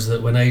knows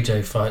that when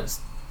AJ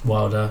fights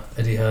Wilder,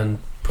 Eddie Hearn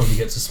probably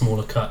gets a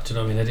smaller cut. Do you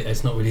know what I mean?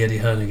 It's not really Eddie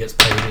Hearn who gets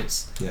paid.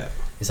 It's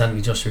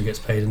Anthony Joshua who gets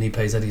paid, and he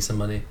pays Eddie some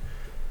money.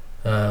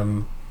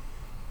 But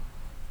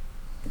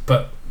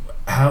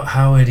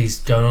how Eddie's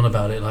going on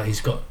about it, like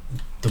he's got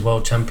the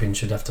world champion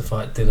should have to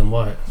fight Dylan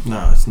White.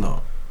 No, it's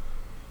not.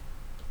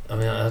 I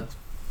mean,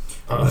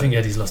 I think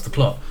Eddie's lost the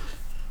plot.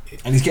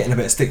 And he's getting a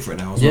bit of stick for it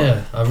now as well.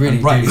 Yeah, I really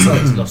do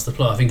think he's lost the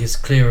plot. I think it's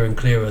clearer and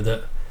clearer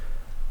that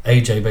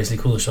AJ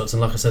basically call the shots.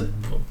 And like I said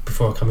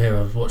before I come here,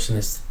 I was watching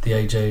the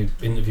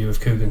AJ interview with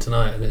Coogan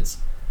tonight, and it's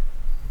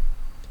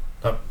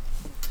like,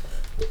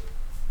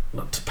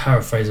 to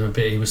paraphrase him a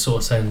bit, he was sort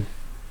of saying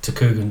to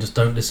Coogan, just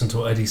don't listen to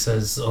what Eddie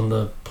says on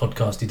the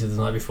podcast he did the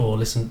night before.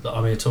 Listen,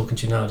 I'm here talking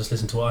to you now, just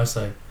listen to what I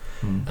say.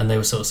 And they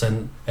were sort of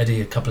saying,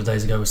 Eddie a couple of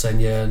days ago was saying,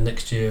 yeah,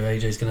 next year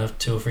AJ's going to have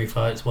 2 or 3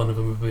 fights, one of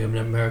them will be in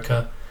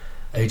America.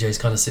 AJ's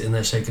kind of sitting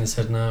there shaking his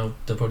head now,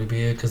 they'll probably be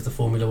here because the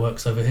formula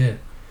works over here.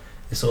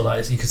 It's sort of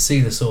like, you can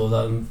see the sort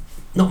of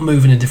not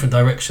moving in different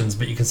directions,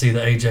 but you can see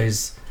that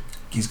AJ's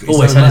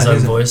always had his own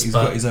voice,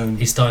 but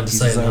he's starting to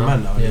say it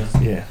now.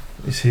 Yeah,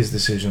 it's his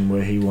decision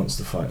where he wants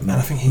to fight. And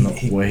I think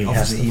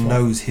he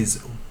knows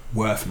his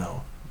worth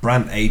now.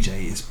 Brand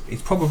AJ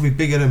is probably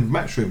bigger than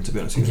Matchroom, to be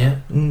honest with you.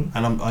 Yeah.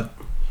 And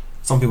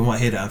some people might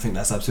hear that and think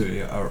that's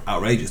absolutely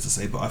outrageous to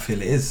say, but I feel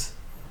it is.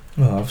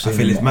 Well, I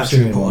feel if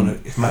Matchroom put on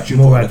a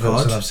more card,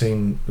 adverts than I've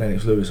seen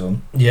Lennox Lewis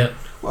on. Yeah.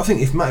 Well, I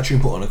think if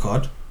Matchroom put on a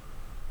card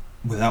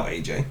without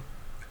AJ,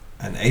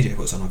 and AJ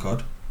puts on a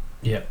card,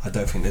 yeah, I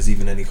don't think there's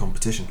even any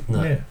competition.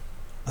 No. Yeah.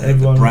 I think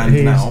the brand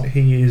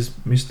he is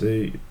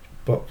Mr.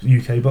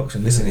 UK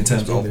boxing. Listen, in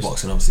terms of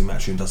boxing, obviously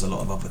Matchroom does a lot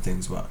of other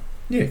things, but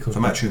yeah, cool. For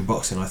Matchroom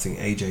boxing, I think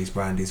AJ's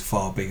brand is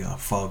far bigger,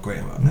 far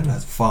greater, and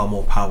has far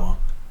more power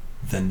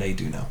than they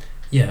do now.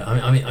 Yeah,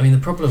 I mean, the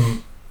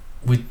problem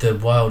with the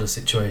Wilder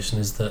situation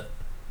is that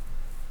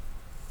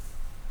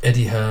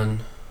Eddie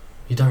Hearn,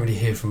 you don't really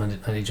hear from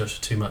Andy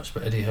Joshua too much,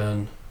 but Eddie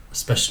Hearn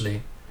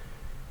especially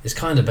is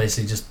kind of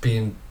basically just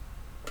being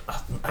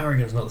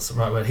arrogant is not the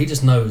right word. He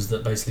just knows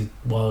that basically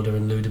Wilder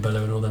and Lou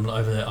DiBello and all them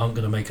over there aren't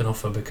going to make an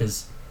offer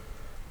because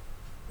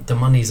the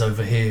money's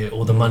over here,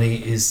 or the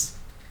money is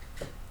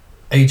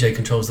AJ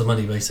controls the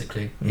money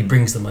basically. He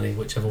brings the money,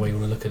 whichever way you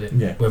want to look at it.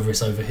 Yeah. Whether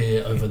it's over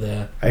here, over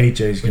there.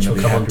 AJ's going to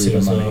be happy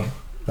with the money. Well.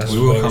 That's we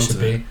will where come it should to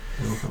be. it.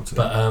 We will come to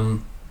but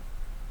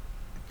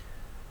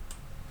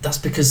that's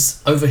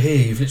because over here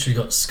you've literally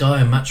got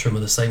Sky and Matchroom are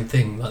the same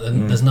thing. Like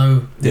there's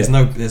no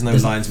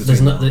lines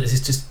between them.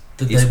 It's just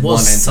there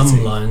was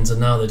some lines,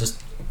 and now they're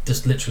just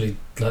literally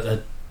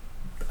like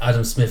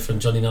Adam Smith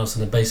and Johnny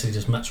Nelson are basically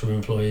just Matchroom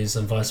employees,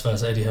 and vice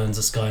versa. Eddie Hearn's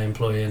a Sky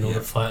employee, and all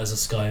the fighters are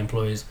Sky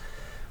employees.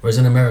 Whereas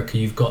in America,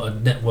 you've got a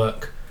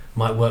network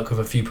might work with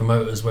a few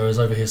promoters, whereas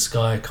over here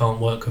Sky can't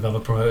work with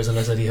other promoters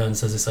unless Eddie Hearn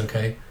says it's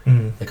okay.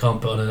 They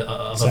can't put on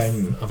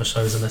other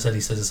shows unless Eddie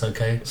says it's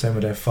okay. Same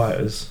with their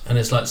fighters. And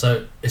it's like,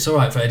 so it's all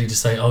right for Eddie to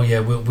say, oh yeah,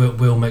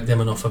 we'll make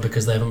them an offer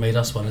because they haven't made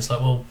us one. It's like,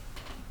 well,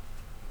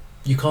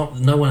 you can't.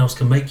 No one else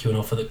can make you an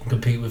offer that can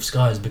compete with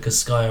Sky's because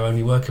Sky are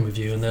only working with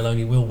you and they'll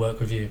only will work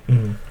with you.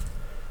 And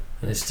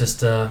it's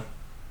just, I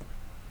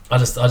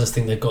just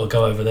think they've got to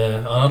go over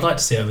there. I'd like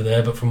to see over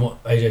there, but from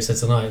what AJ said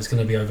tonight, it's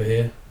going to be over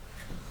here.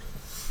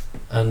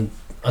 And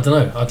I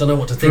don't know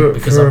what to think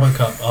because I woke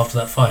up after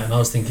that fight and I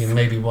was thinking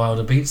maybe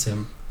Wilder beats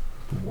him.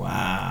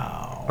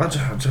 Wow. Wilder's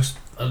not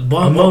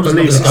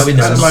going to go in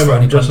there for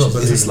any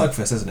punches. It's a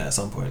slugfest, isn't it, at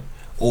some point?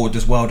 Or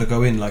does Wilder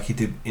go in like he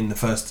did in the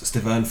first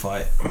Stiverne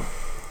fight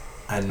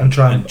and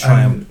try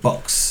and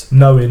box,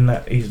 knowing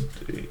that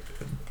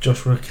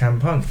Joshua can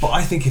punch? But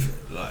I think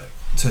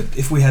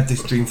if we had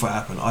this dream fight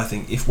happen, I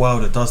think if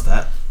Wilder does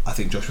that, I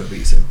think Joshua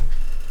beats him.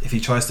 If he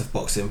tries to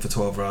box him for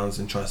 12 rounds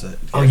and tries to...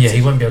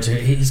 he won't be able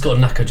to. He's got to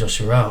knacker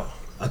Joshua out.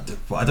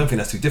 But I don't think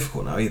that's too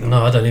difficult now either.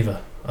 No, I don't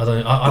either.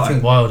 I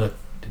think Wilder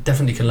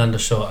definitely can land a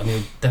shot and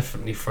he'll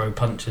definitely throw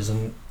punches,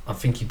 and I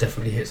think he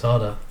definitely hits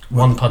harder.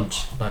 One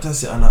punch.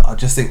 Does it? And I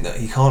just think that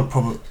he can't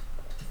probably...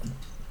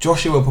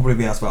 Joshua will probably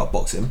be able to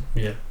outbox him.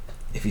 Yeah.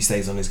 If he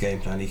stays on his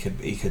game plan, he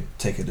could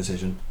take a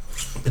decision.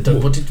 But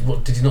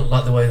did you not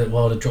like the way that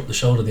Wilder dropped the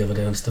shoulder the other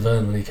day on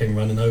Stiverne when he came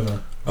running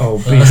over? Oh,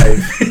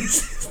 behave.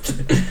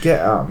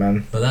 Get out,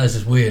 man. But that was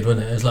just weird,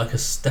 wasn't it? It was like a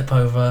step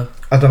over.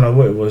 I don't know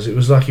what it was. It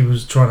was like he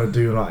was trying to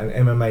do like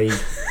an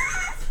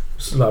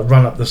MMA, like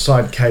run up the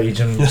side cage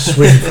and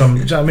swing from.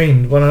 Do you know what I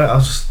mean? When I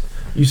watched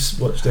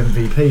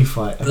MVP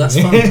fight. But that's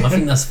fun. I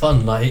think that's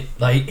fun.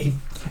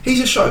 He's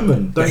a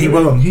showman. Don't get me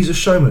wrong. He's a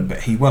showman.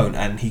 But he won't,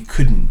 and he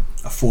couldn't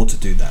afford to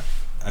do that.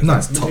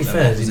 No, to be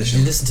fair, did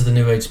you listen to the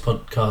New Age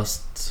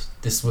podcast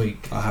this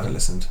week? I haven't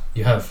listened.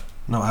 You have?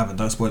 No, I haven't.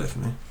 Don't spoil it for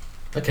me.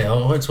 Okay, I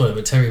won't spoil it,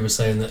 but Terry was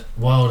saying that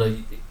Wilder,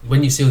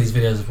 when you see all these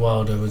videos of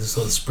Wilder with the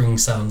sort of spring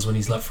sounds when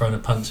he's like throwing a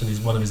punch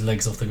and one of his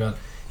legs off the ground,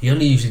 he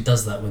only usually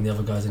does that when the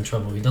other guy's in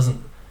trouble. He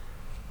doesn't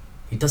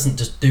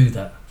just do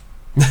that.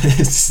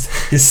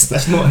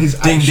 That's not his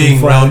ding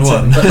ding round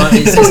one. But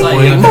it's like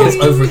he gets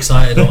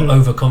overexcited or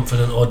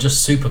overconfident or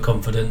just super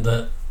confident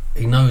that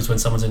he knows when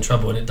someone's in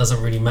trouble, and it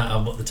doesn't really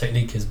matter what the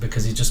technique is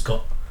because he's just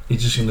going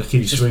to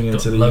keep swinging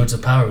until loads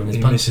of power in his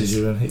punches. Misses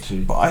you and hits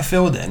you. But I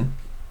feel then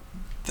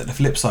that the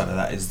flip side of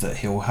that is that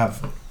he'll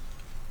have,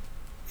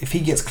 if he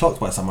gets clocked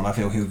by someone, I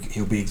feel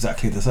he'll be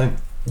exactly the same.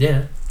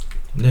 Yeah.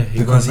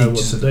 He won't know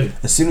what to do.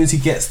 As soon as he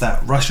gets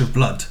that rush of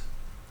blood,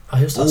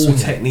 all swinging.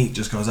 technique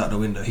just goes out the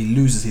window. He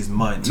loses his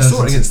mind. You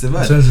saw it against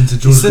Stiverne. Turns into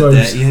George He stood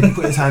Groves. there, he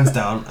put his hands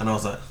down, and I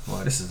was like,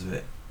 "Wow, this is a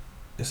bit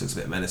this looks a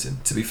bit menacing.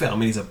 To be fair, I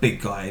mean, he's a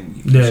big guy and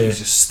he's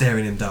just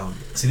staring him down.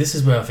 See, this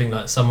is where I think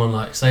like someone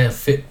like, say, a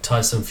fit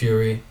Tyson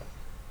Fury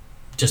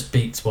just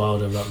beats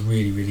Wilder like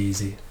really, really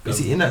easy. You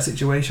see, in that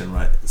situation,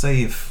 right?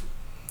 Say if,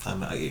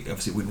 and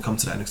obviously it wouldn't come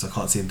to that because I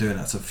can't see him doing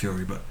that to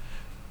Fury, but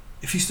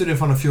if you stood in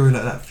front of Fury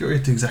like that, Fury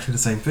would do exactly the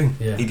same thing.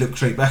 Yeah. He'd look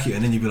straight back at you,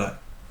 and then you'd be like,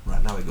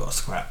 right, now we got a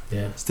scrap.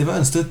 Yeah.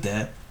 Stiverne stood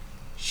there,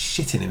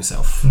 shitting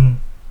himself.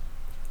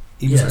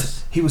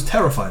 He was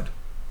terrified.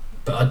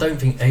 But I don't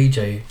think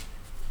AJ,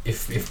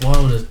 if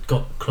Wilder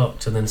got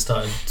clocked and then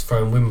started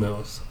throwing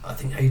windmills, I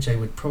think AJ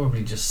would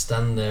probably just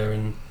stand there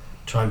and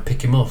try and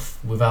pick him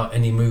off without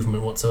any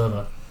movement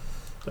whatsoever.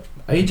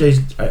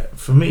 AJ's,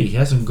 for me, he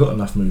hasn't got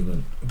enough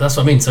movement. That's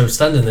what I mean. So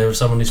standing there with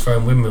someone who's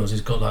throwing windmills,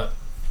 who's got like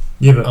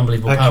but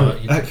unbelievable power.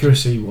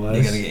 Accuracy wise,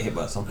 you're gonna get hit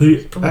by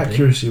something.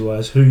 Accuracy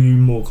wise, who are you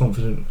more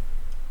confident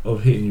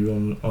of hitting you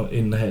on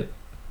in the head?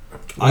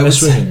 When they're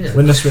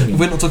swinging.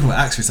 We're not talking about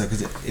accuracy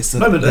because it's the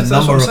that's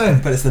number what I'm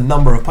saying. but it's the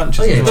number of punches.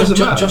 Oh yeah, doesn't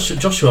matter.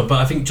 Joshua, but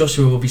I think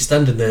Joshua will be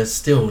standing there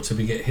still to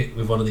be get hit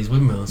with one of these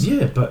windmills.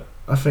 Yeah, but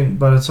I think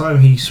by the time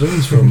he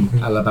swings from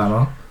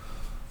Alabama,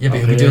 but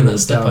he'll be doing that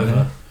step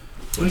over.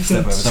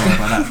 Step over, don't worry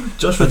about that.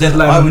 Joshua did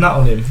lay a nut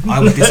on him. I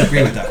would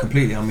disagree with that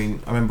completely. I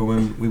mean, I remember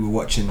when we were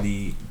watching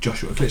the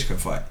Joshua Klitschko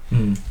fight,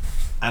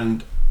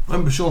 and I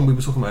remember Sean, we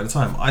were talking about at the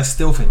time. I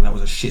still think that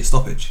was a shit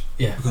stoppage.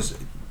 Yeah, because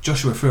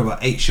Joshua threw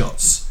about 8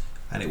 shots,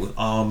 and it was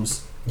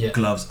arms, yeah,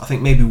 gloves. I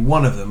think maybe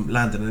one of them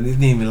landed, and it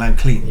didn't even land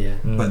clean. Yeah,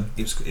 but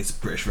it's a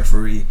British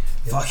referee.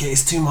 Yeah. Fuck it,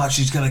 it's too much.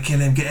 He's gonna kill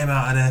him. Get him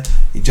out of there.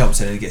 He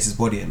jumps in and he gets his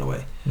body in the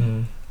way.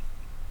 And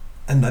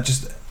I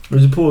just. It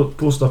was a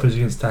poor stoppage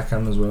against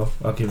Takam as well.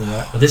 I'll give him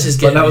that. But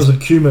that was a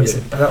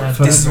cumulative.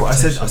 This is what I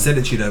said. I said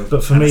it to you though.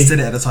 But for me, I said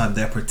it at the time.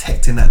 They're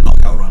protecting that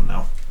knockout run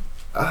now.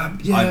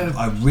 Yeah.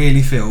 I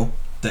really feel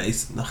that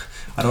it's.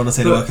 I don't want to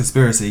say the word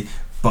conspiracy,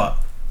 but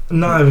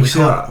no, we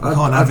can't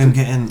have him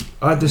getting.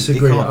 I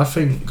disagree. I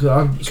think you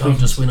can't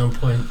just win on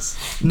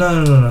points.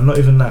 No, not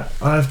even that.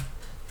 I've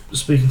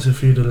speaking to a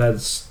few of the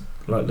lads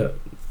like that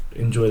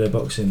enjoy their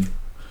boxing,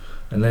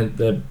 and then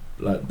they'll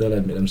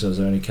admit themselves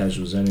they're only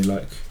casuals. They're only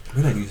like.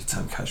 We don't use the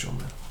term casual,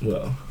 man.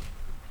 Well,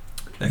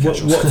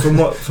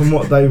 what from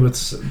what they would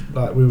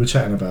like, we were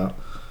chatting about.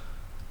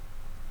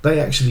 They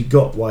actually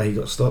got why he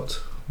got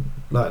stopped.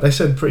 Like they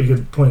said, pretty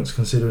good points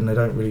considering they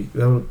don't really.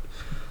 They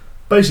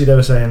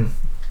were saying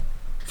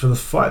for the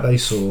fight they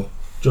saw,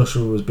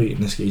 Joshua was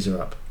beating this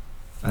geezer up,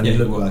 and he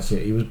looked like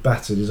it. He was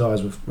battered. His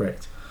eyes were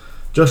wrecked.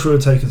 Joshua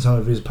had taken some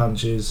of his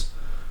punches.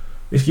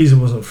 This geezer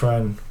wasn't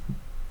throwing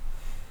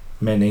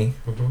many.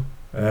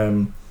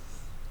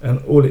 And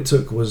all it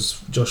took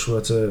was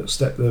Joshua to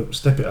step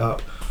it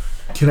up,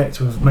 connect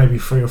with maybe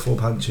 3 or 4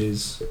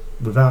 punches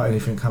without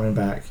anything coming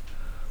back.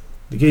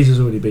 The geezer's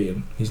already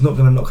beaten. He's not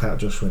going to knock out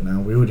Joshua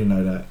now. We already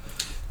know that.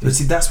 But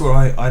see, that's where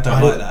I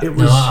don't like that.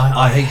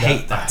 I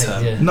hate that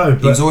term. Yeah. No,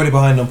 but he was already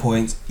behind on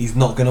points. He's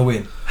not going to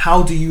win.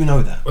 How do you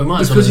know that? We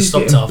might as well have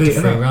stopped after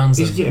 3 rounds.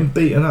 He's getting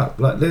beaten up.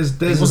 Like there's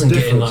he wasn't a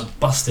getting difference. like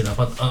busted up.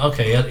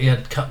 Okay, he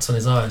had cuts on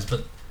his eyes,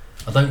 but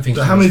I don't think.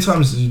 But how many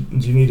times do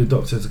you need a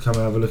doctor to come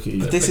and have a look at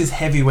you? But this is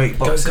heavyweight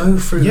boxing. Go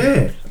through.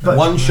 Yeah, but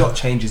one shot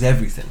changes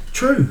everything.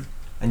 True.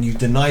 And you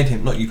denied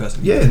him, not you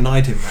personally. Yeah. You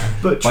denied him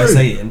that by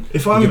saying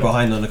if you're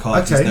behind on the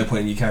card, there's no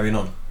point in you carrying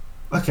on.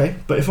 Okay,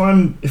 but if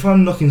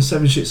I'm knocking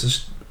 7 shades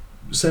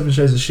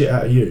of shit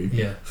out of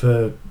you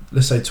for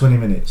let's say 20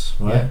 minutes,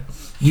 right? Yeah.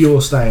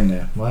 You're staying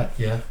there, right?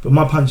 Yeah. But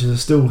my punches are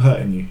still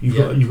hurting you.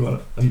 You've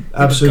got an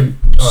absolute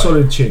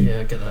solid chin. Yeah,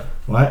 I get that.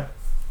 Right?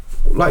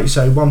 Like you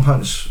say, one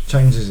punch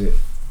changes it.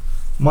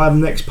 My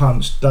next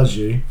punch does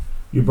you.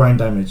 You're brain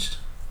damaged.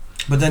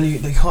 But then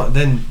they can't.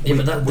 Then we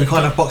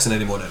can't have boxing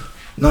anymore. Then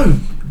no.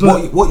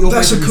 But what you're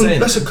that's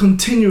a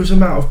continuous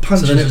amount of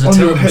punches on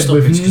your head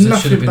with nothing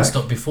should have been back.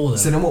 stopped before then.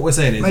 So then what we're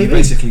saying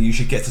is you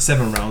should get to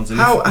 7 rounds. And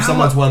if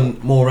someone's won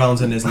more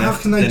rounds than is left,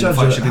 how can they then judge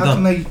the fight it? should be How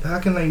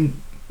done. can they?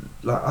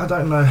 Like I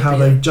don't know how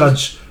they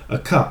judge a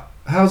cut.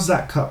 How's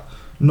that cut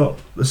not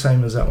the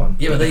same as that one?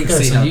 Yeah, but there you go.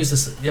 So use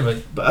this. Yeah,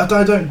 but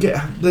I don't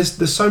get.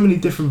 There's so many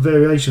different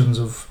variations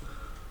of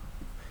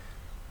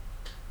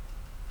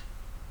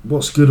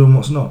what's good and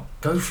what's not.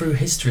 Go through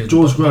history.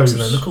 George Groves.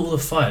 Look at all the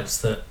fights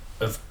that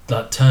have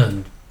like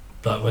turned.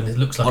 Like when it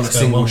looks like on it's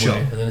going one way,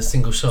 and then a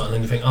single shot, and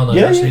then you think, oh no,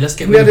 actually, let's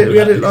get rid of it. We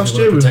had it last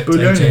year with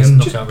Buglioni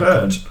and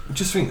Burton.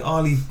 Just think,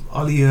 Ali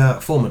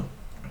Foreman.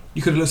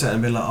 You could have looked at him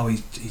and been like, oh,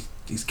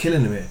 he's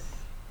killing him here.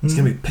 He's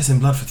going to be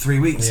pissing blood for 3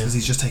 weeks because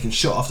he's just taking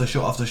shot after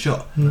shot after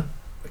shot. We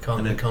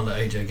can't let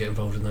AJ get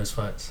involved in those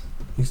fights.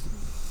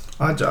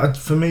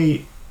 For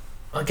me,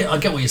 I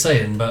get what you're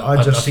saying, but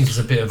I think it's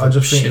a bit of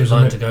a shit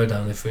line to go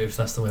down if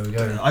that's the way we're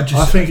going. I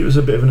think it was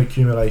a bit of an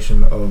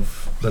accumulation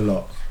of the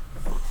lot.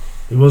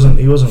 He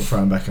wasn't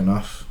thrown back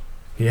enough.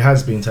 He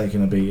has been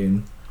taking a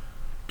beating.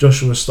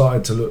 Joshua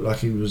started to look like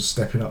he was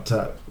stepping up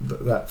to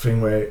that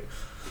thing where,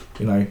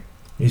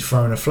 he's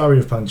throwing a flurry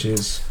of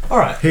punches. All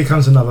right, here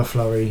comes another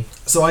flurry.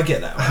 So I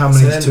get that. Right? How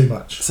many is too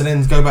much? So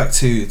then go back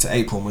to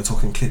April and we're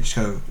talking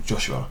Klitschko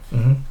Joshua.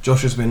 Mm-hmm.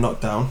 Joshua's been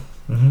knocked down.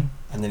 And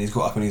then he's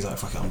got up and he's like,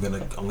 fuck it, I'm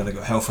gonna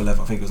go hell for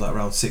leather. I think it was like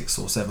around 6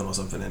 or 7 or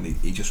something, and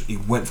he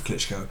went for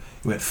Klitschko.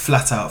 He went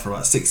flat out for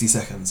about 60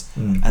 seconds,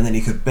 and then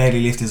he could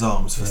barely lift his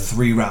arms for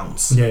 3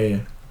 rounds. Yeah.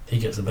 He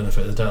gets the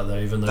benefit of the doubt though,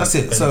 even though that's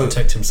it. he So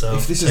protect himself.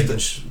 If this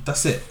is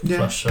that's it.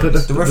 Yeah.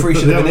 But the referee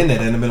should have been in there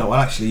then and been like, well,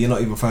 actually, you're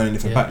not even throwing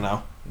anything back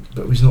now.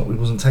 But he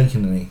wasn't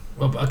taking any.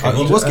 Well, okay,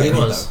 he was getting it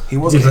though. He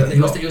was getting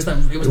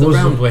it. It was the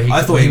round where he.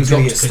 I thought he was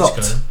going to get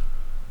stopped.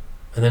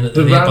 And then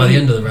by the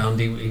end of the round,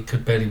 he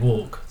could barely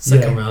walk.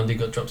 Second round, he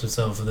got dropped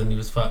himself, and then he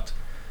was fucked.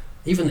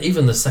 Even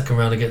the second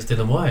round against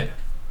Dylan White,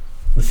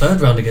 the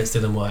third round against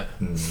Dylan White.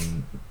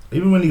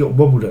 Even when he got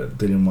wobbled at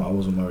Dylan White, I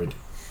wasn't worried.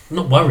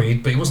 Not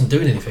worried, but he wasn't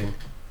doing anything.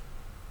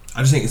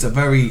 I just think it's a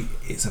very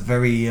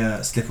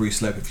slippery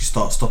slope if you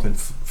start stopping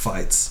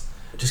fights.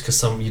 Just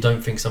because you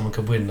don't think someone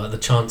could win, like the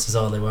chances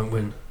are they won't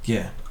win.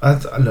 Yeah.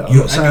 I'm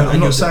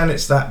not saying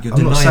it's that.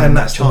 I'm not saying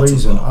that's the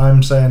reason. Well.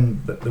 I'm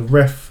saying that the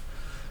ref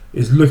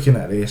is looking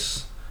at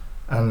this,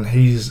 and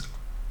it's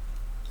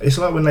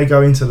like when they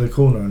go into the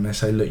corner and they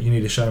say, look, you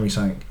need to show me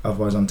something,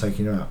 otherwise I'm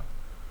taking you out.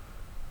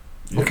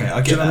 Okay,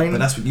 I get that, I mean? But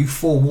that's what you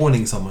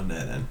forewarning someone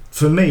there then.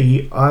 For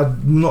me,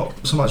 I'm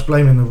not so much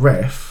blaming the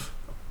ref,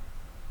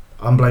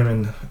 I'm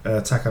blaming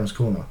Takam's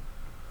corner.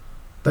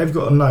 They've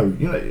got to know.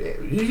 You know,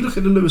 you look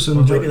at the Lewis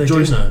and Joyce. Look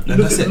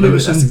at the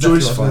Lewis and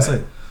Joyce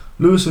fight.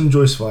 Lewis and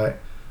Joyce fight.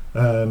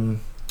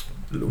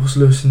 What's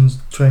Lewison's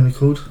trainer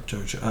called?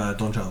 Don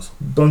Charles.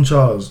 Don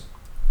Charles,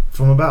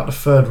 from about the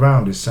third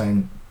round, is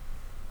saying,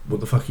 "What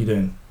the fuck are you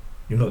doing?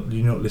 You're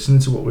not listening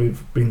to what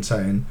we've been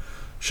saying.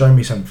 Show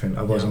me something,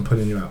 otherwise I'm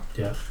pulling you out."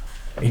 Yeah.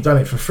 He done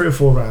it for 3 or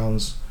 4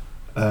 rounds.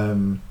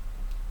 Then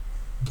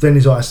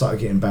his eyes started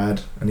getting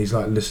bad, and he's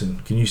like,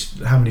 "Listen,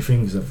 how many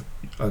fingers have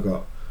I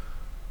got?"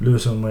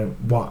 Lewison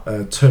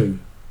went 2.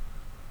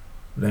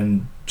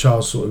 Then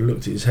Charles sort of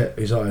looked at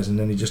his eyes, and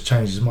then he just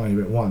changed his mind. He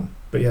went 1,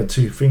 but he had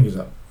 2 fingers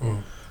up.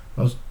 I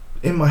was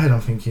in my head. I'm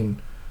thinking,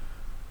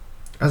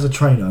 as a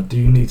trainer, do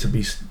you need to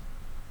be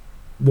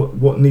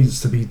what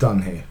needs to be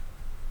done here?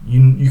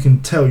 You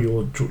can tell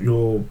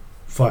your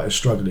fighter's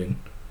struggling.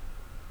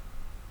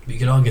 But you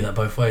can argue that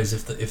both ways.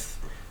 If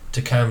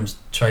Takam's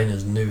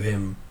trainers knew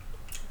him,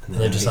 and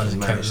they decided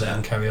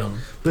to carry on.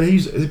 But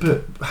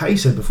Haye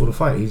said before the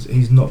fight,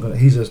 he's not gonna.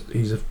 He's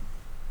a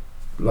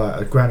like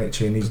a granite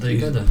chin. But there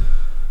you go then.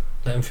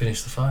 Let him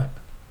finish the fight.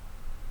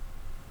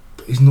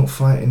 But he's not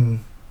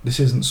fighting. This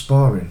isn't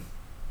sparring.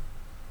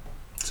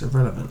 It's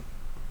irrelevant.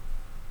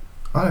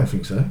 I don't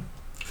think so.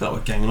 I feel like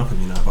we're ganging up on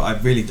you now, but I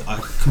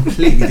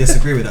completely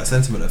disagree with that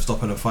sentiment of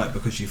stopping a fight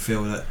because you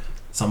feel that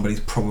somebody's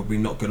probably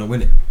not going to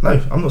win it.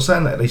 No, I'm not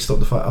saying that they stopped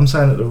the fight. I'm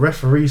saying that the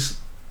referees.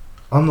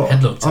 I'm not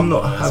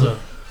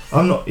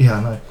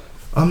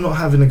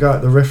having a go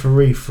at the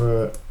referee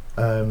for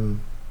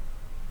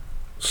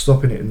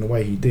stopping it in the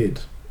way he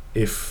did.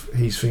 If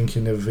he's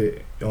thinking of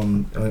it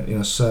in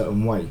a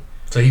certain way.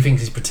 So he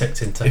thinks he's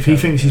protecting Takam. If he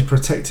thinks he's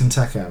protecting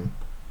Takam,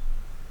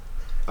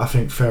 I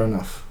think fair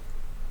enough.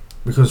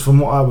 Because from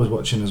what I was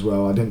watching as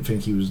well, I didn't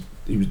think he was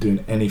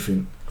doing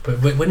anything.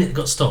 But when it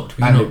got stopped,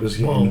 were you not,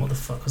 whoa, what the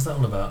fuck was that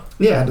on about?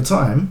 Yeah, at the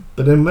time.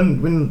 But then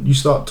when you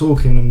start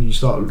talking and you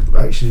start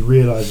actually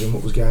realising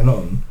what was going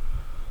on,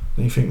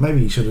 then you think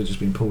maybe he should have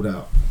just been pulled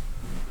out.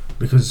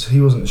 Because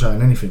he wasn't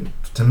showing anything.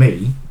 To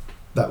me,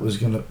 that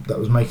was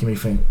making me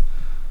think,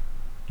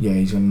 yeah,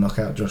 he's going to knock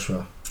out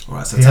Joshua.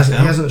 Alright, so he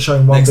hasn't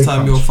shown one. Next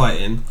time you're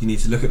fighting, you need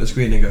to look at the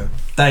screen and go,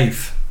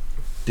 Dave,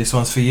 this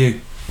one's for you.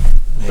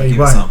 But he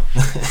won't.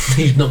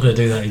 He's not going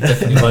to do that. He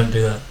definitely won't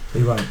do that.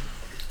 He won't.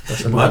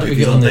 Why did we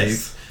get on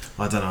this?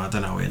 I don't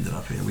know how we ended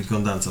up here. We've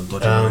gone down some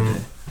dodgy road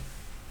here.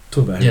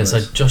 Talk about so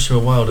Joshua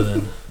Wilder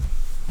then.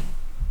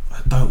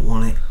 I don't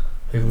want it.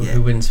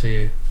 Who wins for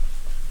you?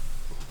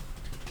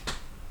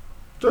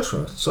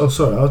 Joshua. So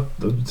sorry.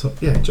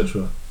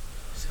 Joshua.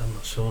 I'm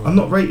not sure. I'm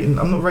not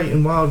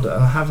rating Wilder,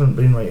 and I haven't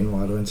been rating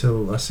Wilder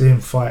until I see him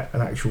fight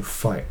an actual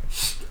fight.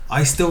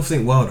 I still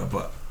think Wilder,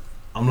 but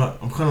I'm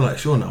kind of like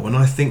Sean now. When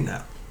I think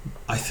that,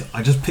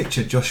 I just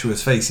pictured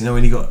Joshua's face. You know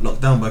when he got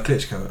knocked down by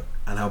Klitschko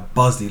and how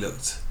buzzed he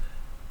looked,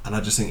 and I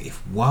just think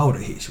if Wilder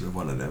hits you with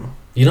one of them,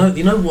 you know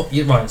what?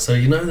 You're right. So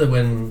you know that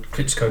when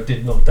Klitschko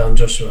did knock down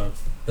Joshua,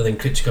 and then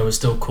Klitschko was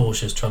still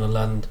cautious, trying to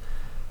land.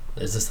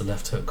 Is this the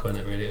left hook?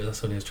 Wasn't it really?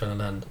 That's what he was trying to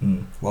land.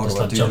 Just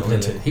like jumping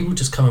into it. He would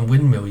just come and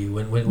windmill you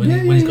when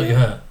he's got you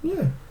hurt.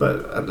 Yeah,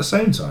 but at the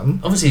same time,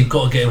 obviously you've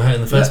got to get him hurt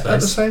in the first place.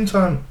 At the same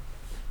time,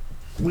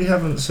 we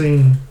haven't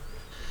seen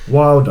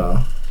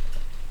Wilder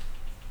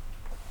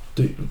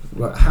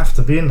have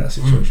to be in that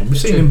situation.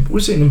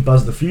 We've seen him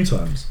buzzed a few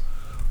times.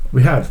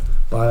 We have,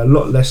 by a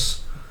lot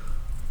less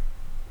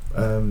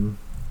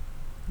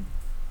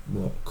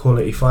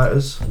quality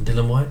fighters. And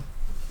Dylan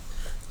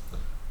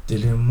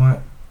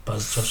White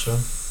buzzed Joshua.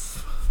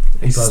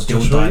 He's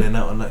still dining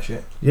out on that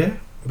shit. Yeah,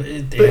 but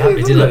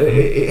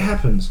it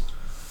happens.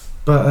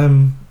 But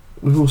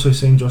we've also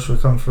seen Joshua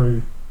come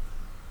through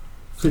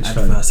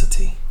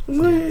adversity.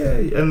 Well,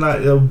 yeah, and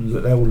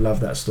they'll love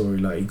that story.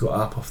 Like he got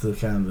up off the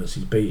canvas,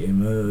 he beat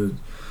him,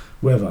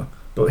 whatever.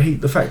 But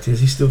But the fact is,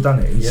 he's still done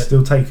it. He's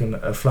still taken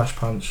a flash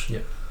punch.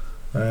 Yep.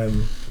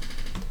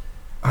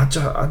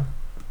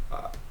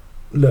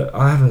 Look,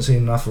 I haven't seen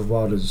enough of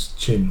Wilder's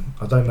chin.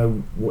 I don't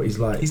know what he's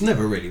like. He's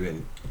never really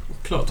been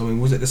clocked. I mean,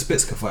 was it the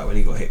Spitzka fight when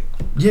he got hit?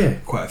 Yeah,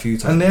 quite a few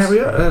times.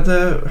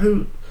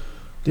 And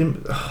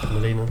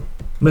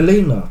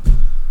Molina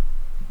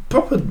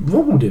proper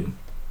wobbled him,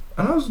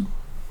 and I was.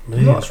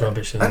 Molina's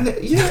rubbish. And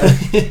he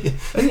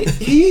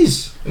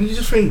is. And you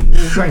just think,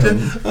 well, hang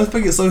on. I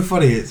think it's so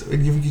funny. It's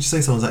when you just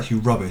say someone's actually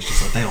rubbish.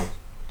 It's like, damn,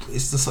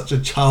 it's just such a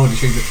childish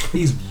thing. That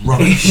he's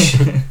rubbish.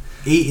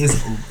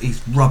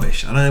 He's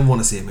rubbish. I don't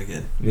want to see him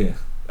again. Yeah.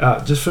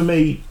 Just for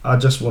me, I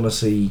just want to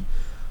see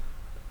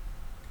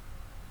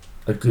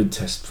a good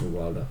test for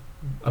Wilder.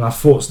 And I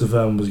thought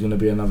Stiverne was going to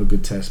be another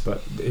good test,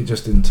 but it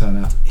just didn't turn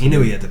out. He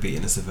knew he had to beat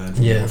in a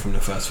Stiverne from the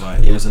first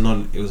fight. Yeah. It was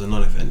a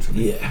non-event for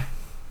me. Yeah.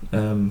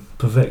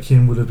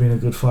 Povetkin would have been a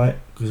good fight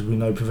because we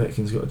know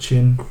Povetkin's got a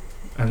chin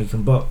and he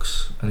can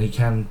box and he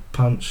can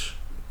punch.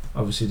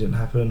 Obviously didn't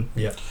happen.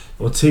 Yeah.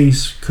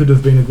 Ortiz could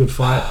have been a good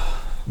fight.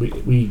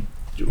 We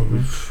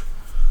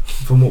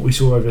from what we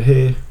saw over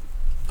here,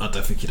 I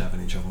don't think he'd have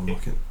any trouble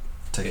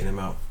taking him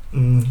out.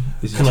 Can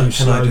I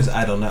just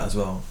add on that as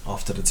well?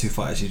 After the two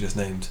fighters you just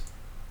named,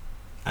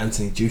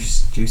 Anthony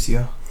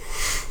Juicia.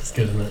 That's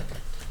good, isn't it?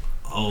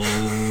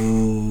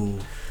 Oh.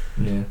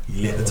 Yeah.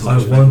 You lit the I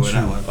torch want with you.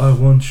 that one. I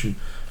want you.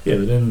 Yeah,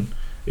 but then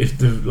if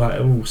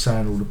they're all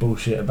saying all the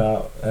bullshit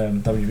about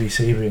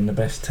WBC being the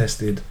best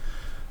tested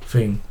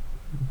thing,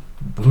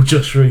 will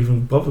Joshua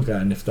even bother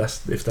going if that's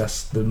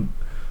the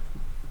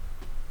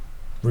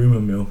rumour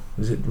mill?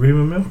 Is it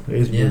rumour mill? It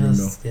is rumour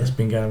mill. Yeah. That's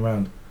been going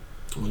around.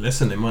 Well,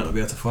 listen, they might not be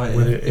able to fight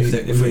Will it.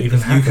 it If even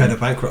happen? UK are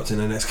bankrupt in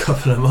the next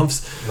couple of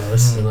months, Well,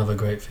 this is another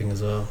great thing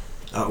as well.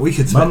 we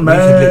could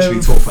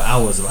literally talk for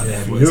hours about the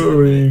heavyweights.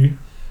 Fury.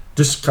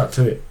 Just cut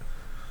to it.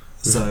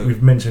 So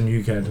We've mentioned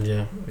UCAD.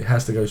 Yeah. It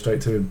has to go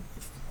straight to him.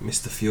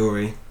 Mr.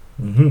 Fury,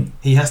 Mm-hmm.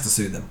 he has to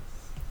sue them.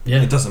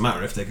 Yeah. It doesn't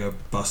matter if they go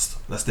bust.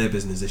 That's their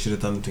business. They should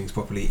have done things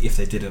properly. If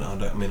they didn't, I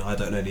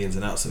don't know the ins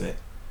and outs of it.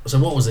 So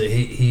what was it?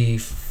 He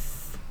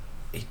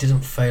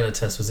didn't fail a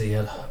test, was it? He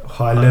had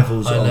High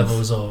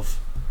levels of.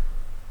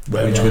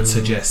 Which Yeah. would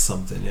suggest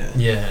something, yeah.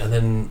 Yeah, and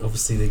then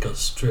obviously they got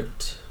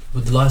stripped.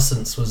 But the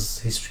license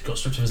he got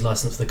stripped of his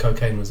license for the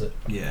cocaine, was it?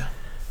 Yeah.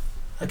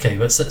 Okay,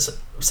 but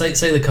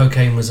say the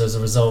cocaine was as a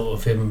result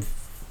of him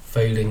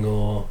failing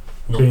or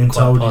not being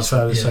quite told he's passing.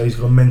 failed, so he's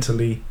gone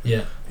mentally.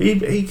 Yeah.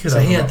 He could. So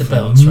have he had up the for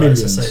belts, right?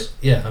 millions. So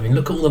yeah, I mean,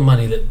 look at all the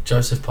money that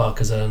Joseph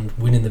Parker's earned,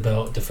 winning the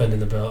belt, defending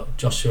the belt,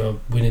 Joshua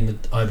winning the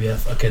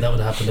IBF. Okay, that would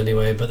have happened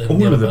anyway, but then All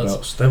the of other the belts,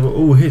 belts, they were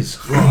all his.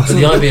 but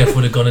the IBF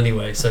would have gone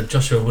anyway. So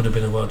Joshua would have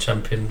been a world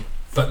champion.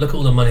 But look at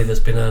all the money that's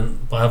been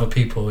earned by other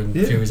people in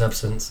Fury's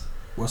absence.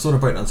 Well, I saw the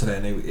breakdown today,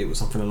 and it was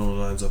something along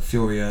the lines of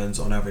Fury earns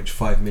on average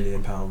 £5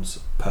 million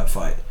per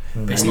fight.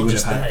 Mm. But it's and he not would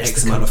just have had that, it's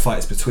X the amount of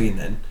fights between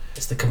then.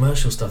 It's the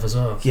commercial stuff as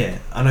well. Yeah,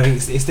 I know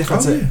it's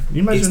different.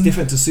 You imagine, it's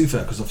different to sue for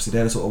that because obviously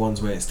they're the sort of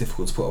ones where it's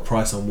difficult to put a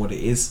price on what it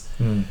is.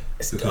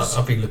 Because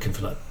I'll be looking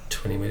for like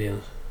 20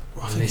 million.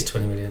 At least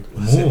 20 million.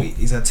 More.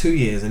 He's had 2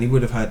 years, and he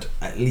would have had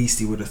at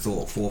least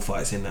 4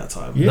 fights in that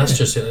time. Yeah. That's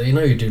just it. You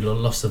know, you do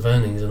loss of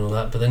earnings and all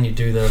that, but then you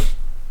do the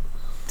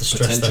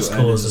stress that's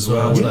Potential caused as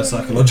well. like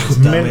psychological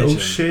damage, mental and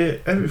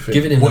shit, everything.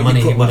 Giving him the what money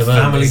you he put would my have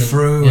earned. family isn't-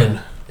 through. Yeah. And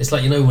It's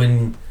like, you know,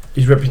 when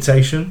His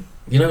reputation.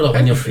 you know, like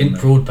when your Everything,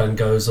 broadband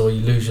goes or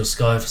you lose your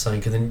Sky for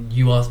something, and then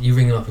you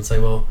ring them up and say,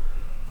 well,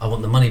 I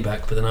want the money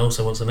back, but then I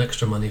also want some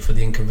extra money for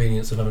the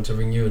inconvenience of having to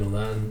ring you and all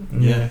that.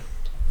 And yeah.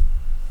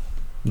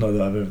 Not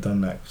that I've ever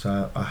done that,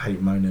 because I hate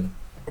moaning.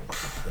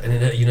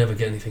 you never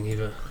get anything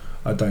either.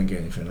 I don't get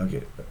anything. I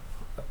get.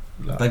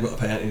 They've got to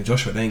pay Anthony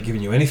Joshua. They ain't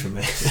giving you anything,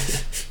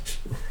 mate.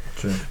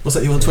 True. What's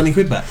that? You want 20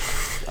 quid back?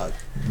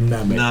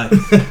 Nah, mate. No.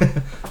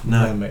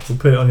 No, mate. We'll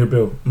put it on your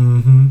bill.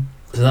 Mm-hmm.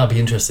 So that'll be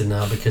interesting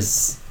now,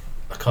 because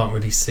I can't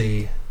really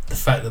see the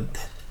fact that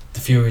the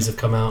Furies have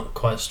come out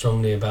quite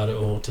strongly about it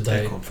all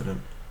today. They're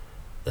confident.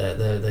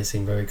 They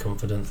seem very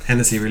confident.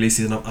 Hennessy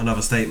releases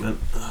another statement.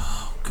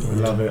 Oh, God. We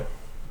love it.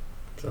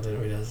 I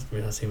didn't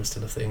realise he was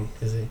still a thing,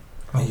 is he?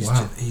 Oh,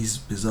 wow. He's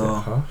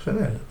bizarre. Harsh,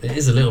 isn't it? It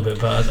is a little bit,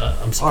 but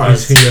I'm Is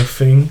surprised. he a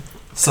thing?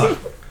 So,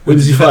 Where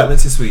does he fight?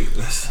 developments this week.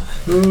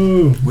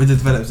 Ooh. With the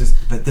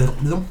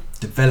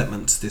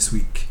developments this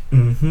week,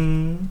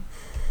 Mm-hmm.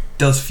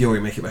 does Fury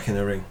make it back in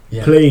the ring?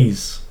 Yeah.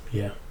 Please.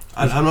 Yeah.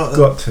 I'm not.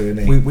 Got to,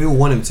 innit? We all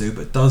want him to,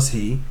 but does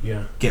he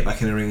Yeah. get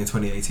back in the ring in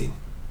 2018?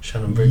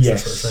 Shannon Briggs,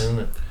 Yes. that's what I'm saying,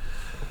 isn't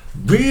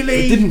it?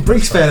 Really? Didn't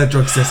Briggs fail a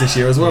drug test this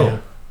year as well?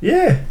 Yeah.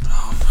 Yeah.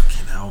 Oh,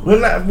 fucking hell,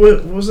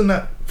 man. Wasn't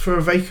that for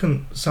a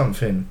vacant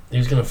something? He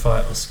was going to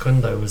fight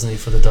Osquendo, wasn't he,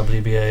 for the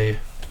WBA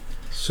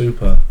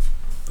Super.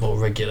 or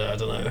regular, I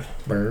don't know.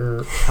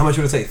 Brr. How much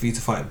would it take for you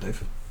to fight him,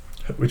 Dave?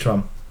 Which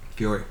one?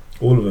 Fury.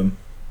 All of them.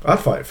 I'd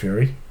fight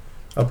Fury.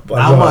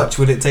 How much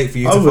would it take for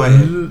you to fight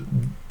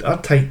him?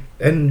 I'd take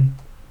any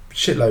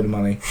shitload of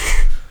money.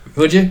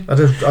 Would you?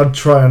 I'd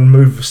try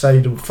and stay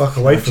the fuck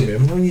away from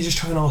him. When you just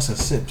try and ask a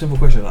simple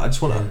question,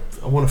 like,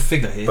 I want a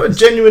figure here. But a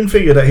genuine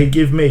figure that he'd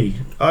give me,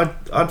 I'd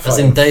fight As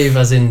him.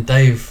 in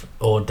Dave,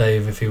 or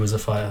Dave if he was a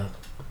fighter.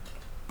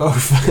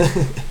 Both.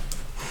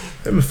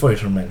 I'm a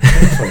fighter, man.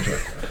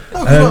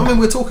 No, 'cause I mean,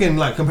 we're talking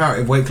like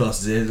comparative weight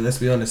classes here. Let's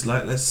be honest.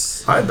 Like,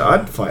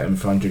 I'd fight him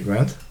for 100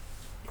 grand.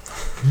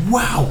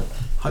 Wow.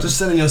 Just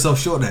selling yourself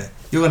short there.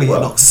 You're gonna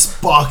get knocked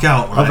spark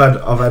out. Right?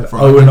 I've had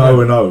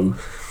 0-0-0,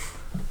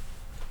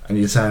 and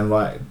you're saying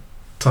like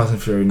Tyson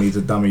Fury needs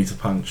a dummy to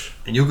punch,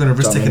 and you're gonna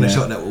risk taking a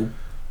shot that will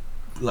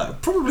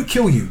like probably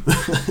kill you.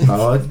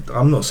 No,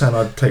 I'm not saying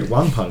I'd take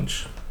one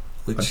punch.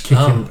 I'd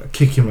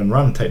kick him and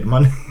run, take the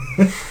money.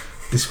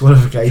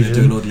 Disqualification. You're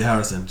doing Audley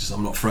Harrison. Just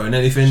I'm not throwing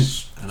anything,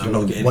 and I'm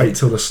not getting. Wait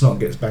till the snot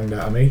gets banged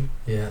out of me.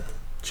 Yeah.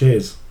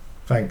 Cheers.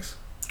 Thanks.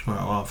 All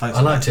right, well, thanks.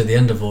 I liked it at the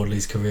end of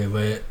Audley's career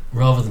where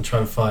rather than try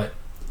and fight,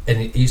 and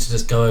he used to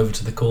just go over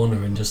to the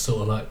corner and just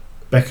sort of like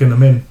beckon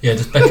them in. Yeah,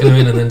 just beckon them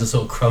in and then just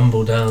sort of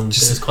crumble down. It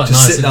was quite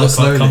nice. Sit down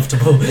slowly. Quite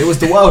comfortable. It was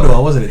the Wilder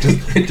one, wasn't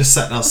it? Just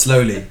sat down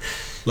slowly,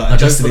 like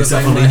adjusted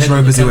himself on each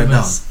rope as he went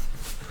down.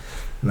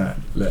 No,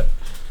 look.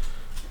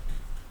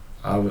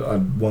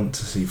 I'd want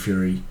to see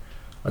Fury.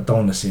 I don't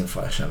want to see him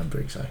fight Shannon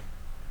Briggs, though.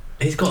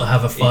 He's got to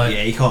have a fight.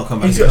 Yeah, he can't come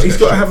back. He's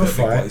got to have a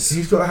fight.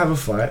 He's got to have a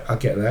fight. I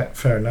get that.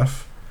 Fair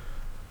enough.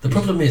 The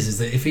problem is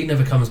that if he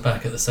never comes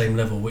back at the same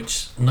level,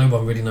 which no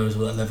one really knows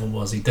what that level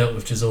was, he dealt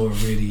with Chisora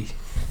really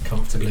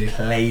comfortably. He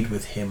played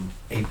with him.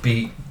 He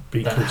beat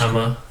that Klitschko.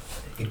 Hammer.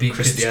 He beat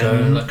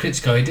Klitschko. Like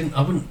Klitschko, he didn't.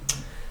 I wouldn't.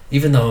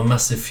 Even though I'm a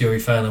massive Fury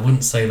fan, I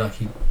wouldn't say like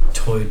he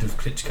toyed with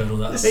Klitschko and all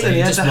that. He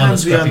just won a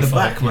scrappy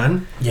fight,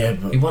 man. Yeah,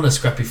 but he won a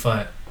scrappy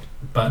fight,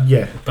 but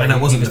but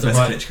that wasn't the best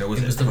Klitschko, was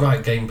it? It was the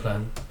right game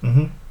plan.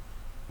 Mm-hmm.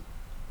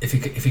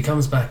 If he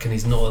comes back and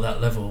he's not at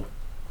that level,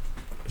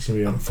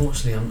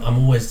 unfortunately, I'm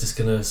always just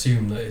going to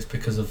assume that it's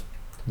because of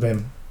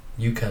them.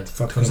 UCAD.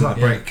 Because of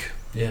the break.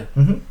 Yeah.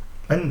 Mm-hmm.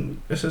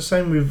 And it's the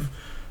same with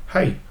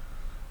Haye.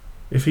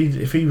 If he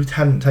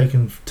hadn't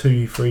taken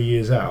 2-3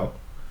 years out,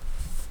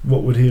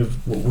 what would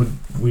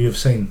we have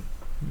seen?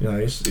 You know,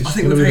 it's I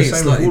think with Haye it's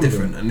slightly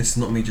different, and this is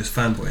not me just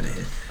fanboying it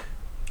here.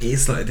 It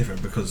is slightly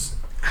different because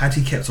had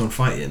he kept on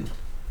fighting,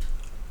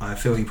 I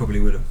feel he probably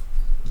would have.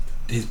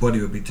 His body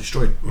would be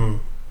destroyed. You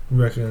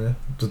reckon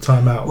the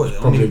timeout was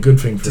probably a good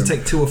thing for him. To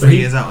take 2 or 3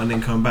 years out and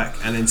then come back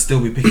and then still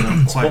be picking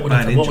up quite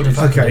bad injuries. What would have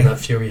happened in that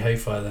Fury Haye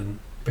fight then?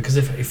 Because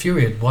if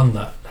Fury had won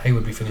that, Haye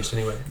would be finished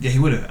anyway. Yeah, he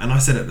would have. And I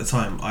said at the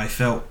time, I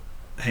felt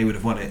Haye would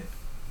have won it.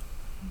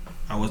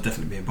 I was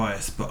definitely being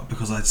biased, but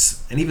because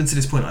and even to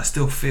this point, I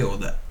still feel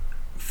that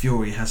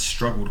Fury has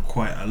struggled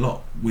quite a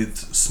lot with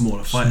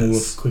smaller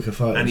fighters, quicker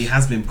fighters, and he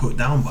has been put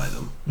down by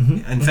them.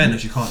 Mm-hmm. In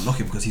fairness, you can't knock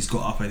him because he's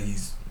got up and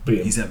he's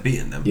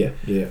beaten them.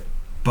 Yeah.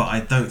 But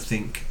I don't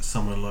think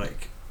someone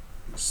like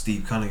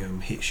Steve Cunningham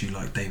hits you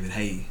like David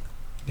Haye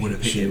would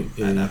have hit him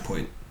at that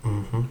point.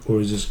 Mm-hmm. Or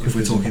is this? If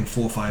we're talking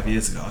 4 or 5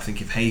 years ago, I think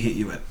if Haye hit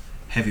you at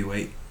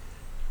heavyweight,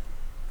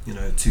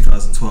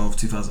 2012,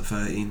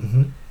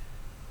 2013,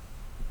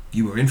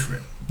 you were in for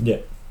it. Yeah.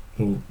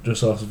 Well,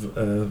 just ask.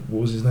 What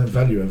was his name?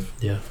 Value of.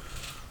 Yeah.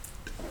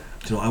 Do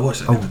you know what I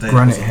watched that the other day?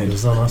 Granite Head. It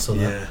was on us,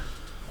 yeah.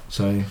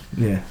 So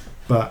yeah,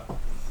 but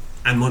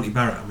and Monty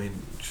Barrett. I mean,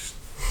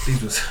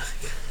 these was.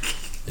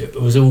 It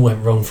was all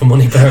went wrong for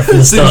Monty Barrett from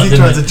the start. He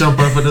tried to jump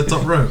over the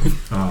top rope.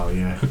 Oh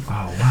yeah.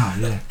 Oh wow.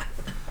 Yeah.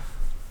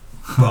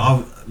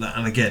 But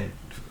and again,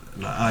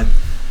 like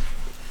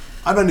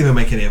I don't even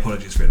make any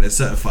apologies for it. There's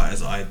certain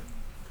fighters I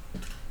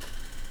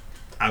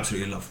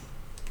absolutely love.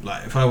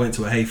 Like if I went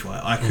to a Haye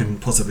fight, I couldn't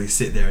possibly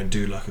sit there and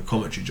do like a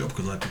commentary job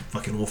because I'd be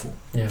fucking awful.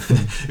 Yeah.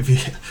 If you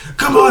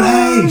come on,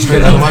 Haye,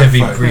 straight out heavy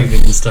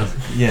breathing and stuff.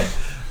 Yeah.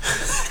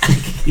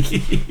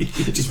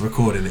 Just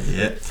recording it.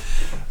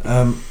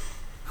 Yeah.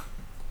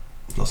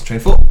 Lost train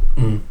of thought.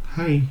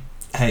 Hey.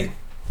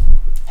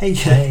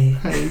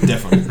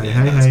 Definitely.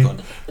 That's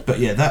gone. But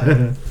yeah,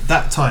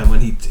 that time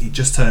when he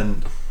just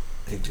turned,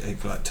 he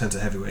like turned to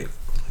heavyweight.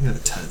 I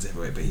think turned to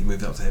heavyweight, but he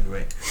moved up to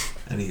heavyweight,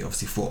 and he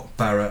obviously fought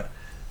Barrett.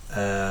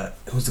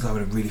 Who was the guy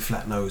with a really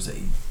flat nose I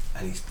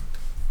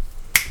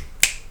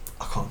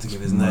can't think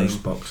of his name.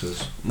 Most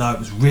boxers. No, it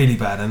was really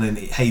bad, and then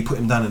Haye put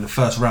him down in the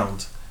first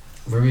round.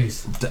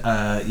 Ruiz.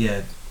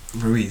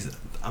 Ruiz.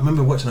 I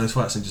remember watching those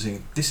fights and just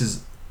thinking, this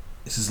is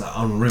like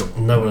unreal.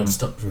 No one had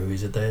stopped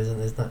Ruiz a day,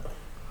 isn't that?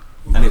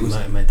 And it was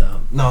might have made that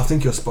up. No, I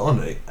think you're spot on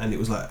it. And it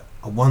was like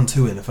a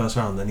 1-2 in the first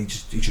round, and he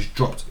just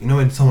dropped. You know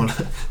when someone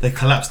they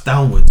collapsed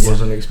downwards.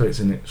 Wasn't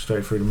expecting it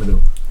straight through the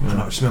middle.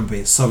 And I just remember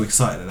being so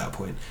excited at that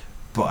point.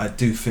 But I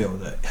do feel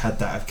that had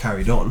that have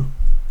carried on,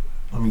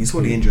 I mean, you saw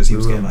the injuries he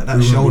was getting. Like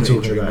that shoulder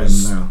injury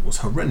was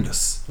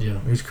horrendous. Yeah,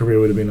 his career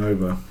would have been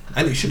over.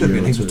 And it should have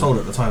been. He was told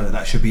at the time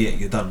that should be it.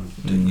 You're done.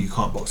 You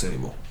can't box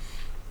anymore.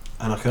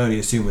 And I can only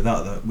assume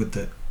without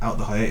the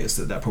hiatus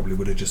that probably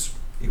would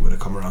have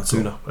come around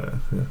sooner.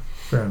 Yeah,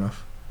 fair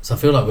enough. So I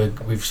feel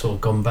like we've sort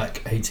of gone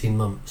back 18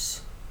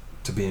 months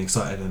to being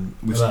excited and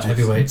about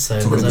heavyweights.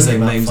 Saying talking there's the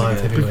only same about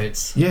names 5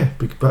 heavyweights. Yeah,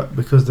 but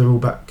because they're all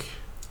back.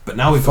 But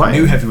now we've got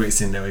new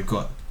heavyweights in there. We've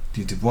got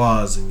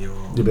Dubois and your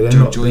but they're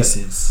Joe not-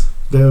 Joyces.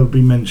 They'll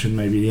be mentioned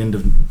maybe the end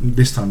of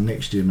this time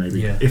next year, maybe,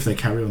 Yeah. if they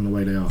carry on the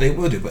way they are. They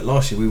will do, but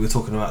last year we were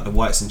talking about the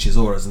Whites and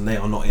Chisoras, and they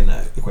are not in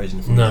that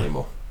equation for me No.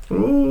 anymore.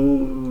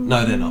 Ooh.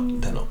 No, they're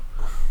not. They're not.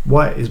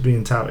 White is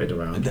being touted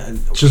around. And-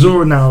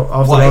 Chisora now,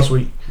 after White- last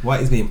week,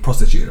 White is being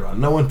prostituted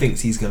around. No one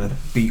thinks he's going to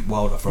beat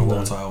Wilder for a No.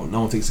 world title.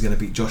 No one thinks he's going to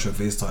beat Joshua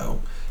for his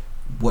title.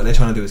 What they're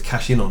trying to do is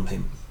cash in on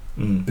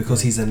him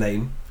because he's a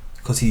name.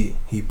 Because he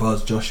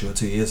buzzed Joshua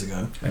 2 years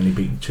ago. and he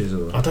beat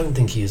Chisora. I don't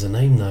think he is a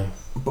name though.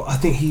 But I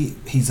think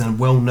he's a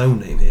well-known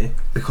name here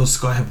because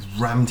Sky have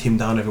rammed him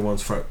down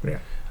everyone's throat. Yeah.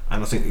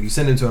 And I think if you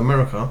send him to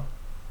America,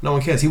 no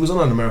one cares. He was on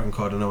an American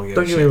card and no one gave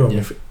Don't a get shit. me wrong.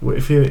 Yeah.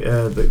 If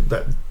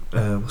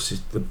you what's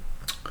his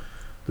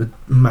the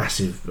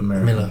massive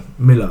American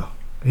Miller.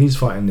 he's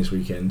fighting this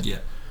weekend. Yeah.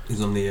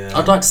 He's on the...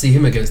 I'd like to see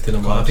him against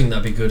Dillian Whyte. I card. think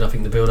that'd be good. I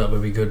think the build-up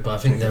would be good, but I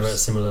think they're at a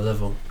Yes. similar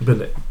level.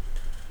 But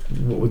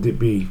what would it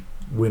be?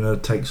 Winner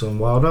takes on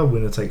Wilder.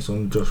 Winner takes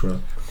on Joshua.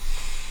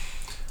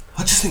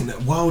 I just think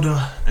that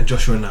Wilder and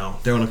Joshua now,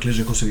 they're on a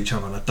collision course with each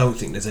other, and I don't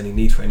think there's any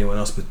need for anyone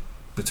else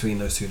between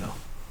those two now.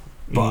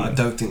 But I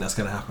don't think that's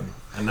going to happen.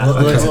 And that,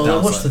 Well, that's a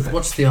well, downside.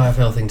 watch the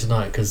IFL thing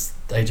tonight, because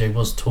AJ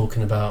was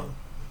talking about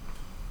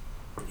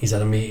he's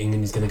had a meeting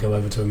and he's going to go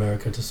over to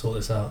America to sort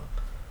this out.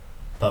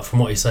 But from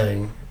what he's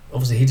saying,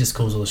 obviously he just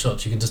calls all the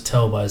shots. You can just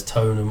tell by his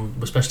tone,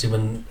 and especially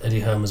when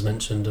Eddie Hearn was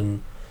mentioned,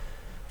 and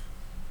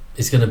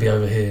he's going to be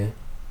over here.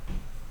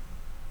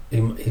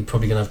 He's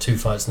probably going to have 2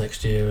 fights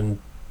next year, and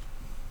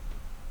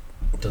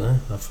I don't know.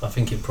 I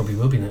think it probably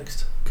will be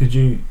next. Could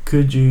you?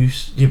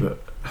 Yeah, but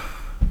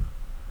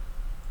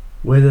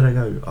where did I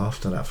go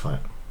after that fight?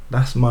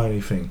 That's my only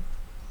thing.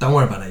 Don't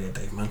worry about that yet,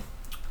 Dave, man.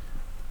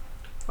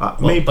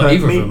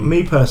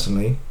 Me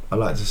personally, I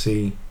like to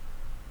see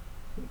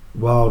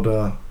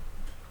Wilder.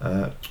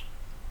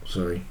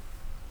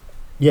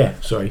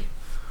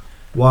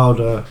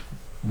 Wilder,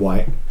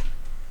 White,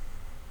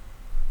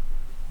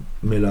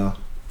 Miller,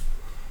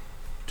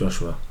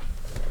 Joshua,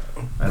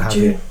 and have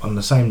it on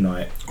the same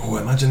night. Oh,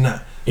 imagine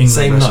that. England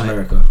Same versus night.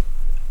 America.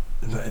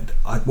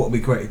 What would be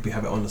great if we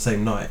have it on the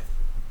same night,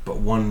 but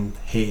one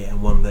here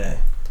and one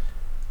there.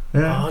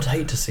 Yeah, I'd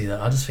hate to see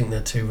that. I just think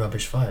they're 2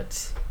 rubbish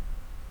fights.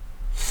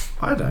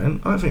 I don't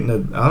think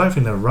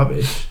they're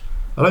rubbish.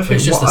 I don't think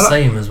It's just the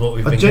same as what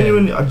we've been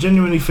getting. I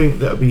genuinely think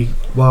that'll be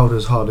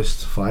Wilder's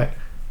hardest fight.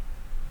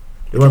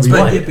 It It's won't be.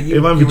 White. Yeah, but It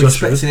won't be you're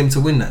Joshua. expecting him to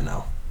win that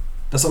now.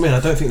 That's what I mean. I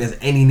don't think there's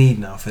any need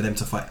now for them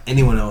to fight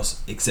anyone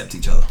else except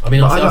each other. I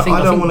mean, But I think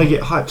I don't want to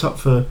get hyped up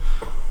for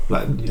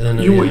like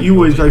No, you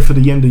always go for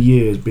the end of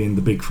year as being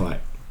the big fight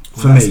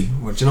for me.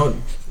 Well, do you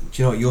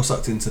know what? You're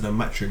sucked into the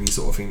matchroom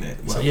sort of thing there.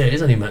 So, yeah, it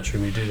is only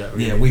matchroom you do that.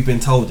 Really. Yeah, we've been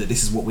told that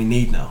this is what we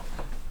need now,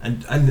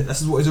 and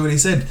this is what he's already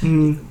said.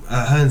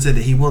 Hearn said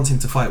that he wants him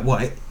to fight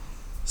White,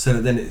 so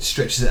that then it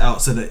stretches it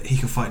out so that he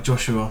can fight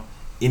Joshua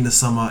in the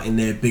summer in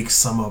their big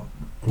summer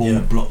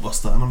ball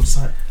blockbuster. And I'm just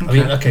like, I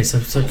mean, okay, so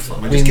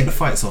just get the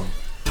fights on.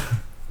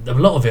 a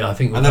lot of it, I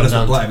think, I will know come that's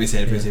down what to Blighty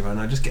saying for right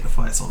now. Just get the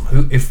fights on,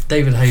 man. if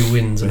David Haye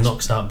wins and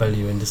knocks out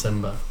Bellew in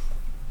December.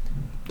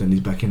 Then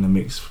he's back in the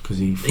mix because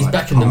He's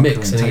back in the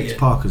mix and and takes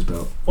Parker's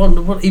belt.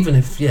 Well, even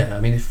if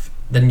if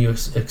then you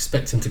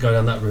expect him to go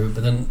down that route,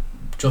 but then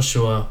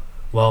Joshua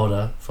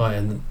Wilder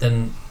fighting,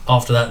 then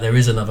after that there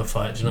is another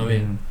fight. Do you know what I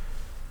mean?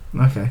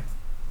 Okay.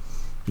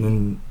 And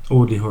then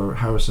Audley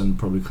Harrison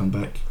probably come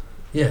back.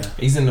 Yeah,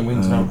 He's in the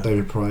wings now. Man.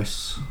 David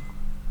Price.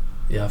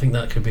 yeah. I think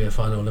that could be a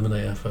final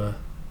eliminator for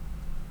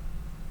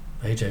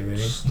AJ.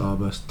 Really.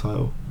 Starburst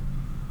title.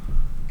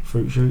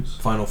 Fruit shoots.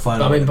 Final.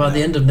 But, I mean, by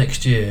the end of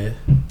next year,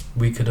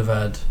 we could have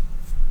had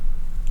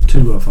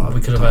 2 or 5.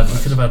 we could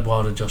have had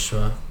Wilder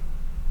Joshua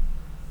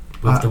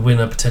with the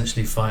winner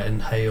potentially fighting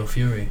Haye or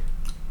Fury.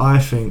 I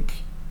think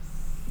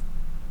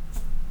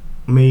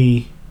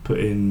me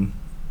putting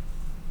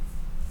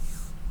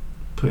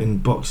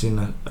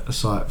boxing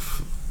aside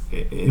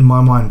in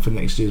my mind for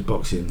next year's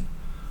boxing,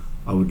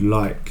 I would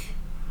like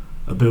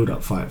a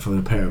build-up fight for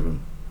the pair of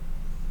them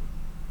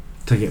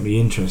to get me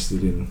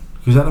interested in.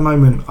 Because at the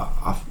moment,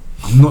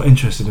 I'm not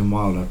interested in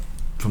Wilder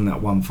from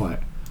that one fight.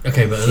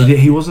 Okay, but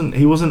He wasn't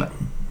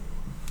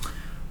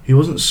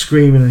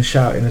screaming and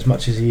shouting as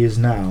much as he is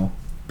now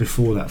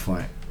before that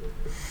fight.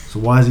 So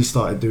why has he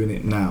started doing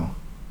it now?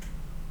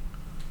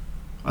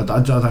 I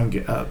don't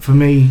get. For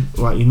me,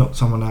 right, you knock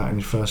someone out in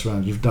your first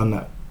round. You've done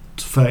that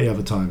 30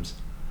 other times.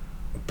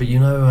 But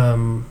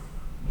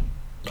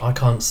I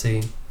can't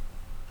see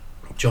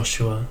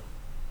Joshua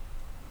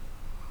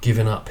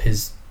giving up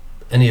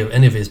any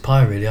of his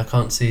pie. Really, I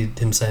can't see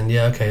him saying,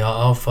 "Yeah, okay,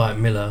 I'll fight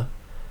Miller,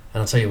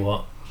 and I'll tell you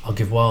what, I'll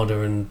give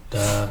Wilder and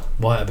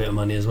White a bit of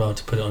money as well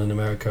to put it on in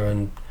America,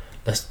 and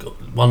let's go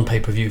one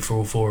pay-per-view for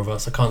all 4 of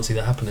us." I can't see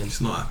that happening. It's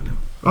not happening.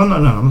 Oh no,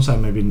 I'm not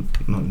saying maybe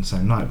not in the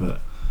same night, but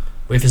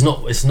If it's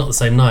not the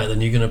same night,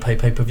 then you're going to pay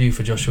pay-per-view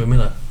for Joshua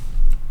Miller.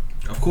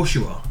 Of course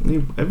you are.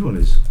 everyone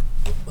is.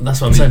 And that's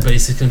what I'm saying. But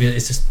it's just going to be.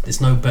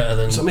 It's no better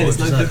than. So I mean, it's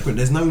what no we've just different.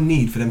 There's no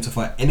need for them to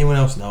fight anyone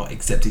else now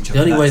except each had.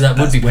 other. The only way that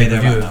would be where they're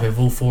pay-per-view at if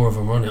all 4 of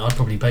them were on it. I'd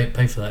probably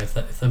pay for that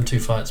if them 2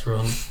 fights were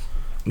on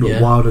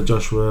Yeah. Wilder,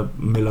 Joshua,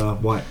 Miller,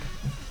 White.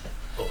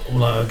 All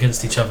like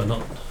against each other,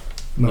 not.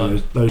 No,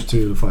 Like- those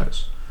two are the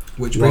fights.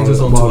 Which brings us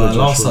on to Wilder, our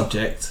last Joshua.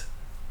 subject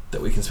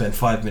that we can spend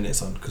 5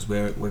 minutes on, because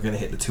we're going to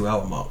hit the 2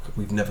 hour mark.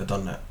 We've never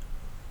done that.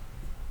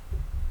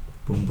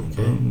 Boom, boom,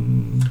 Okay.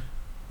 boom.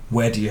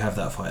 Where do you have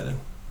that fight then?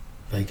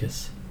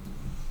 Vegas.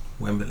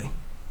 Wembley.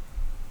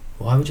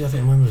 Why would you have it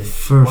in Wembley?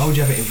 For Why would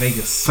you have it in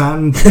Vegas?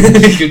 fan?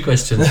 Good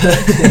question.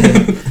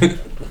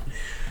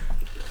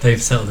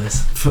 Dave, settle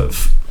this.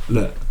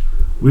 Look,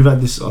 we've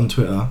had this on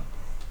Twitter,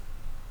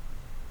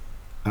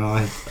 and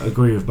I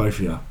agree with both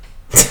of you.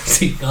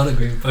 See, you can't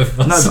agree with both of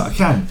us. No, but I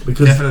can,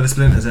 because Definitely the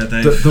splinters there,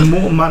 Dave. the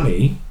more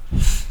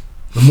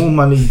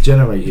money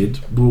generated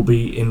will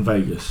be in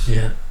Vegas.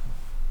 Yeah.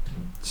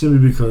 Simply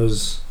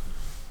because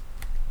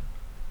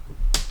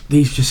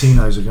these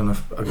casinos are gonna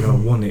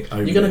want it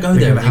over. You're going to go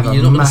They're there. gonna have You're a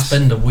not going to mass-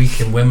 spend a week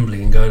in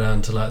Wembley and go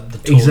down to like the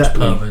Torch Exactly.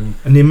 pub and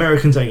and the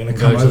Americans ain't gonna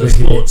come go to over the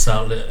here. sports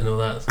outlet and all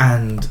that.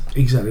 And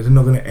exactly, they're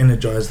not gonna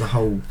energise the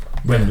whole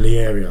Wembley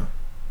area.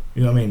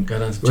 You know what I mean? Go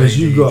down to Whereas JD,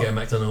 you've got- get a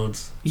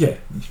McDonald's. Yeah.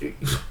 Do you know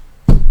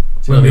what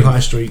I Wembley mean? High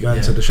Street going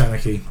Yeah. to the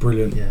Shanachie,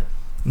 brilliant. Yeah.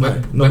 No,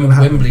 Wem- not gonna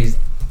happen. Wembley's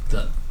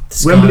that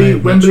Sky, Wembley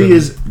Metro,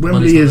 is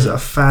money's not there. a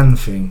fan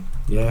thing,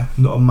 yeah,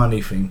 not a money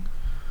thing.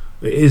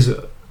 It is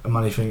a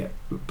money thing,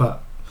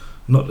 but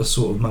not the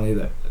sort of money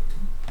that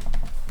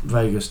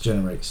Vegas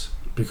generates,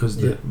 because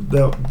the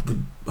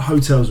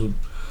hotels will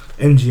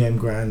MGM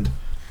grand,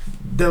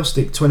 they'll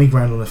stick 20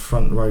 grand on the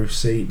front row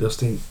seat, they'll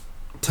stick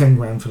 10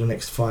 grand for the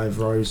next 5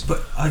 rows.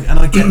 But I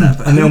get that.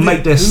 But And who they'll do-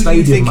 make their who do you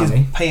stadium think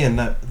money. Is paying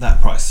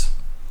that price?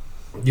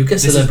 You get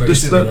This is-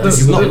 celebrities. this to is- do that. this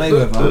is You not will-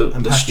 Mayweather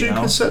and the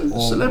Pacquiao stupid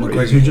or celebrities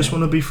McGregor who here. just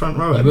want to be front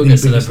row you at will the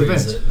get biggest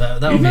celebrities. events.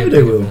 That'll You be know a they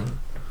big will. event.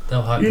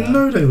 They'll hype You that.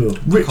 know they will.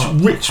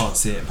 I can't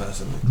see it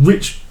personally.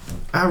 Rich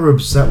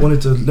Arabs that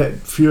wanted to let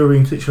Fury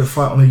and Klitschko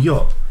fight on a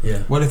yacht.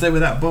 Yeah. Well, if they were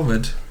that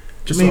bothered,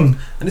 Do you mean?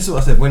 And this is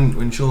what I said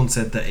when Sean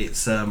said that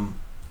it's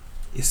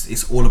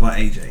all about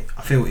AJ.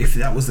 I feel if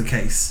that was the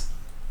case,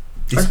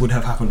 this would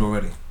have happened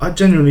already. I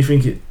genuinely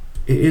think it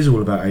is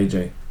all about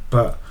AJ,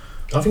 but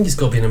I think it's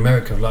got to be in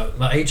America. Like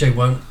AJ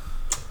won't.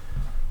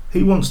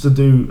 he wants to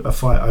do a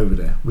fight over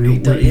there.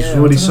 He's Yeah,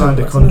 already I signed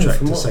a don't know. contract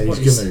From to what- say what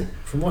he's he going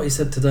From what he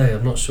said today,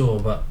 I'm not sure,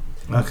 but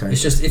to. Okay.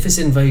 it's just if it's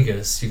in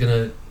Vegas, you're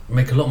gonna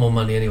make a lot more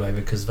money anyway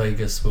because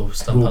Vegas will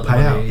stump We'll up pay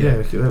the out. money. Yeah.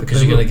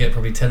 Because you're going to get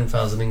probably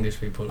 10,000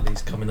 English people at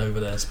least coming over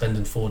there,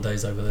 spending 4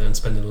 days over there and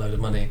spending a load of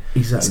money.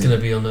 exactly. It's going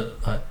to be on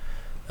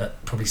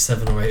at probably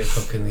 7 or 8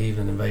 o'clock in the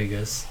evening in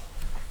Vegas,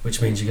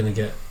 which means you're going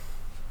to get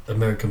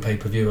American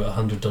pay-per-view at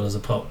 $100 a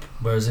pop.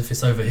 Whereas if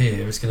it's over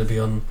here, it's going to be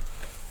on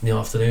in the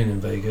afternoon in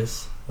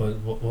Vegas. Well,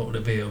 what would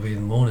it be? It'll be in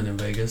the morning in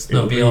Vegas. No,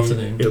 it'll be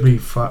afternoon. It'll be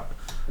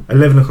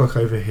 11 o'clock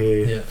over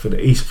here Yeah. for the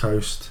East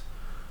Coast.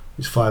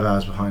 It's 5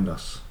 hours behind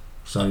us.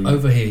 So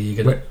Over here,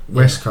 you're going to...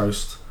 West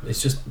Coast,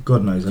 It's just...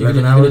 God knows, You're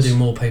 11 going to hours. do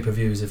more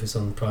pay-per-views if it's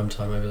on prime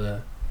time over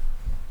there.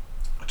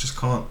 I just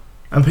can't.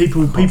 And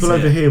people see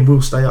over it. here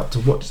will stay up to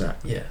watch that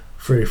Yeah.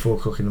 3 or 4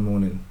 o'clock in the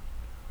morning,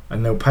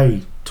 and they'll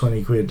pay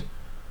 20 quid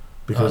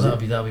because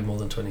that'll be more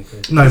than 20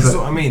 quid. no, This is but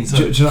what I mean. So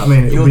do you know what I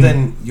mean?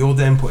 It'll you're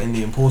then putting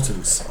the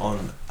importance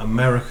on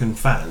American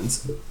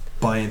fans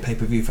buying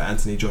pay-per-view for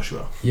Anthony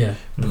Joshua Yeah.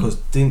 because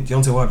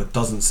Deontay Wilder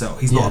doesn't sell.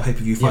 He's not Yeah. a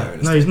pay-per-view Yeah. fighter. In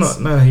the No, he's States.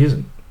 not. No, he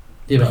isn't.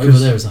 Yeah, but Because-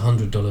 over there is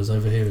 $100.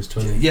 Over here is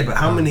 20. Yeah, but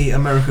how many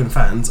American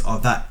fans are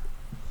that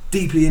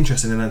deeply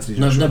interested in Anthony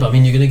No, Joshua? but I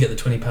mean, you're going to get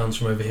the £20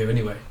 from over here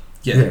anyway.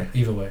 Yeah.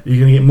 Either way. You're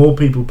going to get more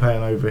people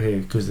paying over here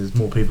because there's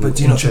more people But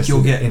do you not think interested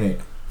you'll get- in it.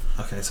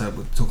 Okay, so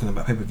we're talking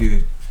about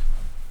pay-per-view.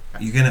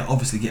 You're going to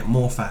obviously get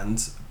more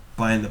fans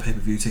buying the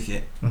pay-per-view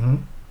ticket Mm-hmm.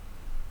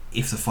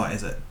 if the fight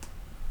is at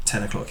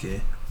 10 o'clock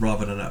here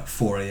rather than at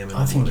 4 a.m. in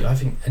I the morning.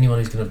 think anyone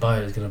who's going to buy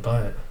it is going to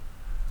buy it.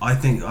 I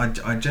think I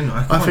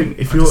genuinely. I think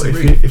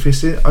if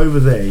it's over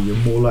there, you're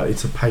more likely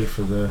to pay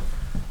for the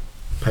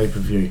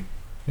pay-per-view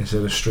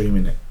instead of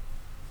streaming it.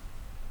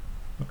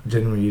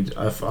 Generally,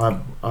 we're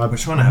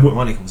trying to have a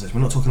money conversation.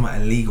 We're not talking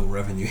about illegal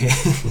revenue here.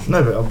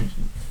 No, but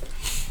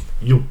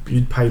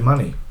you'd pay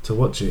money to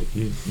watch it.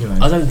 You know.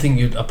 I don't think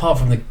you'd, apart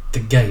from the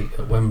gate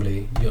at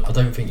Wembley, I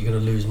don't think you're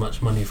going to lose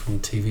much money from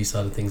the TV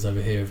side of things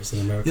over here if it's in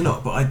America. You're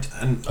not, but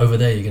over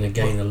there you're going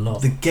to gain a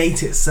lot. The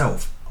gate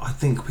itself, I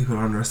think people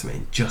are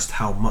underestimating just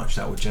how much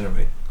that would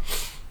generate.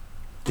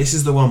 This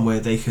is the one where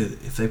they could,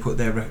 if they put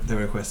their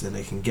request in,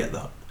 they can get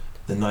the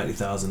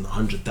 90,000, the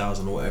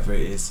 100,000, or whatever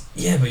it is.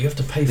 Yeah, but you have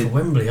to pay for The-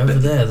 Wembley. Over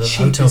but there, the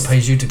hotel cheapest-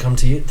 pays you to come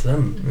to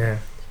them. Yeah,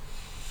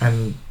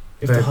 and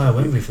You have to hire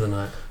Wembley for the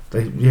night.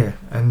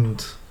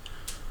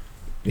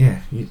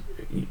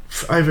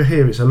 Over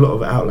here it's a lot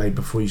of outlay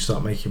before you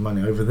start making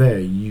money. Over there,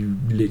 you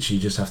literally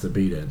just have to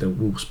be there. The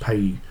Wolves pay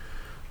you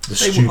the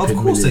stupid Of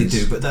course millions. they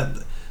do, but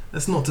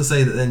that's not to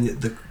say that then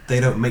they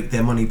don't make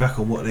their money back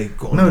on what they've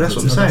got. No, on that's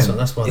what I'm the saying.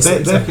 That's why It's They're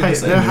exactly the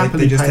same. they'll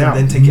happily They just pay out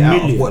then take it out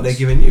of millions. what they're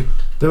giving you.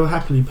 They'll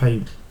happily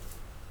pay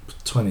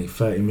 20,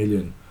 30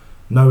 million,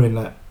 knowing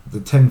that the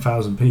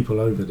 10,000 people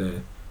over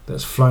there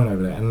that's flown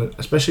over there, and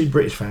especially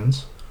British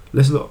fans.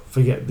 Let's not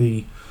forget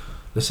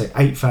let's say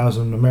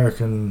 8,000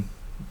 American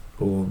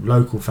or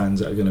local fans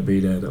that are going to be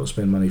there that will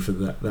spend money for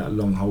that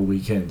long whole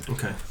weekend.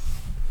 Okay.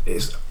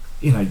 It's,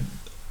 you know,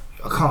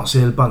 I can't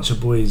see a bunch of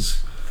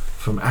boys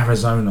from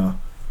Arizona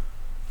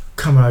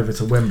coming over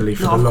to Wembley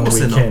for the long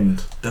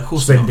weekend, of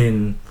course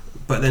spending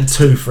but then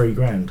 $2-3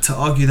 grand. To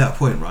argue that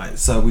point, right?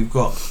 So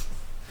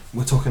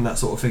we're talking that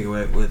sort of figure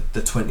where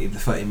the 20, the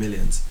 30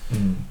 millions.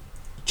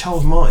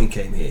 Charles Martin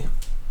came here,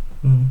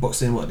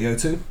 boxed in the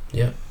O2,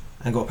 yeah,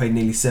 and got paid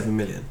nearly 7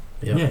 million.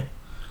 Yeah.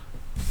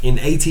 In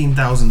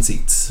 18,000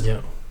 seats.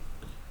 Yeah.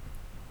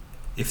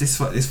 If this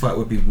fight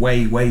would be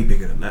way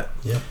bigger than that.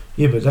 Yeah,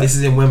 but this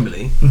is in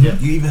Wembley. Yeah.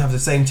 You even have the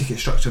same ticket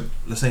structure,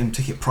 the same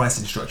ticket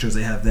pricing structure as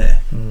they have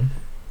there.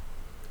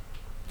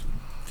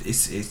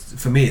 It's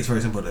for me, it's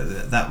very simple.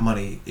 That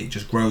money, it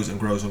just grows and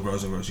grows and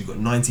grows and grows. You've got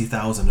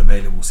 90,000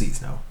 available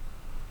seats now.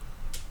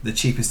 The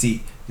cheapest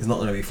seat is not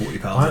going to be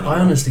 £40. I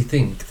honestly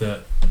think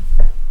that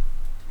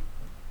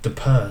the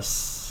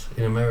purse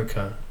in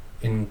America,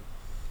 in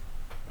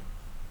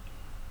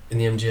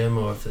the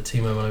MGM or if the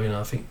T-Mobile Arena,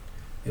 I think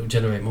it would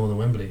generate more than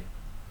Wembley.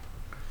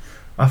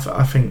 I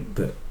think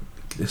that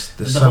there's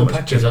the so whole much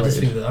package.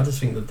 generated. I just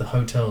think that the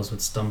hotels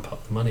would stump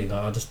up the money.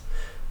 Like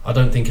I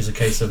don't think it's a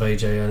case of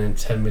AJ earning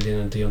 10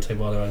 million and Deontay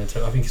Wilder earning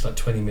 10. I think it's like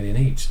 20 million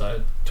each,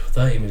 like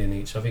 30 million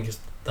each. I think it's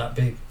that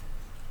big.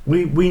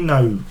 We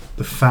know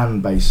the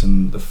fan base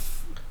and the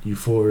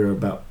euphoria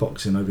about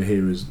boxing over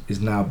here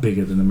is now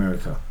bigger than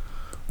America.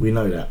 We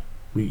know that.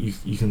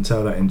 You can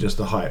tell that in just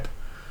the hype.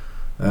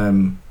 But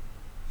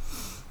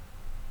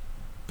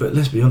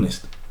let's be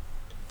honest.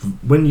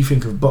 When you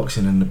think of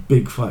boxing and the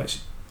big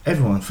fights,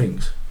 everyone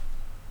thinks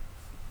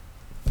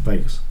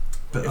Vegas.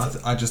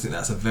 But I just think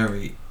that's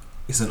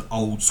it's an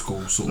old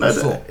school sort of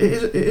thought.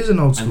 It is an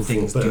old school and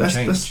things thought, do but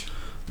change.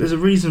 There's a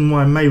reason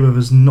why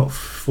Mayweather's not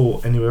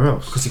fought anywhere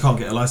else. Because he can't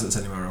get a license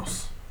anywhere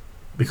else.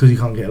 Because he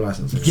can't get a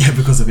license. Yeah,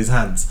 because of his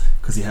hands.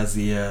 Because he has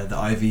the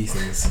IV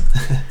things.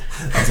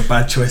 That was a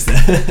bad choice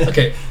there.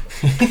 Okay.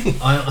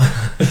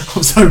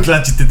 I'm so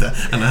glad you did that,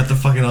 and I had the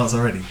fucking answer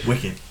already.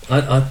 Wicked.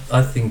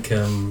 I think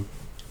I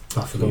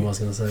forgot what I was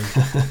going to say.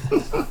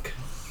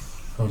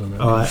 Hold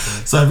on. Alright.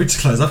 So we just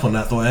close up on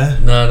that, thought, yeah?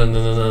 No,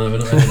 we're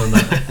not ending on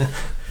that.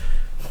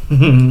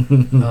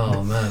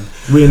 Oh man.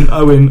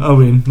 I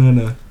win.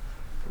 No.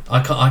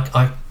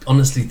 I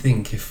honestly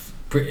think if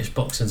British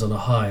boxing's on a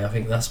high, I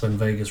think that's when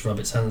Vegas rub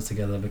its hands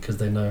together because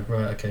they know,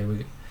 right, okay,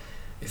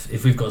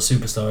 if we've got a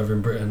superstar over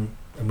in Britain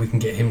and we can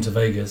get him to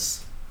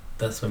Vegas,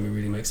 that's when we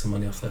really make some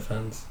money off their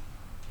fans.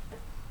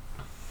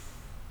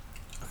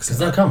 Because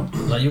they'll come.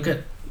 Like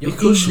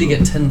you'll easily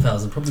get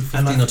 10,000, probably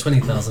 15 or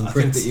 20,000 Brits. I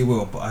think that you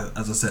will, but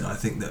as I said, I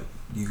think that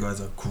you guys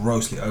are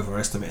grossly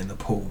overestimating the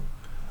pool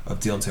of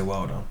Deontay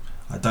Wilder.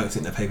 I don't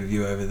think the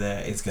pay-per-view over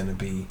there is going to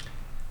be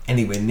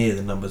anywhere near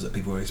the numbers that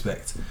people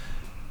expect.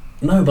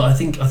 No, but I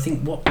think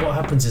what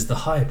happens is the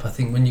hype. I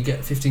think when you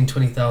get 15,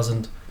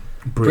 20,000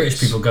 British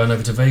people going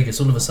over to Vegas,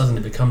 all of a sudden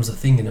it becomes a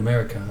thing in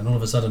America, and all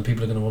of a sudden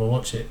people are going to want to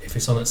watch it if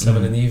it's on at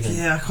 7 in the evening.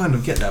 Yeah, I kind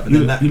of get that, but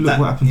then that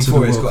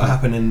euphoria's got to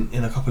happen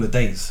in a couple of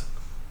days.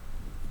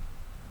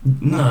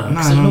 No.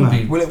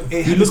 Well,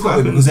 it's got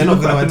to because they're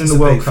not going to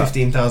anticipate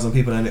 15,000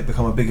 people and it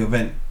become a big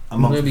event a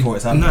month before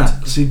it's happened. No,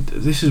 see,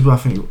 this is what I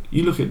think.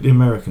 You look at the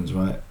Americans,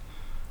 right?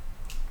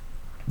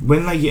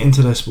 When they get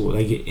into their sport,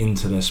 they get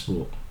into their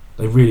sport.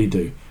 They really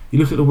do. You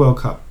look at the World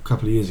Cup a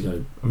couple of years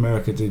ago,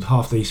 America did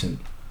half decent.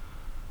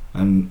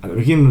 And at the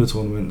beginning of the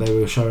tournament, they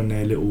were showing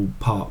their little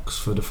parks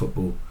for the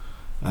football,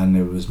 and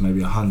there was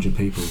maybe 100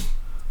 people.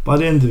 By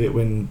the end of it,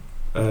 when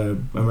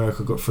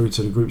America got through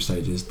to the group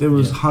stages, there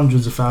was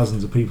hundreds of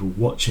thousands of people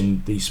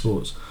watching these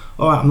sports.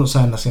 Alright, I'm not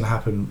saying that's going to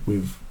happen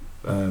with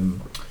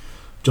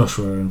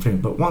Joshua and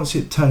things, but once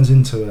it turns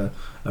into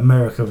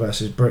America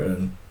versus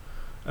Britain,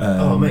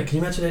 mate, can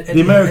you imagine it?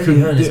 Eddie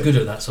Hearn is good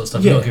at that sort of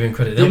stuff. You're not giving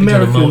credit. The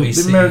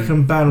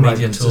American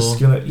bandwagon just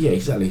gonna,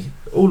 exactly.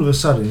 All of a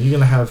sudden, you're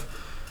going to have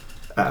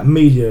at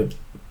media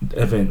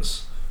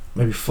events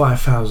maybe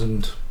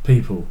 5,000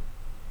 people.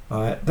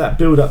 Alright, that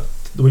build up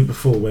the week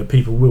before where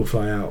people will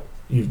fly out.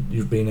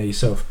 You've been there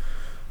yourself,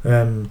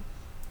 and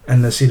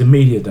they see the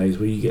media days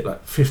where you get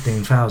like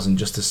 15,000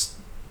 just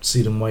to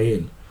see them weigh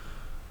in.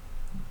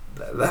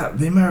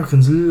 The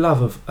Americans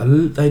love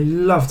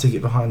to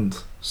get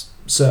behind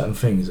certain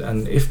things,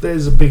 and if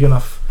there's a big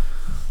enough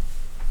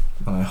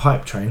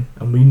hype train,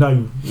 and we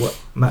know what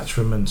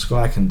Matchroom and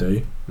Sky can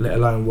do, let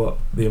alone what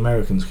the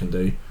Americans can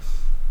do,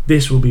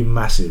 this will be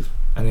massive.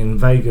 And in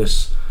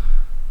Vegas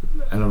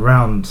and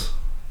around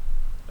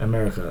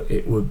America,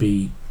 it would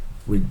be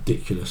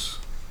ridiculous.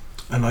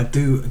 And I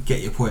do get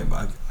your point,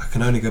 but I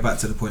can only go back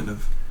to the point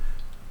of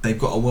they've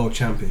got a world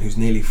champion who's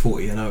nearly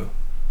 40-0,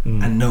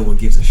 and no one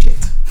gives a shit.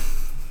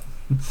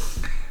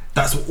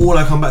 That's all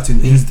I come back to.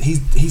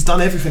 He's done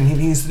everything he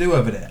needs to do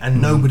over there,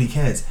 and nobody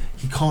cares.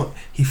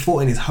 He fought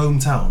in his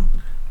hometown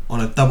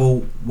on a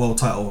double world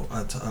title,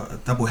 a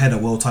double header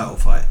world title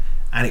fight,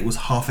 and it was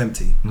half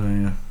empty.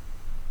 Yeah.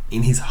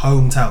 In his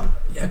hometown.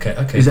 Yeah,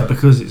 okay. Is that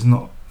because it's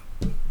not?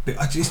 But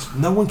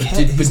no one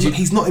cares.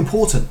 He's not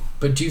important.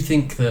 But do you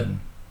think that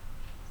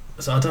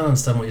So I don't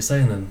understand what you're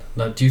saying then.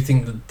 Like, do you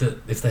think that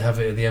if they have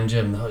it at the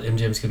MGM, the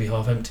MGM's going to be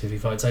half empty if he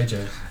fights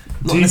AJ?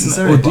 Not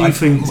necessarily. Or do you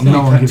think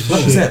no one gives a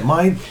Like I shit? said,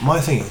 my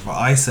thing is, but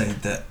I say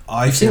that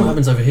You've seen what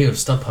happens over here with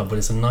StubHub when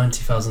it's a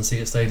 90,000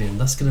 seat stadium.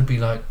 That's going to be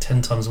like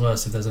 10 times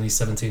worse if there's only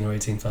 17 or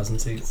 18,000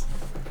 seats.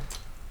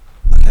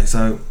 Okay,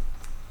 so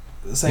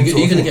the same You're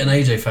sort of going to thing.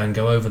 get an AJ fan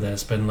go over there,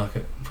 spend like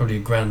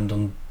probably $1,000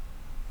 on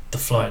the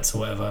flights or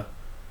whatever.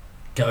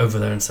 Get over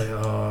there and say,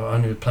 "Oh, I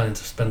only planning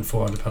to spend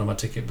 £400 on my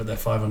ticket, but they're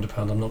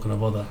 £500. I'm not going to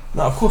bother."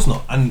 No, of course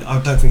not. And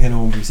I don't think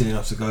anyone will be silly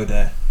enough to go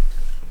there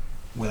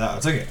without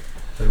a ticket.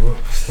 They will.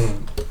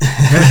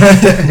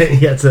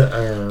 Yeah,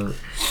 to,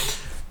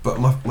 But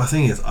my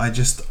thing is, I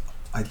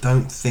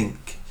don't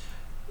think,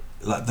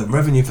 like, the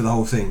revenue for the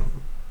whole thing.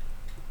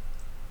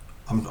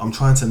 I'm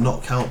trying to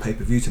not count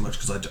pay-per-view too much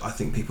because I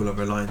think people are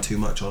relying too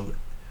much on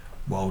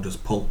Wilder's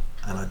pull,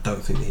 and I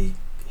don't think he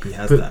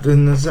has but that.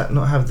 then does that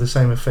not have the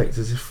same effect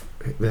as if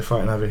they're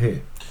fighting over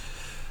here?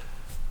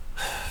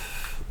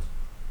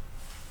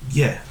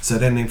 Yeah. So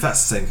then, if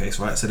that's the same case,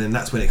 right? So then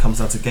that's when it comes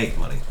down to gate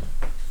money.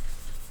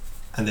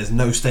 And there's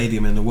no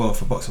stadium in the world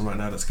for boxing right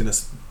now that's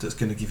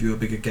gonna give you a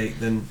bigger gate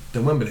than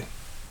Wembley.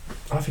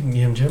 I think the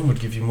MGM would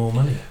give you more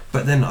money.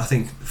 But then I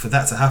think for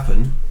that to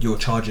happen, you're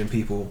charging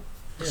people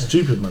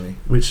Stupid money,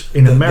 which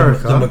in the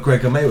America,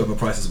 McGregor Mayweather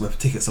prices where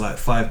tickets are like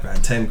 $5 grand,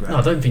 $10 grand. No,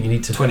 I don't think you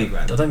need to 20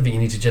 grand. I don't think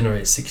you need to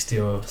generate 60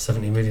 or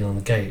 70 million on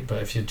the gate,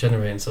 but if you're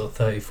generating sort of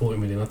 30, 40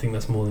 million, I think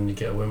that's more than you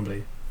get at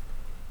Wembley.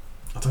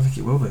 I don't think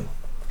it will be.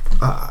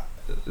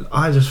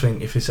 I just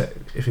think if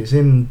it's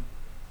in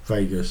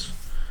Vegas,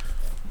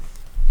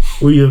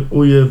 all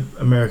your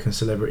American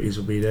celebrities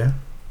will be there,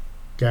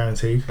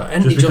 guaranteed. Like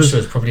Anthony Just Joshua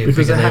is probably a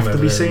because bigger they have name to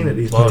over be there seen than at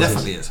these Wilder.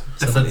 Definitely is.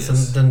 So Definitely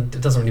is. then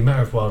it doesn't really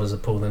matter if Wilder's a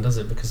pull, then does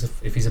it? Because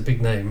if he's a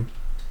big name,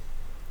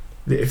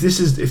 If this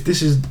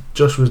is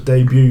Joshua's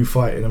debut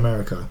fight in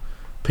America,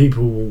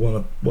 people will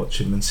want to watch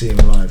him and see him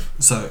live.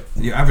 So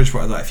your average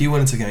price, like if you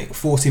wanted to make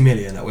 40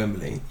 million at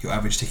Wembley, your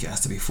average ticket has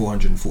to be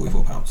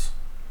 £444.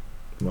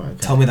 Right. Okay.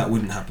 Tell me that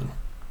wouldn't happen.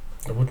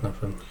 it wouldn't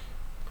happen.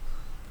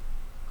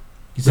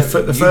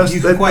 The first you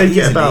they quite get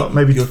easily- about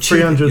maybe you're cheap-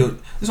 300. you're-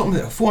 That's what I'm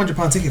saying. A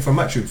 £400 ticket for a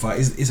matchroom fight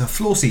is a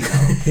floor seat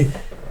now.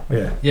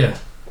 Yeah. Yeah.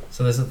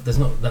 So there's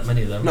not that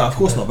many of them. No, of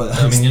course not. But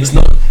I mean, it's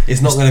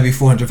not going to be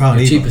 £400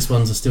 the either. cheapest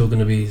ones are still going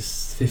to be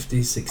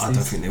 50, 60. I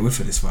don't think they would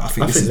for this fight. I I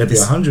think think they'd be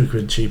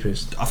 £100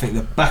 cheapest. I think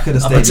the back of the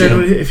But stadium.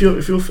 generally, if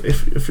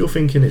you're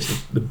thinking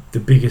it's the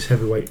biggest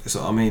heavyweight,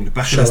 So I mean, the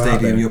back of show the out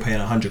stadium, there. you're paying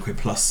 £100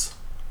 plus.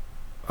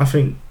 I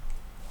think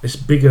it's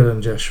bigger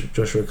than Joshua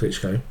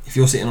Klitschko. If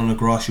you're sitting on the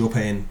grass, you're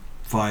paying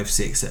 £5,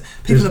 £6.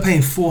 People are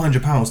paying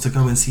 £400 to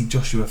go and see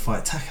Joshua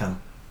fight Takam.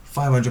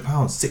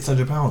 £500,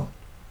 £600.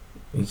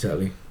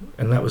 Exactly,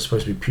 and that was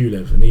supposed to be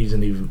Pulev, and he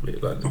isn't even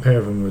like the pair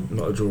of them were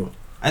not a draw.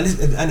 And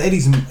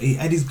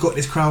Eddie's got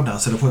this crowd now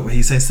to the point where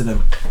he says to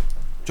them,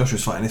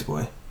 Joshua's fighting this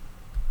boy.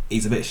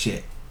 He's a bit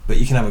shit, but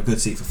you can have a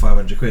good seat for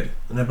 £500.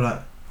 And they'll be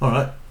like,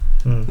 alright.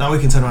 Now we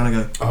can turn around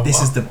and go,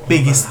 this is the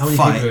biggest How many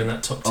fight people are in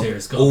that top tier?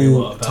 It's got to all be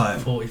what, about time.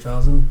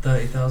 40,000,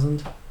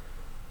 30,000?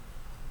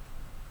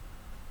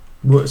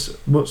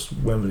 What's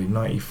Wembley?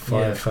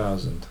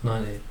 95,000.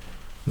 90.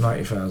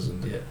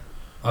 90,000. Yeah.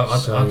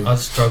 So- I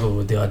struggle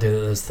with the idea that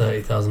there's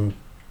 30,000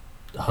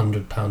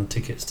 £100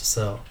 tickets to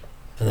sell,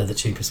 and they're the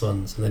cheapest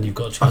ones, and then you've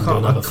got to try and do I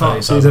another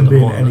can't see 30,000 them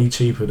being more. any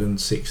cheaper than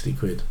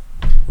 £60.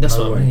 That's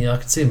no what I way. mean. Yeah, I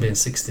could see them being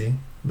 60.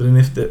 But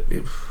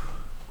then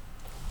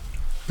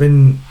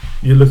then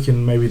you're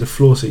looking, maybe the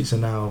floor seats are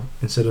now,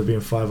 instead of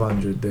being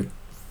 500, they're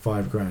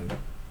 £5,000.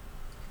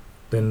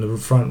 Then the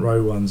front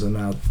row ones are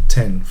now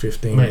 10,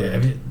 15 Mate,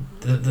 grand.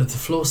 the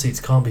floor seats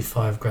can't be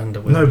 £5,000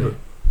 at No, Wembley. but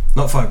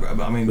Not £5,000,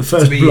 but I mean, the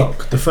first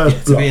block,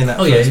 to be in that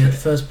Oh yeah, first yeah, bit. the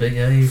first bit,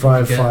 yeah. You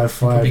 5, probably 5,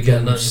 5, get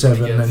then another- 7,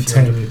 get a then few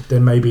 10, hundred.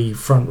 then maybe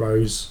front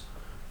rows,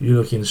 you're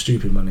looking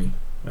stupid money,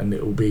 and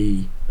it will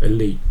be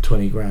elite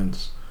 20 grand.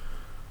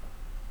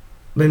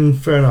 Then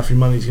fair enough, your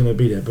money's going to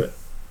be there, but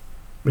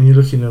when you're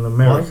looking in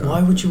America,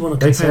 Why would you want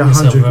to they pay concern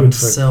yourself £100 having to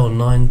for- sell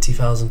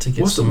 90,000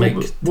 tickets to make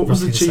what was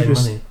the roughly same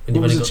cheapest? money? when What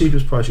you've was only the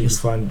cheapest price you could Yes.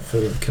 find for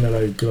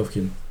Canelo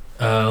Golovkin?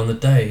 On the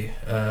day,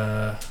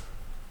 I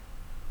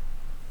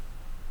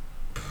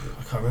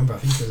can't remember. I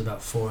think it was about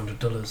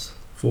 $400.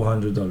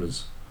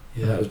 $400.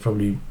 Yeah, And that was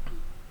probably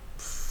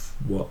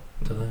what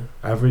I don't know.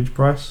 average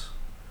price?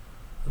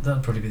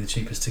 That'd probably be the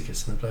cheapest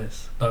tickets in the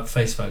place, like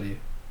face value.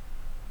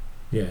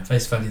 Yeah.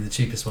 Face value, the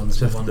cheapest ones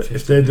So are if, 150.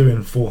 if they're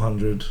doing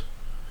 400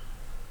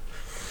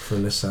 for,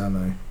 let's say, I don't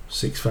know,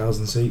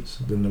 6,000 seats,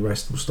 then the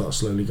rest will start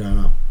slowly going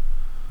up.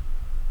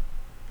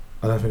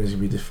 I don't think there's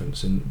going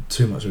to be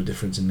too much of a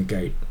difference in the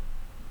gate.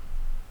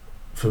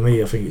 For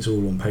me, I think it's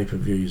all on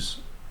pay-per-views.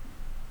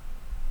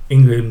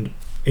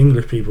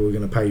 English people are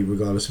going to pay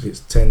regardless if it's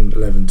 10,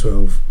 11,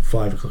 12,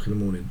 5 o'clock in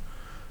the morning.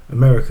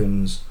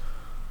 Americans,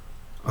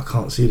 I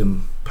can't see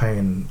them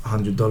paying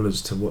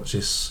 $100 to watch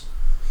this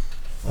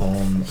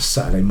on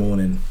Saturday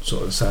morning,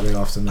 sort of Saturday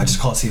afternoon. I just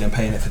can't see them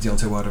paying it for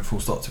Deontay Wilder full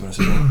stop, to be honest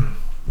with you.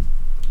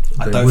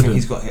 I they don't wouldn't. think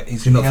he's got.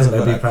 He's, Do you he not think hasn't they'd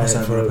got be that paying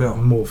crossover for appeal.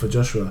 more for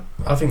Joshua?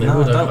 I think they No,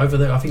 would I don't. over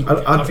there. I think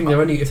I-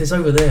 they're only if it's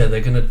over there,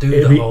 they're going to do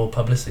It'd the be- whole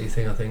publicity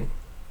thing.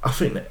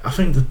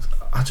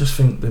 I just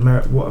think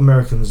what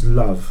Americans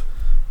love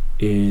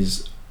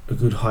is a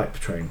good hype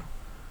train.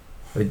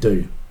 They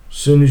do.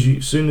 Soon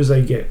as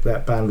they get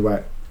that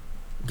bandwagon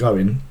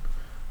going,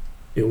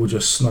 it will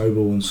just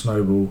snowball and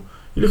snowball.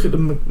 You look at the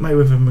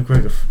Mayweather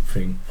McGregor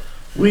thing.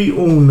 We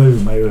all knew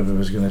Mayweather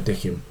was going to dick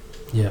him.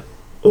 Yeah.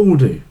 All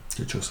do.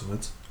 Good choice of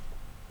words.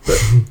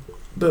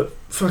 But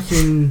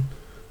fucking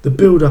the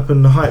build up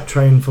and the hype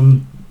train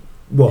from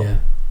what Yeah.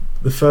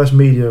 the first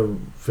media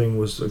thing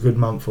was a good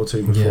month or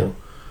two before. Yeah.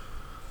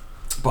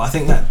 But I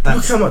think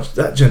that's Look how much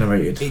that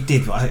generated. it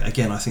did. But I think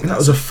And that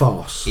was a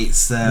farce.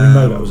 It's We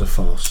know that was a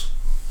farce.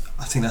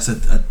 I think that's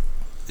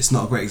it's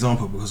not a great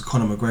example because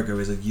Conor McGregor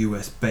is a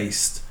US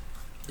based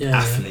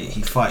athlete.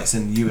 He fights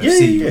in the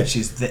UFC, which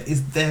is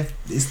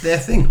their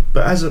thing.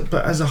 But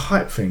as a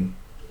hype thing,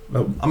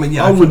 like, I mean,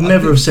 yeah, I would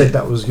never have think said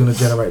that was going to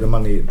generate the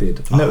money it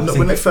did. Oh, No, I when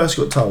think they first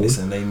got told.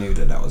 Listen, they knew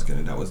that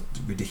was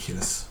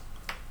ridiculous.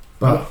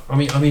 But I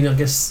mean, I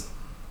guess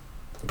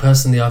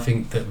personally, I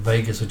think that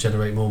Vegas would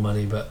generate more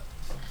money, but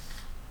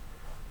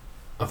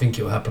I think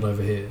it will happen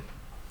over here.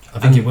 I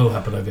think it will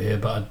happen over here,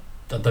 but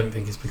I don't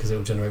think it's because it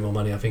will generate more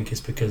money. I think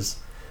it's because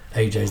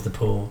AJ's the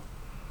poor,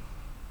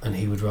 and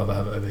he would rather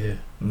have it over here.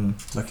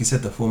 Like you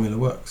said, the formula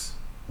works.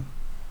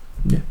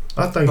 yeah,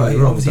 I don't But get it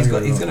wrong. he's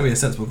going to be a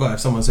sensible guy. If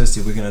someone says to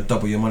you, "We're going to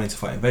double your money to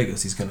fight in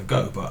Vegas," he's going to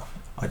go. But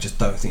I just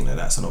don't think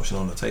that's an option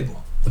on the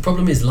table. The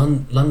problem is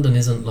London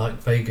isn't like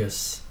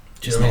Vegas.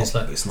 Do you know what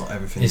I mean? It's not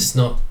everything. It's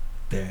not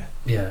there.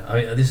 Yeah, I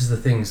mean, this is the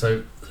thing.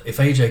 So if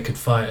AJ could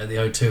fight at the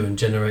O2 and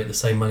generate the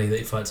same money that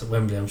he fights at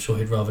Wembley, I'm sure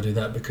he'd rather do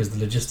that because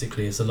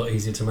logistically it's a lot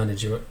easier to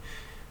manage. You've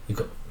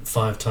got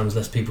 5 times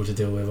less people to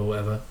deal with or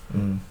whatever.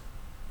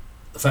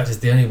 The fact is,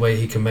 the only way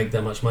he can make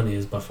that much money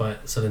is by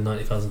selling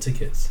 90,000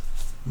 tickets.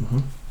 Mm-hmm.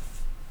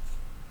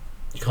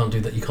 You can't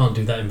do that. You can't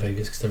do that in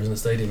Vegas because there isn't a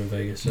stadium in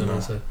Vegas. You know, No.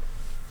 so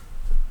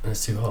and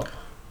it's too hot.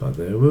 But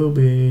there will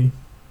be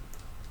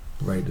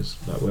Raiders,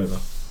 like whatever.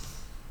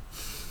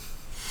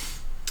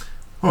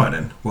 Alright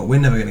then. Well, we're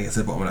never going to get to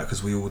the bottom of that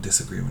because we all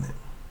disagree on it.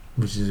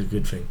 Which is a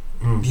good thing.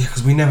 Yeah,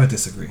 because we never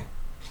disagree.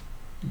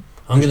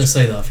 I'm going to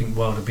say that I think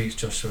Wilder beats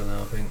Joshua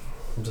now. I think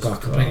I'm just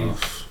Fuck completely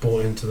off.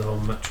 bought into the whole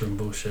Matchroom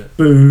bullshit.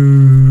 Boo.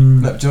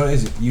 No, do you know what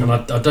it is? And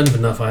I don't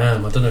even know if I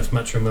am. I don't know if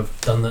Matchroom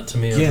have done that to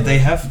me. Yeah, they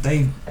have.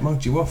 They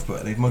mugged you off,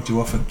 but they've mugged you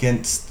off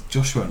against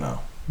Joshua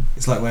now.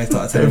 It's like when they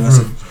started telling us,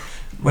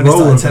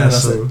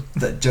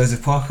 that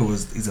Joseph Parker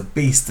is a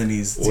beast and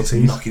he's just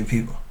knocking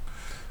people.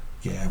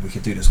 Yeah, we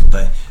could do this all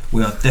day.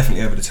 We are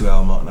definitely over the 2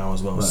 hour mark now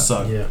as well. Right.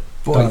 So, Yeah.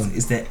 boys,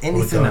 is there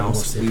anything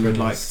else we would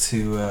like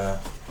to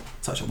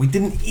touch on? We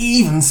didn't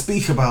even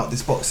speak about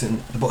the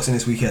boxing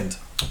this weekend.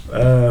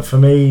 For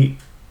me,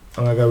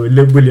 I'm going to go with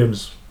Liv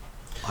Williams.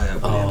 I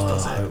hope Williams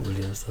does I it. hope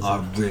Williams does I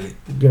it. really,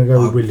 I'm going to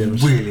go with I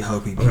Williams. really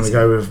hope he I'm beats going to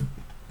him. go with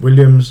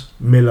Williams,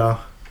 Miller,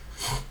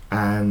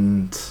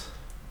 and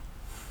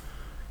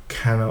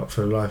cannot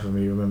for the life of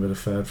me remember the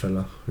third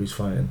fella who's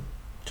fighting.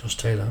 Josh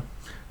Taylor.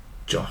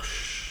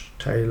 Josh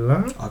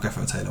Taylor. I'll go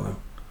for a Taylor win.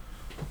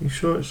 You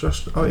sure it's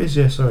Josh? Oh, it is.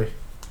 Yeah, sorry.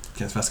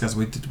 Against Vasquez,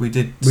 we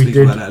did speak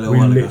about that a little we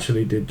while ago.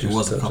 literally did. It Just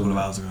was a touch couple on of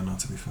that. hours ago now,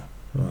 to be fair.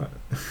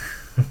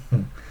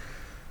 Right.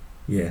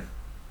 Yeah.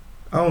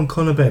 Oh, and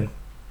Conor Ben.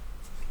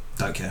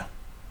 Don't care.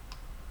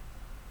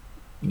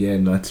 Yeah,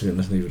 no, to be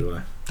honest, neither do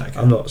I. Don't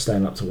care. I'm not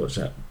staying up to watch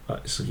that.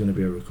 It's going to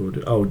be a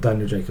recorded. Oh,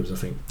 Daniel Jacobs, I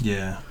think.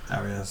 Yeah,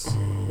 Arias.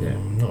 Yeah.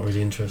 Not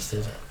really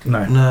interested.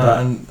 No. No, but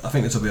and I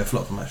think this will be a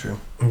flop for Matchroom.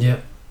 Yeah.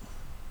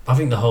 I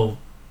think the whole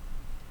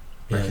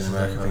Making it's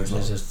American very things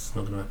hard. It's not- just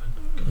not going to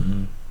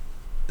happen.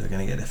 They're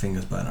going to get their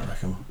fingers burnt, I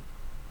reckon.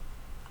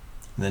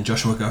 And then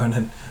Joshua will go and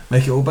then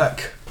make it all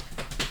back.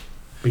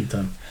 Big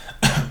time.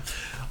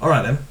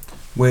 Alright then,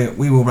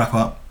 we will wrap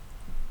up.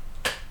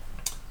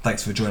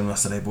 Thanks for joining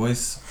us today,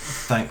 boys.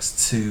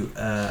 Thanks to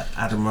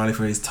Adam Morallee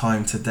for his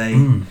time today.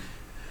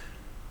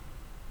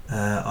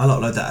 I'll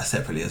upload that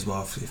separately as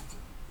well,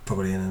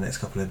 probably in the next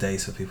couple of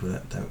days for people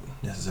that don't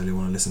necessarily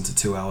want to listen to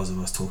 2 hours of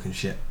us talking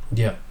shit.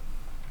 Yeah.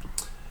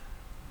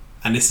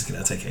 And this is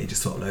going to take ages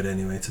to upload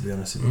anyway, to be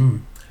honest with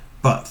you.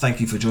 But thank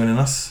you for joining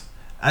us.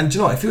 And do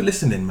you know what, if you're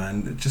listening,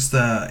 man, just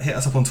hit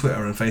us up on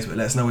Twitter and Facebook.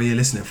 Let us know where you're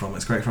listening from.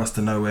 It's great for us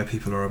to know where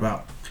people are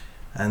about.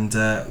 And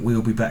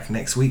we'll be back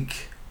next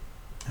week.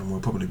 And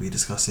we'll probably be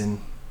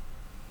discussing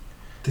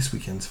this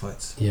weekend's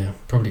fights. Yeah,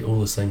 probably all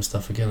the same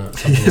stuff again.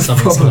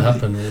 Something's going to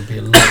happen. It'll be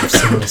a lot of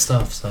similar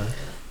stuff. So.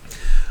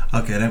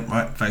 Okay then,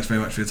 right. Thanks very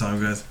much for your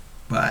time, guys.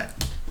 Bye.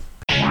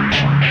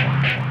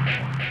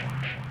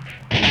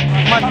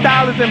 My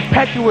style is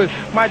impetuous,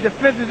 my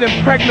defense is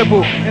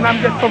impregnable, and I'm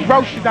just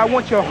ferocious. I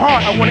want your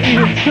heart, I want to eat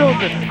your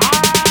children.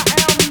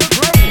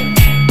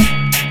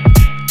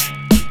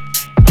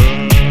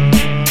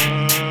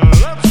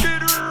 Let's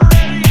get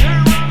ready to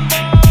rumble.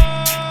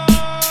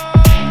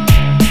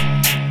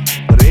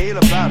 But it ain't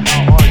about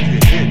how hard you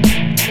hit.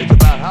 It's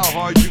about how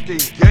hard you can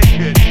get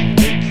hit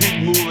and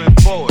keep moving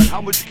forward.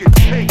 How much you can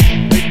take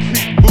and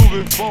keep moving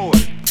moving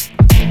forward.